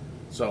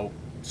so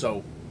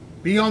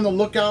be on the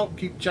lookout.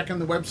 Keep checking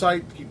the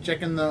website. Keep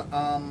checking the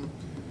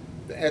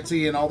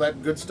Etsy and all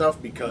that good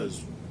stuff,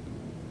 because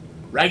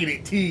Raggedy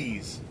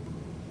Tees,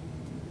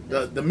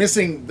 the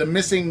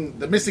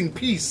missing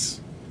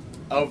piece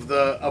of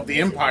the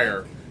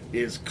empire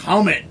is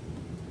coming.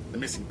 The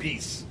missing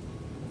piece,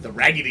 the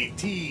Raggedy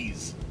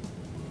Tees.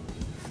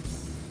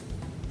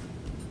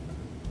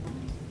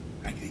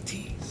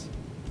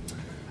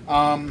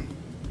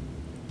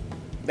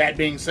 That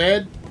being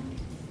said,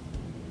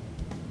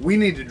 we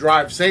need to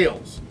drive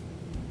sales.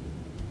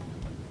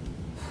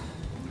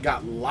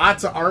 Got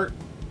lots of art,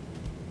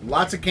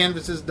 lots of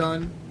canvases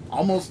done.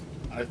 Almost,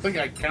 I think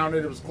I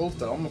counted, it was close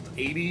to almost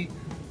 80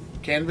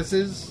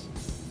 canvases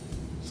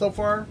so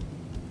far.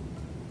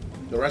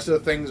 The rest of the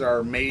things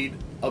are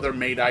other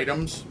made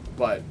items,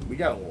 but we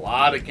got a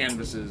lot of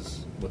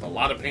canvases with a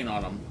lot of paint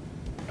on them.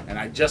 And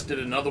I just did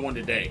another one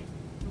today.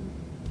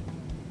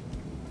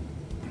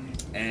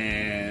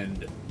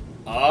 And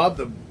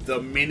the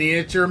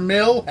miniature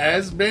mill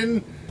has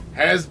been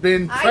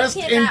pressed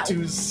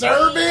into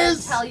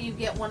service. Until you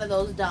get one of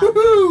those done.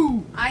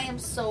 Woohoo! I am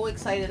so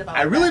excited about it.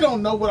 I really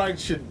don't know what I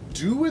should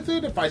do with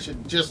it. If I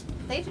should just...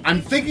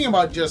 I'm thinking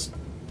about just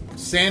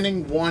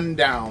sanding one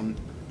down,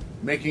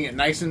 making it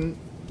nice and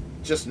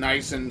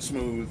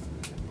smooth,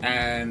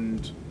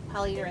 and...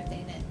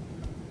 Polyurethane it.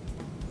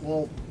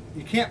 Well,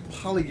 you can't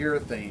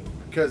polyurethane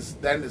because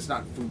then it's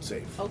not food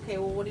safe. Okay,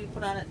 well, what do you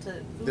put on it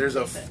to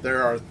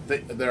There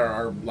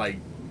are like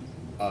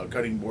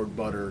cutting board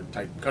butter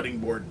type cutting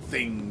board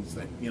things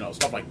that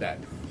stuff like that,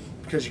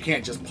 because you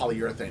can't just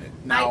polyurethane it.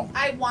 Now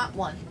I want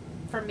one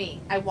for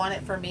me. I want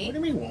it for me.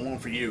 What do you mean want one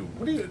for you?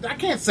 I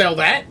can't sell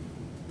that.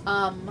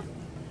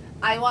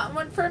 I want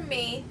one for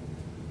me,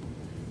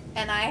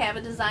 and I have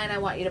a design I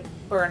want you to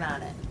burn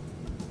on it.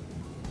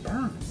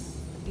 Burn?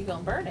 You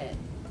gonna burn it?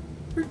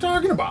 What are you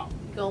talking about?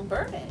 You gonna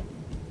burn it?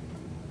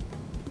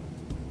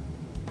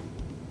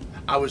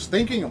 I was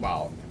thinking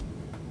about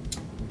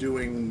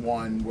doing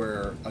one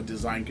where a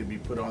design could be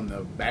put on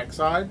the back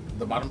side,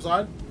 the bottom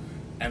side,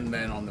 and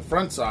then on the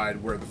front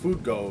side where the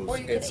food goes,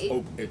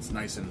 it's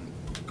nice and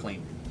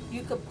clean.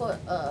 You could put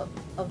a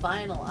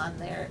vinyl on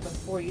there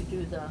before you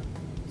do the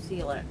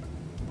sealer.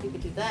 You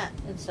could do that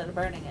instead of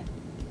burning it.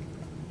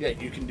 Yeah,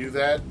 you can do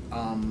that.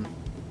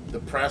 The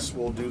press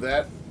will do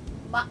that.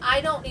 But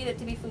I don't need it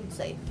to be food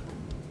safe.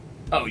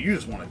 Oh, you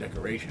just want a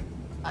decoration.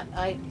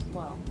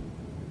 Well,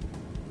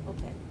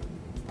 okay.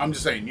 I'm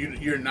just saying,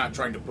 you're not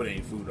trying to put any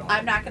food on.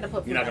 I'm not going to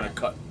put food on. You're not going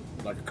to cut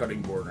like a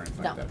cutting board or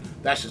anything like that.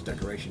 That's just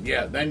decoration.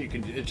 Yeah, then you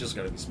can. It's just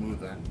got to be smooth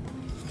then.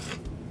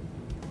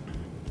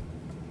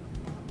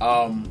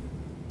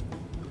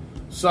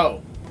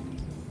 So.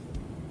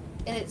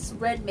 And it's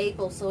red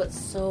maple, so it's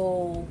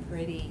so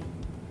pretty.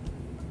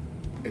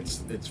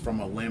 It's from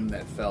a limb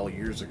that fell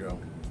years ago.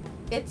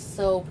 It's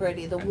so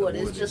pretty. The wood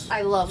is just...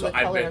 I love the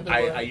color of the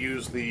wood. I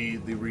used the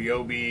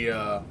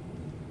Ryobi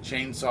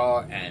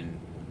chainsaw and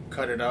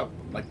cut it up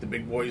like the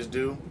big boys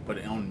do,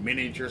 but on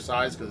miniature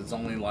size because it's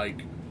only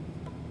like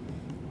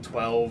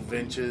 12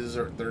 inches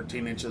or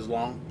 13 inches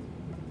long.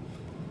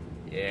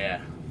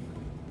 Yeah.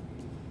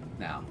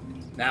 Now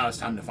it's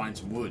time to find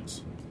some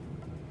woods.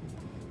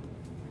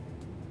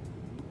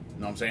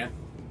 Know what I'm saying?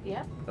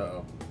 Yeah.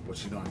 Uh-oh.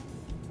 What's she doing?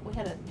 We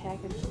had a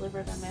package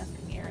delivered. I'm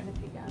asking Aaron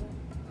if he got it.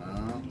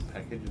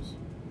 Packages.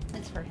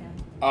 It's for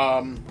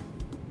him.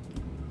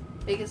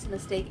 Biggest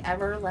mistake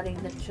ever,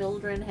 letting the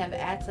children have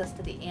access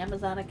to the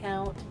Amazon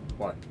account.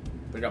 What?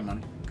 They got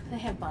money. They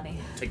have money.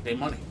 Take their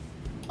money.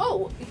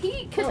 Oh,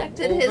 he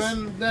connected his...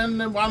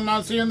 Then I'm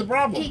not seeing the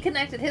problem. He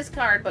connected his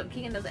card, but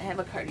Keegan doesn't have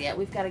a card yet.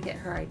 We've got to get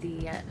her ID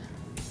yet.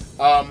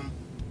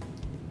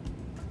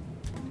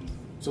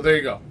 So there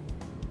you go.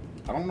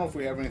 I don't know if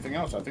we have anything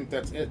else. I think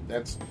that's it.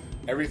 That's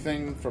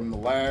everything from the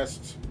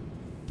last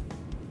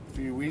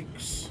few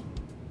weeks.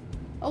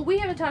 Oh, we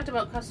haven't talked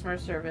about customer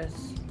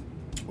service.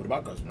 What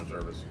about customer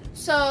service?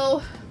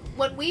 So,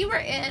 when we were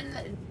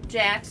in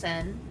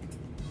Jackson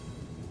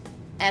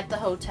at the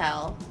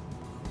hotel,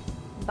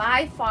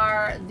 by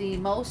far the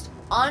most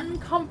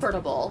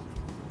uncomfortable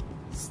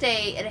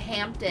stay at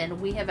Hampton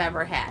we have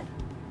ever had.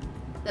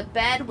 The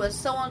bed was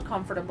so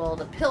uncomfortable.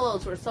 The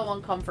pillows were so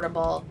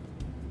uncomfortable.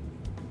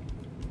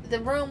 The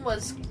room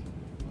was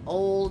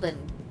old and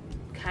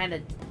kind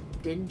of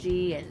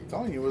dingy. And I'm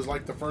telling you, it was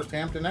like the first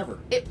Hampton ever.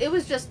 It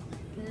was just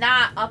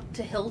not up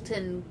to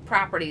Hilton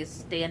Properties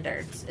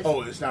standards.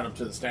 It's not up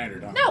to the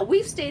standard, huh? No,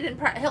 we've stayed in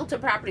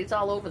Hilton Properties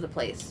all over the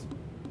place.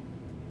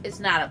 It's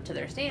not up to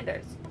their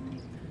standards.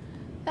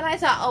 And I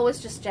thought, it's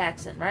just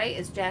Jackson, right?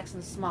 It's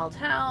Jackson's small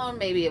town.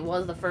 Maybe it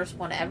was the first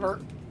one ever.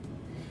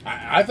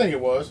 I think it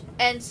was.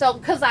 And so,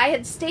 because I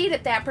had stayed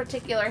at that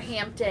particular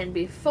Hampton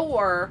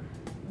before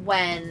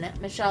when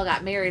Michelle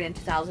got married in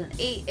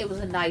 2008, it was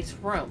a nice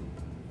room.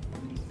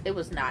 It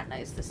was not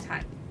nice this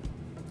time.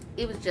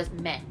 It was just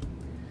meh.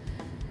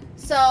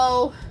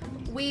 So,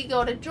 we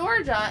go to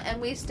Georgia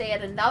and we stay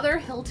at another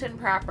Hilton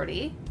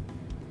property.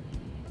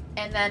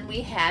 And then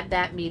we had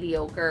that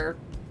mediocre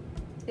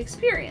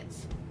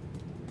experience.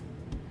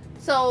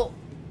 So,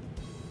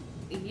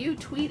 you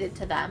tweeted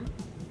to them,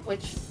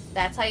 which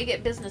that's how you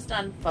get business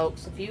done,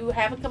 folks. If you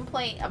have a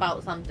complaint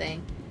about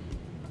something,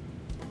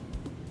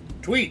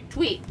 tweet.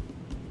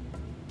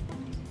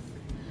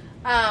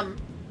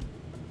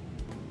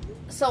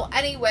 So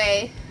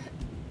anyway,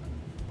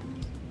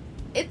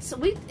 it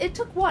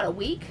took a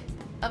week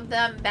of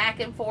them back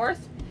and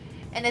forth,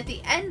 and at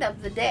the end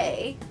of the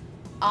day,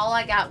 all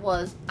I got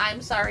was,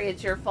 "I'm sorry,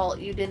 it's your fault.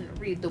 You didn't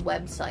read the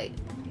website."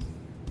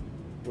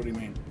 What do you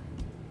mean?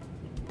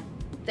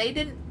 They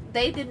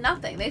did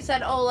nothing. They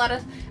said, "Oh, let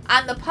us."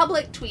 On the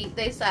public tweet,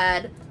 they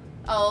said,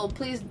 "Oh,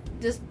 please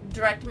just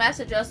direct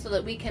message us so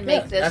that we can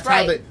make this that's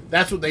right."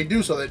 That's what they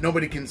do so that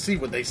nobody can see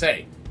what they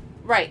say.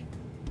 Right.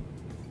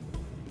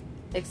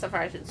 Except for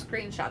I should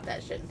screenshot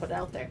that shit and put it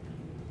out there.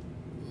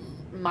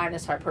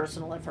 Minus our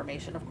personal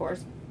information, of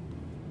course.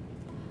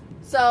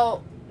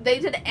 So, they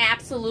did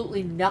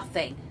absolutely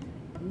nothing.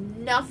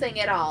 Nothing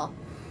at all.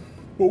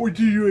 What would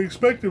you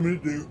expect them to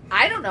do?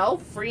 I don't know.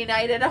 Free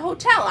night at a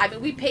hotel. I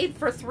mean, we paid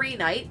for 3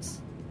 nights.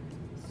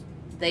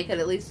 They could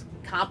at least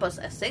comp us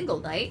a single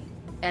night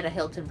at a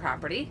Hilton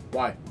property.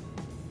 Why?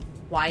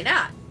 Why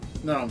not?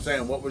 No, I'm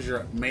saying, what was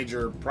your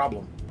major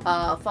problem?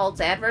 False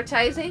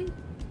advertising.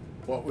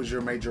 What was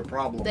your major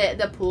problem?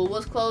 The pool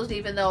was closed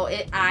even though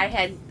I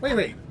had...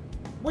 Wait.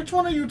 Which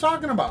one are you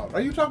talking about? Are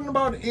you talking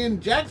about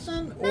in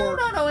Jackson? Or...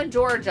 No, in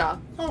Georgia.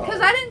 Oh.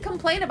 Because I didn't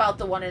complain about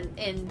the one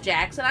in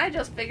Jackson. I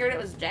just figured it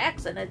was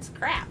Jackson. It's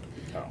crap.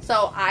 Oh.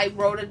 So I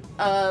wrote a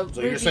So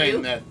review. you're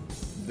saying that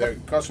the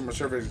customer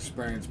service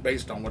experience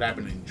based on what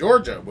happened in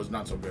Georgia was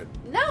not so good?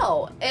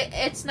 No,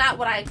 it's not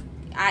what I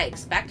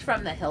expect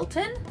from the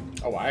Hilton.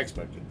 Oh, I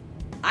expected.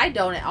 I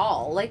don't at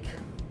all. Like,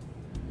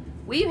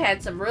 we've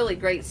had some really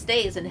great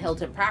stays in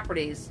Hilton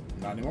properties,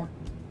 Not anymore.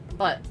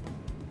 but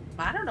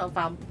I don't know if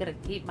I'm going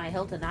to keep my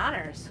Hilton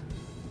honors.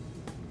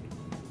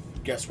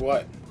 Guess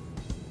what?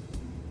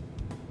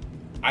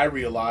 I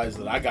realized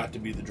that I got to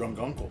be the drunk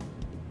uncle.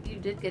 You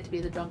did get to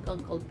be the drunk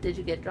uncle. Did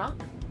you get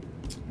drunk?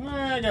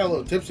 I got a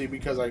little tipsy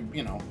because I,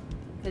 Because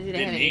you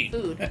didn't have didn't any eat.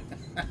 food.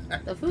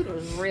 The food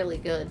was really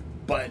good.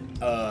 But,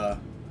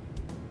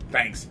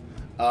 thanks.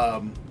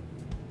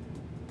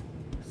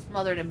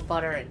 Smothered in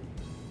butter and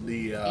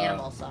The,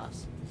 animal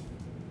sauce.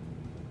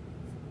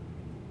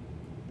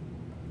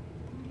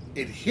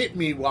 It hit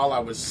me while I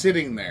was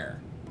sitting there.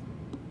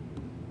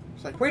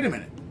 It's like, wait a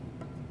minute.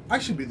 I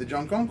should be the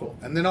drunk uncle.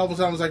 And then all of a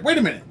sudden I was like, wait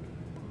a minute.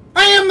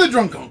 I am the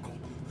drunk uncle.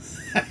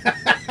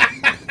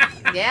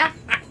 Yeah?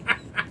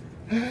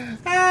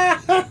 Are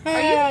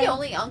you the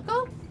only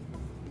uncle?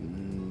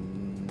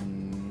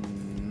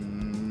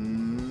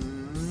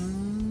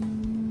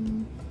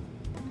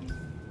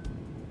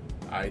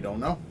 I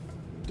don't know.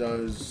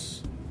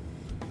 Does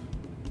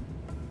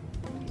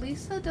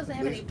Lisa doesn't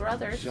have any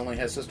brothers. She only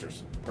has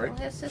sisters, She right?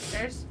 only has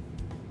sisters.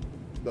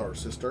 Or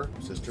sisters.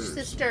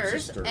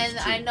 Sisters. And too.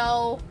 I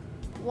know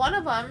one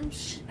of them,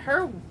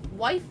 her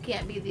wife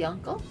can't be the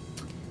uncle.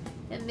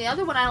 And the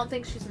other one, I don't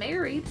think she's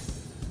married.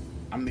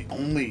 I'm the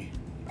only.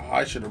 Oh,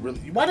 I should have really.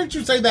 Why didn't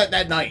you say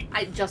that night?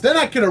 Then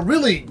I could have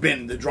really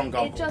been the drunk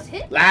uncle. It just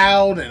hit me.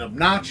 Loud and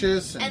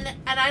obnoxious. And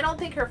I don't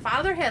think her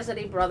father has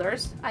any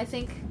brothers. I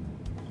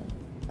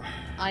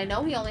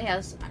know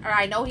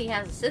he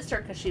has a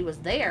sister because she was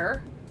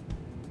there.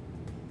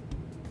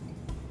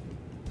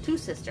 2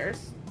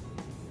 sisters.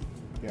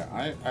 Yeah,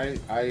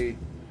 I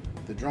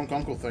the drunk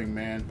uncle thing,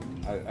 man.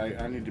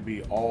 I need to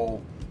be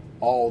all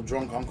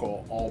drunk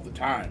uncle all the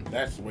time.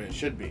 That's the way it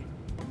should be.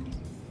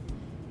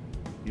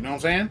 You know what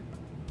I'm saying?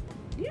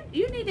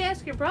 You need to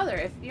ask your brother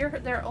if you're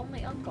their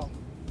only uncle.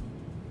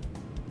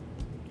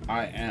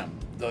 I am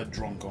the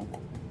drunk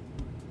uncle.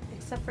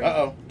 Except for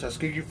Uh-oh,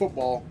 Tuskegee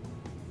football.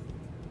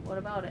 What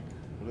about it?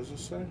 What does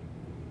this say?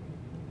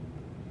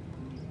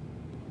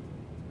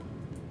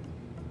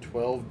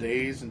 12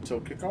 days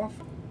until kickoff?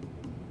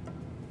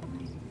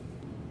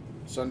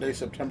 Sunday,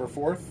 September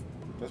 4th?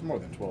 That's more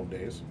than 12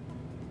 days.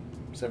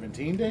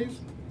 17 days?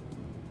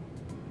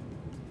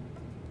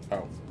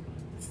 Oh.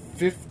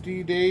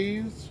 50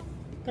 days?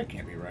 That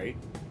can't be right.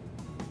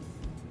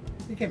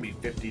 It can't be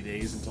 50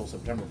 days until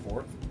September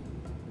 4th.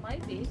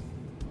 Might be.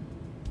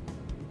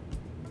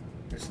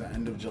 It's the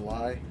end of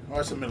July. Oh,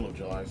 it's the middle of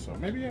July, so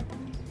maybe, yeah.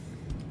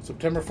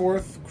 September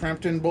 4th,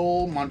 Crampton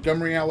Bowl,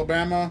 Montgomery,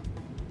 Alabama.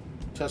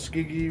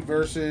 Tuskegee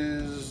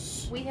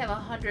versus... We have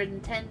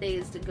 110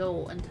 days to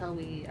go until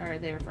we are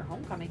there for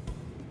homecoming.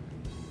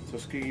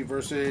 Tuskegee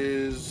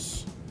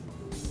versus...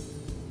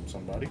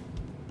 somebody.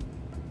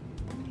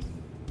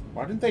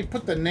 Why didn't they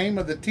put the name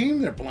of the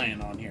team they're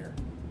playing on here?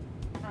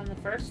 On the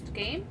first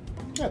game?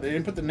 Yeah, they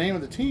didn't put the name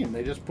of the team.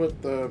 They just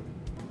put the...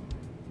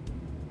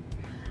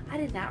 I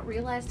did not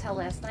realize till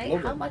last night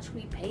Logo. how much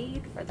we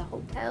paid for the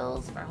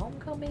hotels for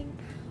homecoming.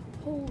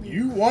 Holy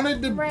You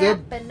wanted the... crap,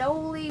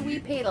 Benoli, we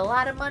paid a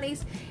lot of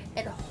monies.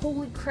 And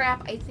holy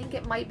crap, I think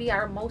it might be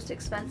our most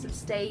expensive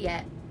stay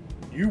yet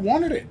You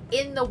wanted it.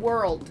 in the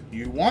world.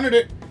 You wanted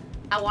it.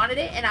 I wanted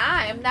it, and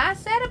I am not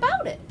sad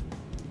about it.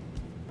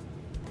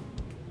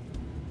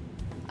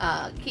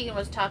 Keegan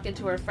was talking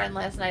to her friend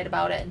last night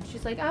about it, and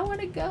she's like, I want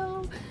to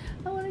go.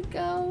 I want to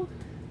go.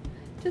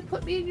 Just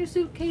put me in your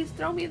suitcase,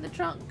 throw me in the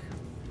trunk.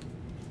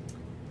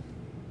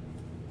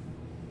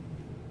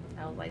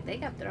 I was like, they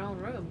got their own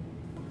room.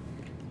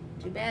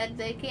 Too bad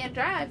they can't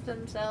drive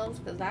themselves,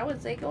 because I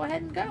would say go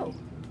ahead and go.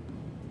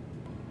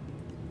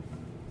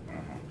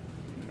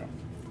 No.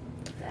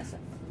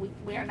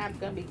 We are not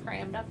going to be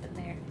crammed up in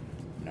there.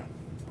 No.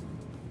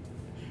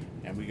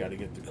 And we got to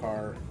get the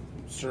car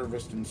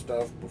serviced and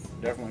stuff.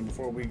 Definitely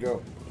before we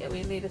go. Yeah,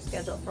 we need a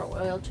schedule for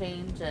oil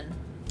change and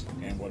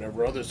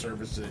whatever other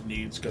service it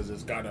needs, because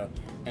it's got a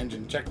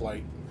engine check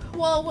light.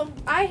 Well, when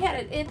I had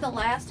it in the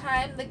last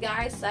time, the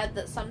guy said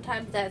that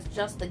sometimes that's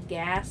just the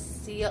gas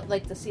seal,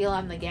 like the seal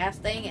on the gas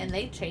thing, and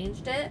they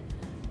changed it,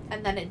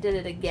 and then it did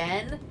it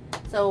again.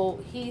 So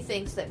he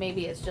thinks that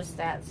maybe it's just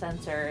that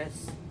sensor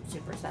is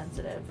super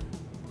sensitive.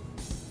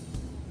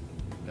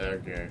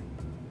 Okay.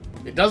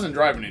 It doesn't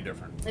drive any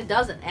different. It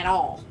doesn't at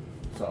all.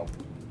 So,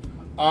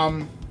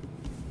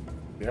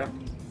 yeah.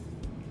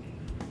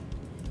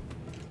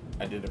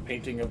 I did a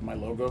painting of my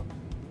logo,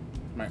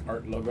 my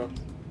art logo,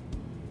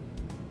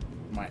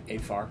 my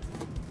AFAR.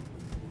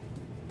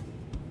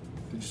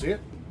 Did you see it?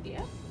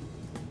 Yeah.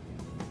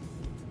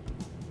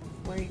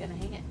 Where are you gonna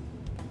hang it?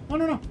 I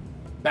don't know.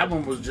 That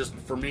one was just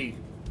for me.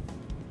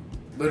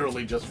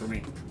 Literally just for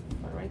me.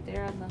 Put it right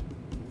there on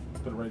the.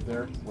 Put it right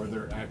there where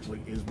there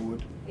actually is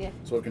wood. Yeah.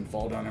 So it can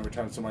fall down every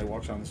time somebody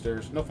walks down the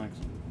stairs. No thanks.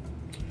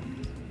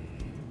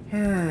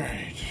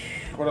 Alright.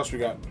 What else we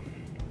got?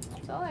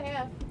 That's all I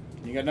have.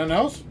 You got nothing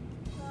else?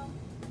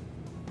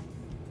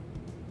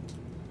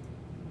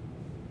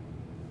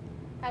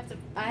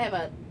 I have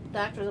a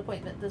doctor's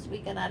appointment this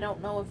week, and I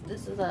don't know if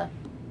this is a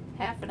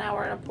half an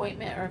hour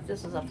appointment or if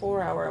this is a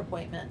 4-hour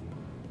appointment.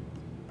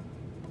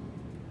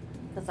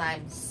 Because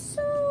I'm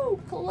so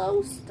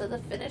close to the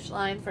finish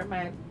line for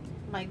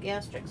my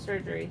gastric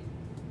surgery.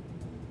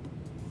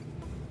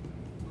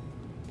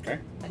 Okay.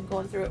 Been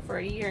going through it for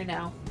a year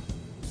now.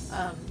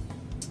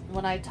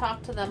 When I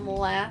talked to them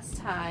last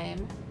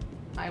time,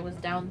 I was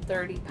down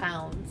 30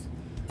 pounds.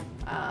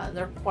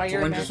 The requirement.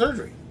 So when's your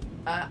surgery?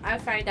 I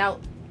found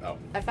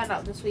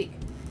out this week.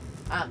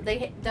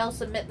 They'll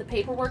submit the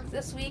paperwork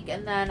this week,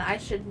 and then I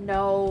should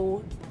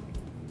know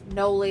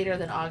no later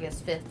than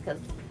August 5th, because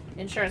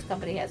the insurance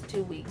company has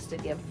 2 weeks to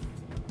give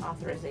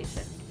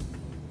authorization.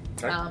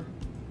 Okay.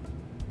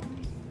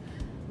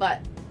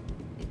 But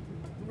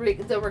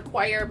the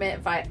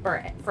requirement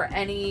for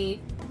any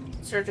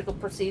surgical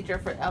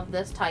procedure of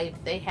this type,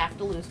 they have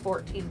to lose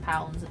 14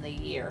 pounds in a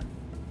year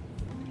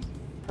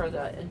per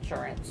the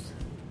insurance,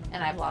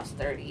 and I've lost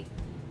 30.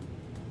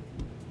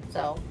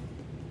 So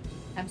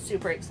I'm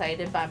super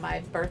excited. By my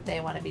birthday,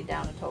 I want to be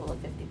down a total of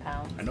 50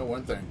 pounds. I know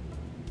one thing.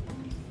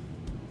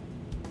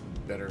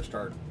 Better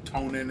start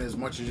toning as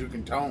much as you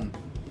can tone.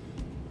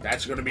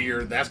 That's gonna be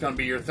your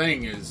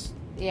thing, is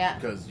Yeah.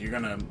 because you're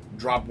gonna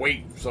drop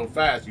weight so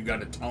fast. You got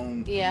to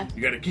tone. Yeah.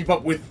 You got to keep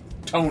up with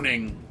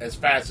toning as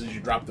fast as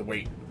you drop the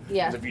weight.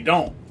 Yeah. 'Cause if you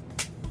don't,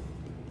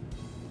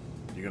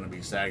 you're gonna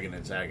be sagging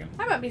and sagging.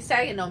 I'm gonna be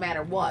sagging no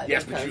matter what.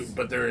 Yes, because-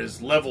 but there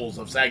is levels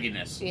of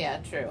sagginess. Yeah,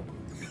 true.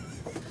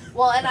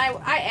 Well, and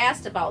I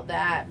asked about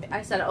that.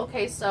 I said,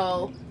 okay,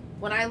 so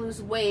when I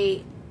lose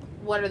weight,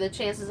 what are the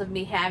chances of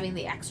me having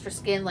the extra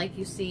skin like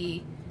you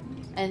see?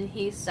 And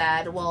he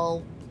said,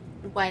 well,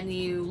 when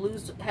you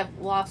have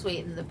lost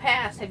weight in the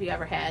past, have you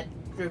ever had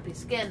droopy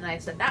skin? And I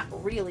said, not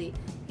really.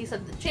 He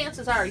said, the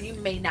chances are you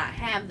may not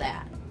have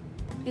that.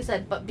 He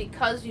said, but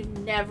because you've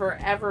never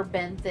ever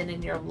been thin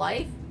in your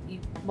life, you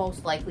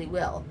most likely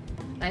will.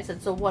 And I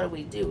said, so what do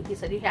we do? He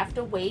said, you have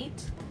to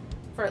wait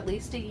for at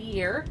least a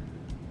year,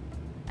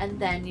 and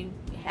then you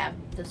have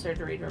the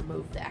surgery to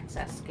remove the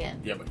excess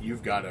skin. Yeah, but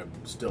you've got to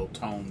still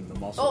tone the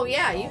muscles. Oh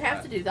yeah, you and all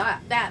have to do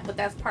that, but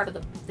that's part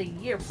of the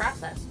year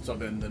process. So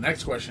then the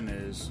next question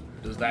is,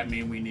 does that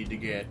mean we need to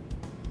get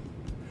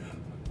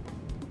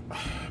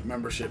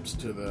memberships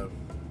to the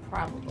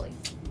Probably.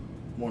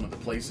 one of the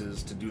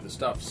places to do the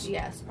stuffs?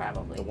 Yes,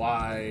 probably. The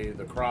Y,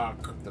 the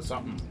Croc, the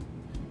something.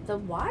 The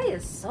Y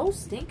is so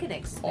stinking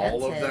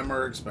expensive. All of them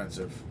are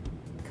expensive.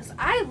 Because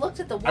I looked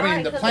at the Y. I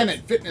mean, the 'cause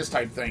Planet Fitness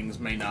type things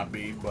may not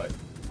be, but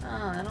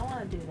I don't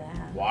want to do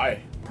that.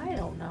 why? I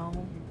don't know.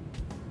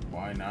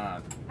 Why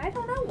not? I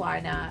don't know why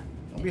not.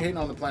 Don't be hating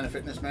on the Planet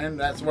Fitness, man.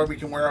 That's where we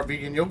can wear our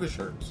vegan yoga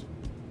shirts.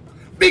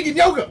 Vegan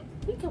yoga!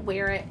 We can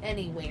wear it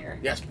anywhere.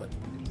 Yes, but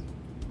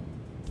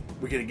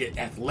we're going to get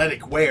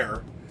athletic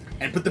wear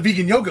and put the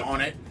vegan yoga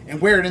on it and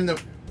wear it in the...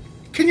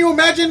 Can you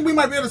imagine? We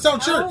might be able to sell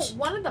shirts. Oh,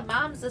 one of the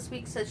moms this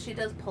week says she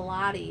does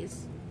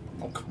Pilates.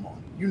 Oh, come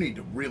on. You need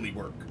to really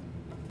work.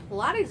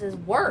 Pilates is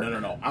work.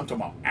 No. I'm talking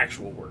about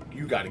actual work.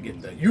 You got to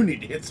get that. You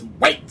need to hit some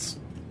weights.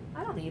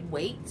 I don't need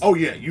weights. Oh,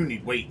 yeah. You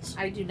need weights.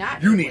 I do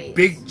not You need need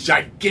weights. big,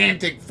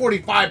 gigantic,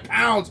 45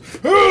 pounds.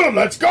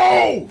 Let's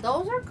go.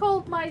 Those are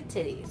called my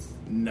titties.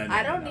 No,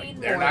 I don't need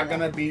They're more not than-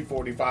 going to be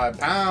 45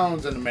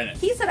 pounds in a minute.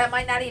 He said I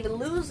might not even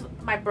lose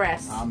my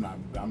breasts. I'm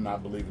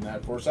not believing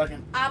that for a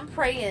second. I'm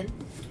praying.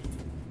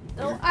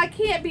 No, I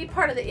can't be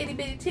part of the itty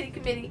bitty titty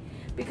committee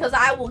because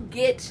I will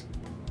get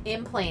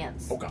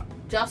implants. Oh, God.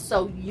 Just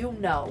so you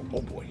know.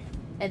 Oh, boy.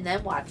 And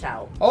then watch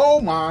out.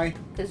 Oh, my.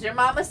 Because your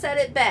mama said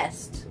it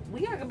best. We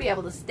aren't going to be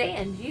able to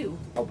stand you.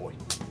 Oh, boy.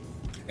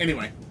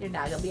 Anyway. You're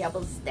not going to be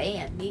able to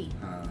stand me.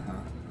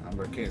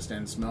 I can't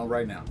stand the smell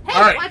right now. Hey,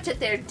 All right. watch it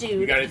there, dude.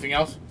 You got anything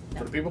else No.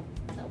 for the people?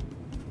 Nope.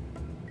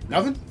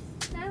 Nothing?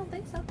 I don't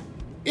think so.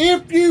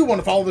 If you want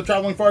to follow the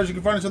Traveling Fars, you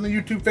can find us on the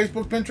YouTube,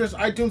 Facebook, Pinterest,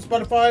 iTunes,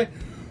 Spotify,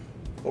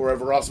 or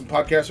wherever awesome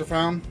podcasts are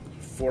found.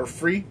 for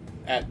free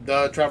at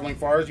The Traveling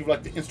Fars. You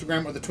like the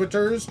Instagram or the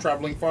Twitters,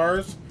 Traveling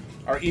Fars.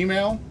 Our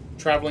email,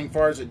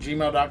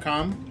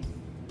 travelingfars@gmail.com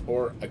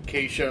or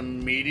Acacia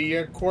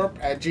Media Corp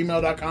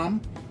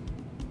 @gmail.com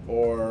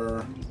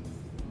or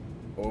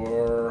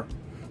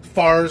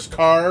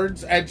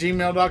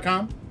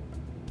farscards@gmail.com.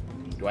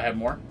 Do I have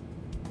more?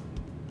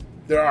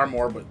 There are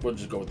more, but we'll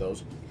just go with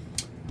those.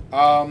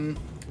 And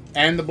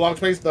the blog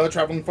space, The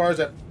Traveling Fars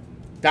at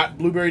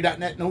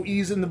 .blueberry.net. No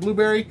E's in the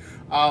Blueberry.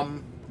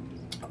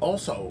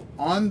 Also,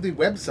 on the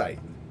website,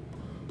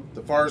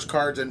 the Fars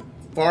Cards and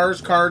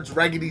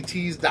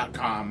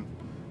farscardsraggedytees.com,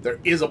 there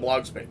is a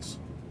blog space,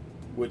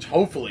 which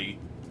hopefully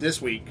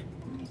this week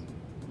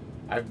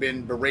I've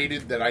been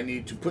berated that I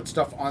need to put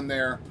stuff on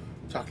there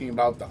talking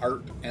about the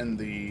art and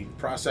the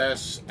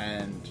process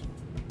and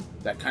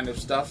that kind of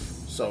stuff.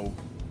 So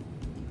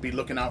be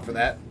looking out for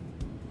that.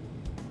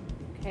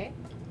 Okay.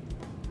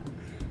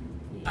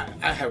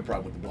 I have a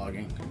problem with the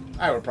blogging.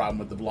 I have a problem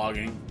with the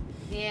vlogging.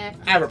 Yeah.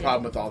 I have a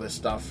problem with all this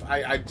stuff.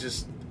 I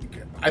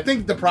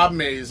think the problem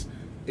is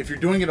if you're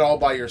doing it all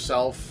by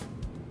yourself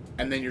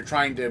and then you're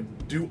trying to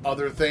do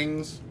other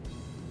things,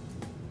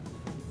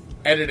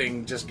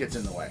 editing just gets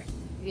in the way.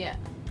 Yeah.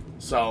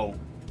 So,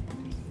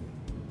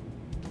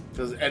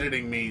 because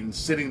editing means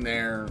sitting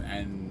there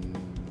and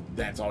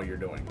that's all you're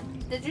doing.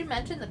 Did you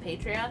mention the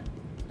Patreon?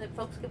 That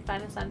folks can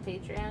find us on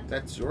Patreon?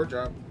 That's your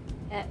job.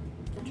 At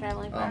The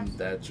Traveling Fars?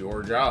 That's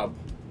your job.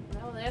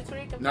 No, that's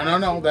where you can No,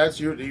 find us. that's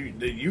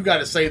you got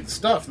to say the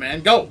stuff,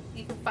 man. Go.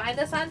 You can find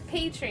us on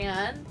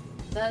Patreon,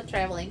 The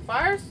Traveling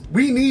Fars.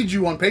 We need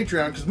you on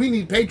Patreon because we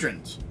need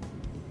patrons.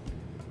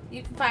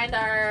 You can find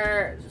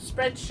our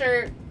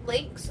Spreadshirt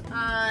links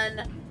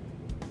on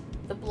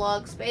the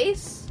blog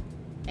space.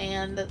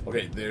 And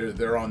Okay,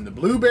 they're on the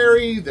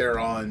Blueberry. They're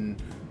on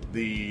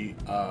the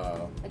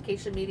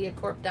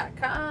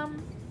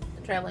AcaciaMediaCorp.com,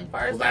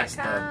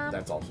 TheTravelingFars.com. well,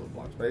 that's also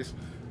blog space.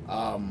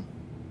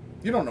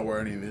 You don't know where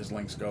any of these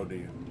links go, do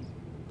you?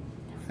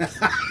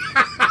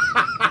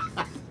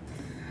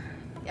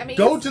 I mean,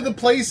 Go to the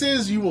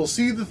places, you will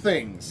see the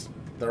things.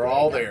 They're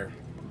all there.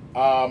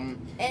 And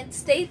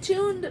stay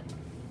tuned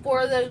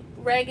for the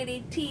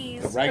Raggedy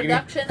Tees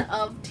production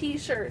of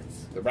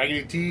T-shirts. The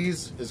Raggedy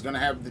Tees is going to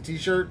have the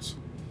T-shirts.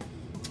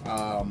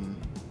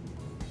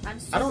 I'm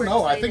super I don't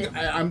know. excited.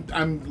 I think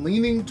I'm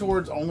leaning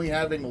towards only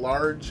having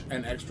large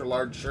and extra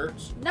large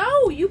shirts.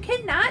 No, you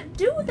cannot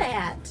do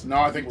that. No,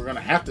 I think we're going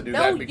to have to do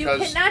No, that because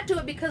you cannot do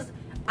it because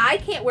I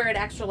can't wear an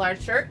extra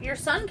large shirt, your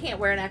son can't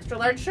wear an extra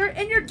large shirt,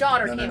 and your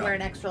daughter can't wear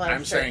an extra large shirt.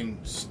 I'm saying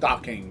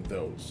stocking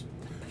those.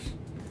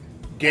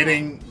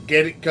 Getting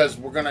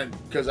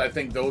because I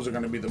think those are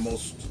gonna be the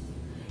most.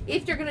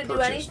 If you're gonna do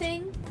purchased.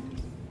 anything,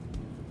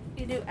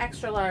 you do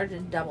extra large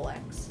and double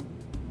X.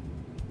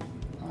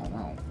 I don't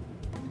know.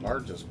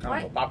 Large is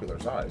kind of a popular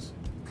size.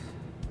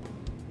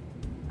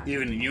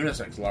 Even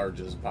unisex large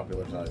is a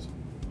popular size.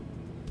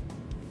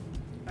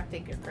 I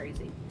think you're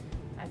crazy.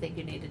 I think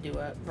you need to do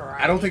a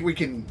variety. I don't think we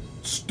can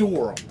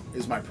store them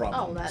is my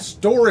problem. Oh, that's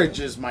Storage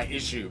is my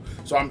issue.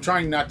 So I'm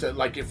trying not to,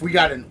 like, if we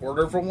got an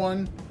order for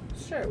one,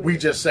 Sure. we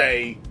just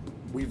say,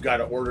 we've got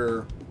to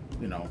order,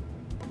 we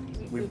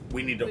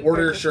need to we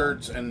order purchase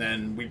shirts, and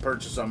then we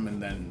purchase them, and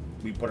then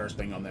we put our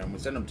thing on there, and we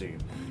send them to you.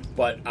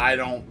 But I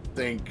don't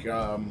think,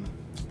 we're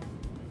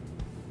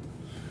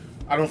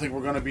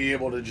going to be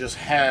able to just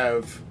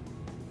have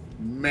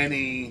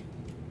many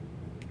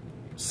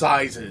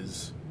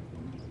sizes.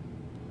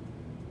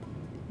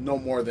 No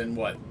more than,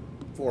 4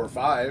 or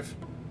 5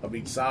 of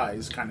each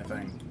size kind of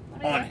thing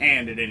on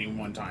hand at any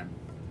one time.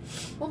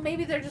 Well,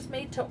 maybe they're just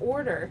made to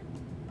order.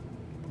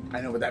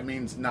 I know, but that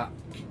means not...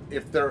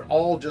 If they're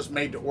all just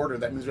made to order,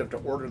 that means we have to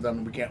order them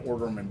and we can't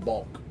order them in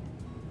bulk.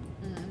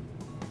 Mm.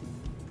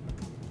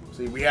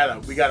 See, we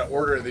gotta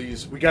order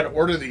these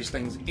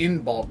things in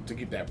bulk to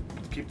keep that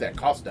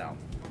cost down.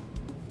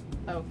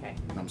 Okay. You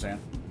know what I'm saying?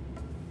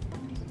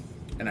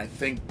 And I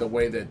think the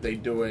way that they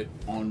do it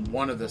on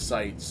one of the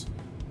sites,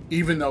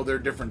 even though they're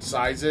different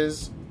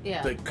sizes,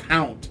 Yeah. the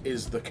count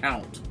is the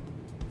count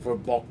for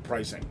bulk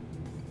pricing.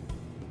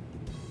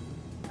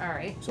 All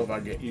right. So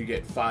if you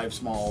get 5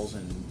 smalls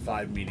and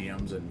 5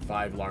 mediums and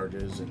 5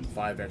 larges and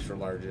 5 extra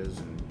larges,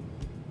 and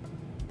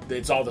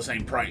it's all the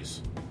same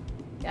price.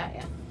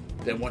 Yeah.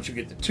 Then once you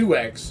get to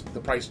 2X, the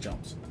price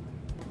jumps.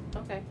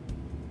 Okay.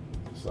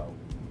 So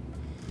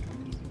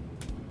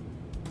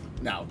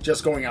now,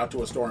 just going out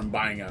to a store and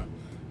buying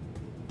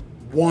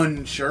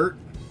one shirt,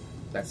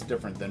 that's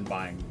different than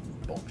buying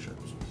bulk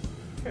shirts.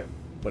 True.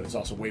 But it's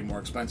also way more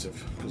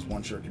expensive because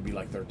one shirt could be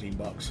like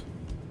 $13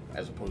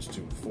 as opposed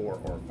to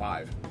 4 or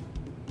 5.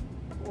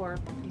 Or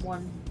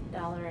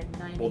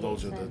 $1.90. Well,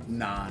 those are the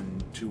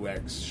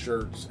non-2X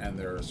shirts, and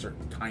they're a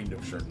certain kind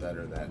of shirt that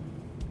are that.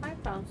 I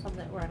found some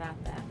that were not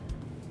that.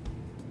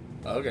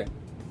 Okay.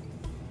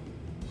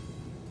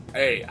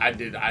 Hey,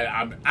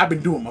 I've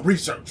been doing my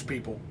research,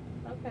 people.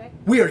 Okay.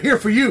 We are here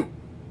for you.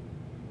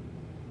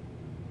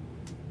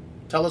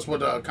 Tell us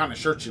what kind of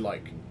shirts you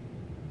like.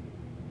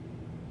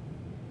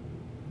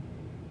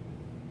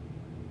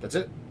 That's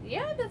it?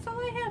 Yeah, that's all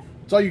I have.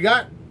 That's all you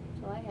got?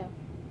 That's all I have.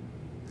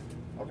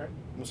 Okay.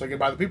 We'll say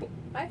goodbye to the people.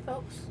 Bye,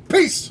 folks.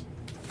 Peace!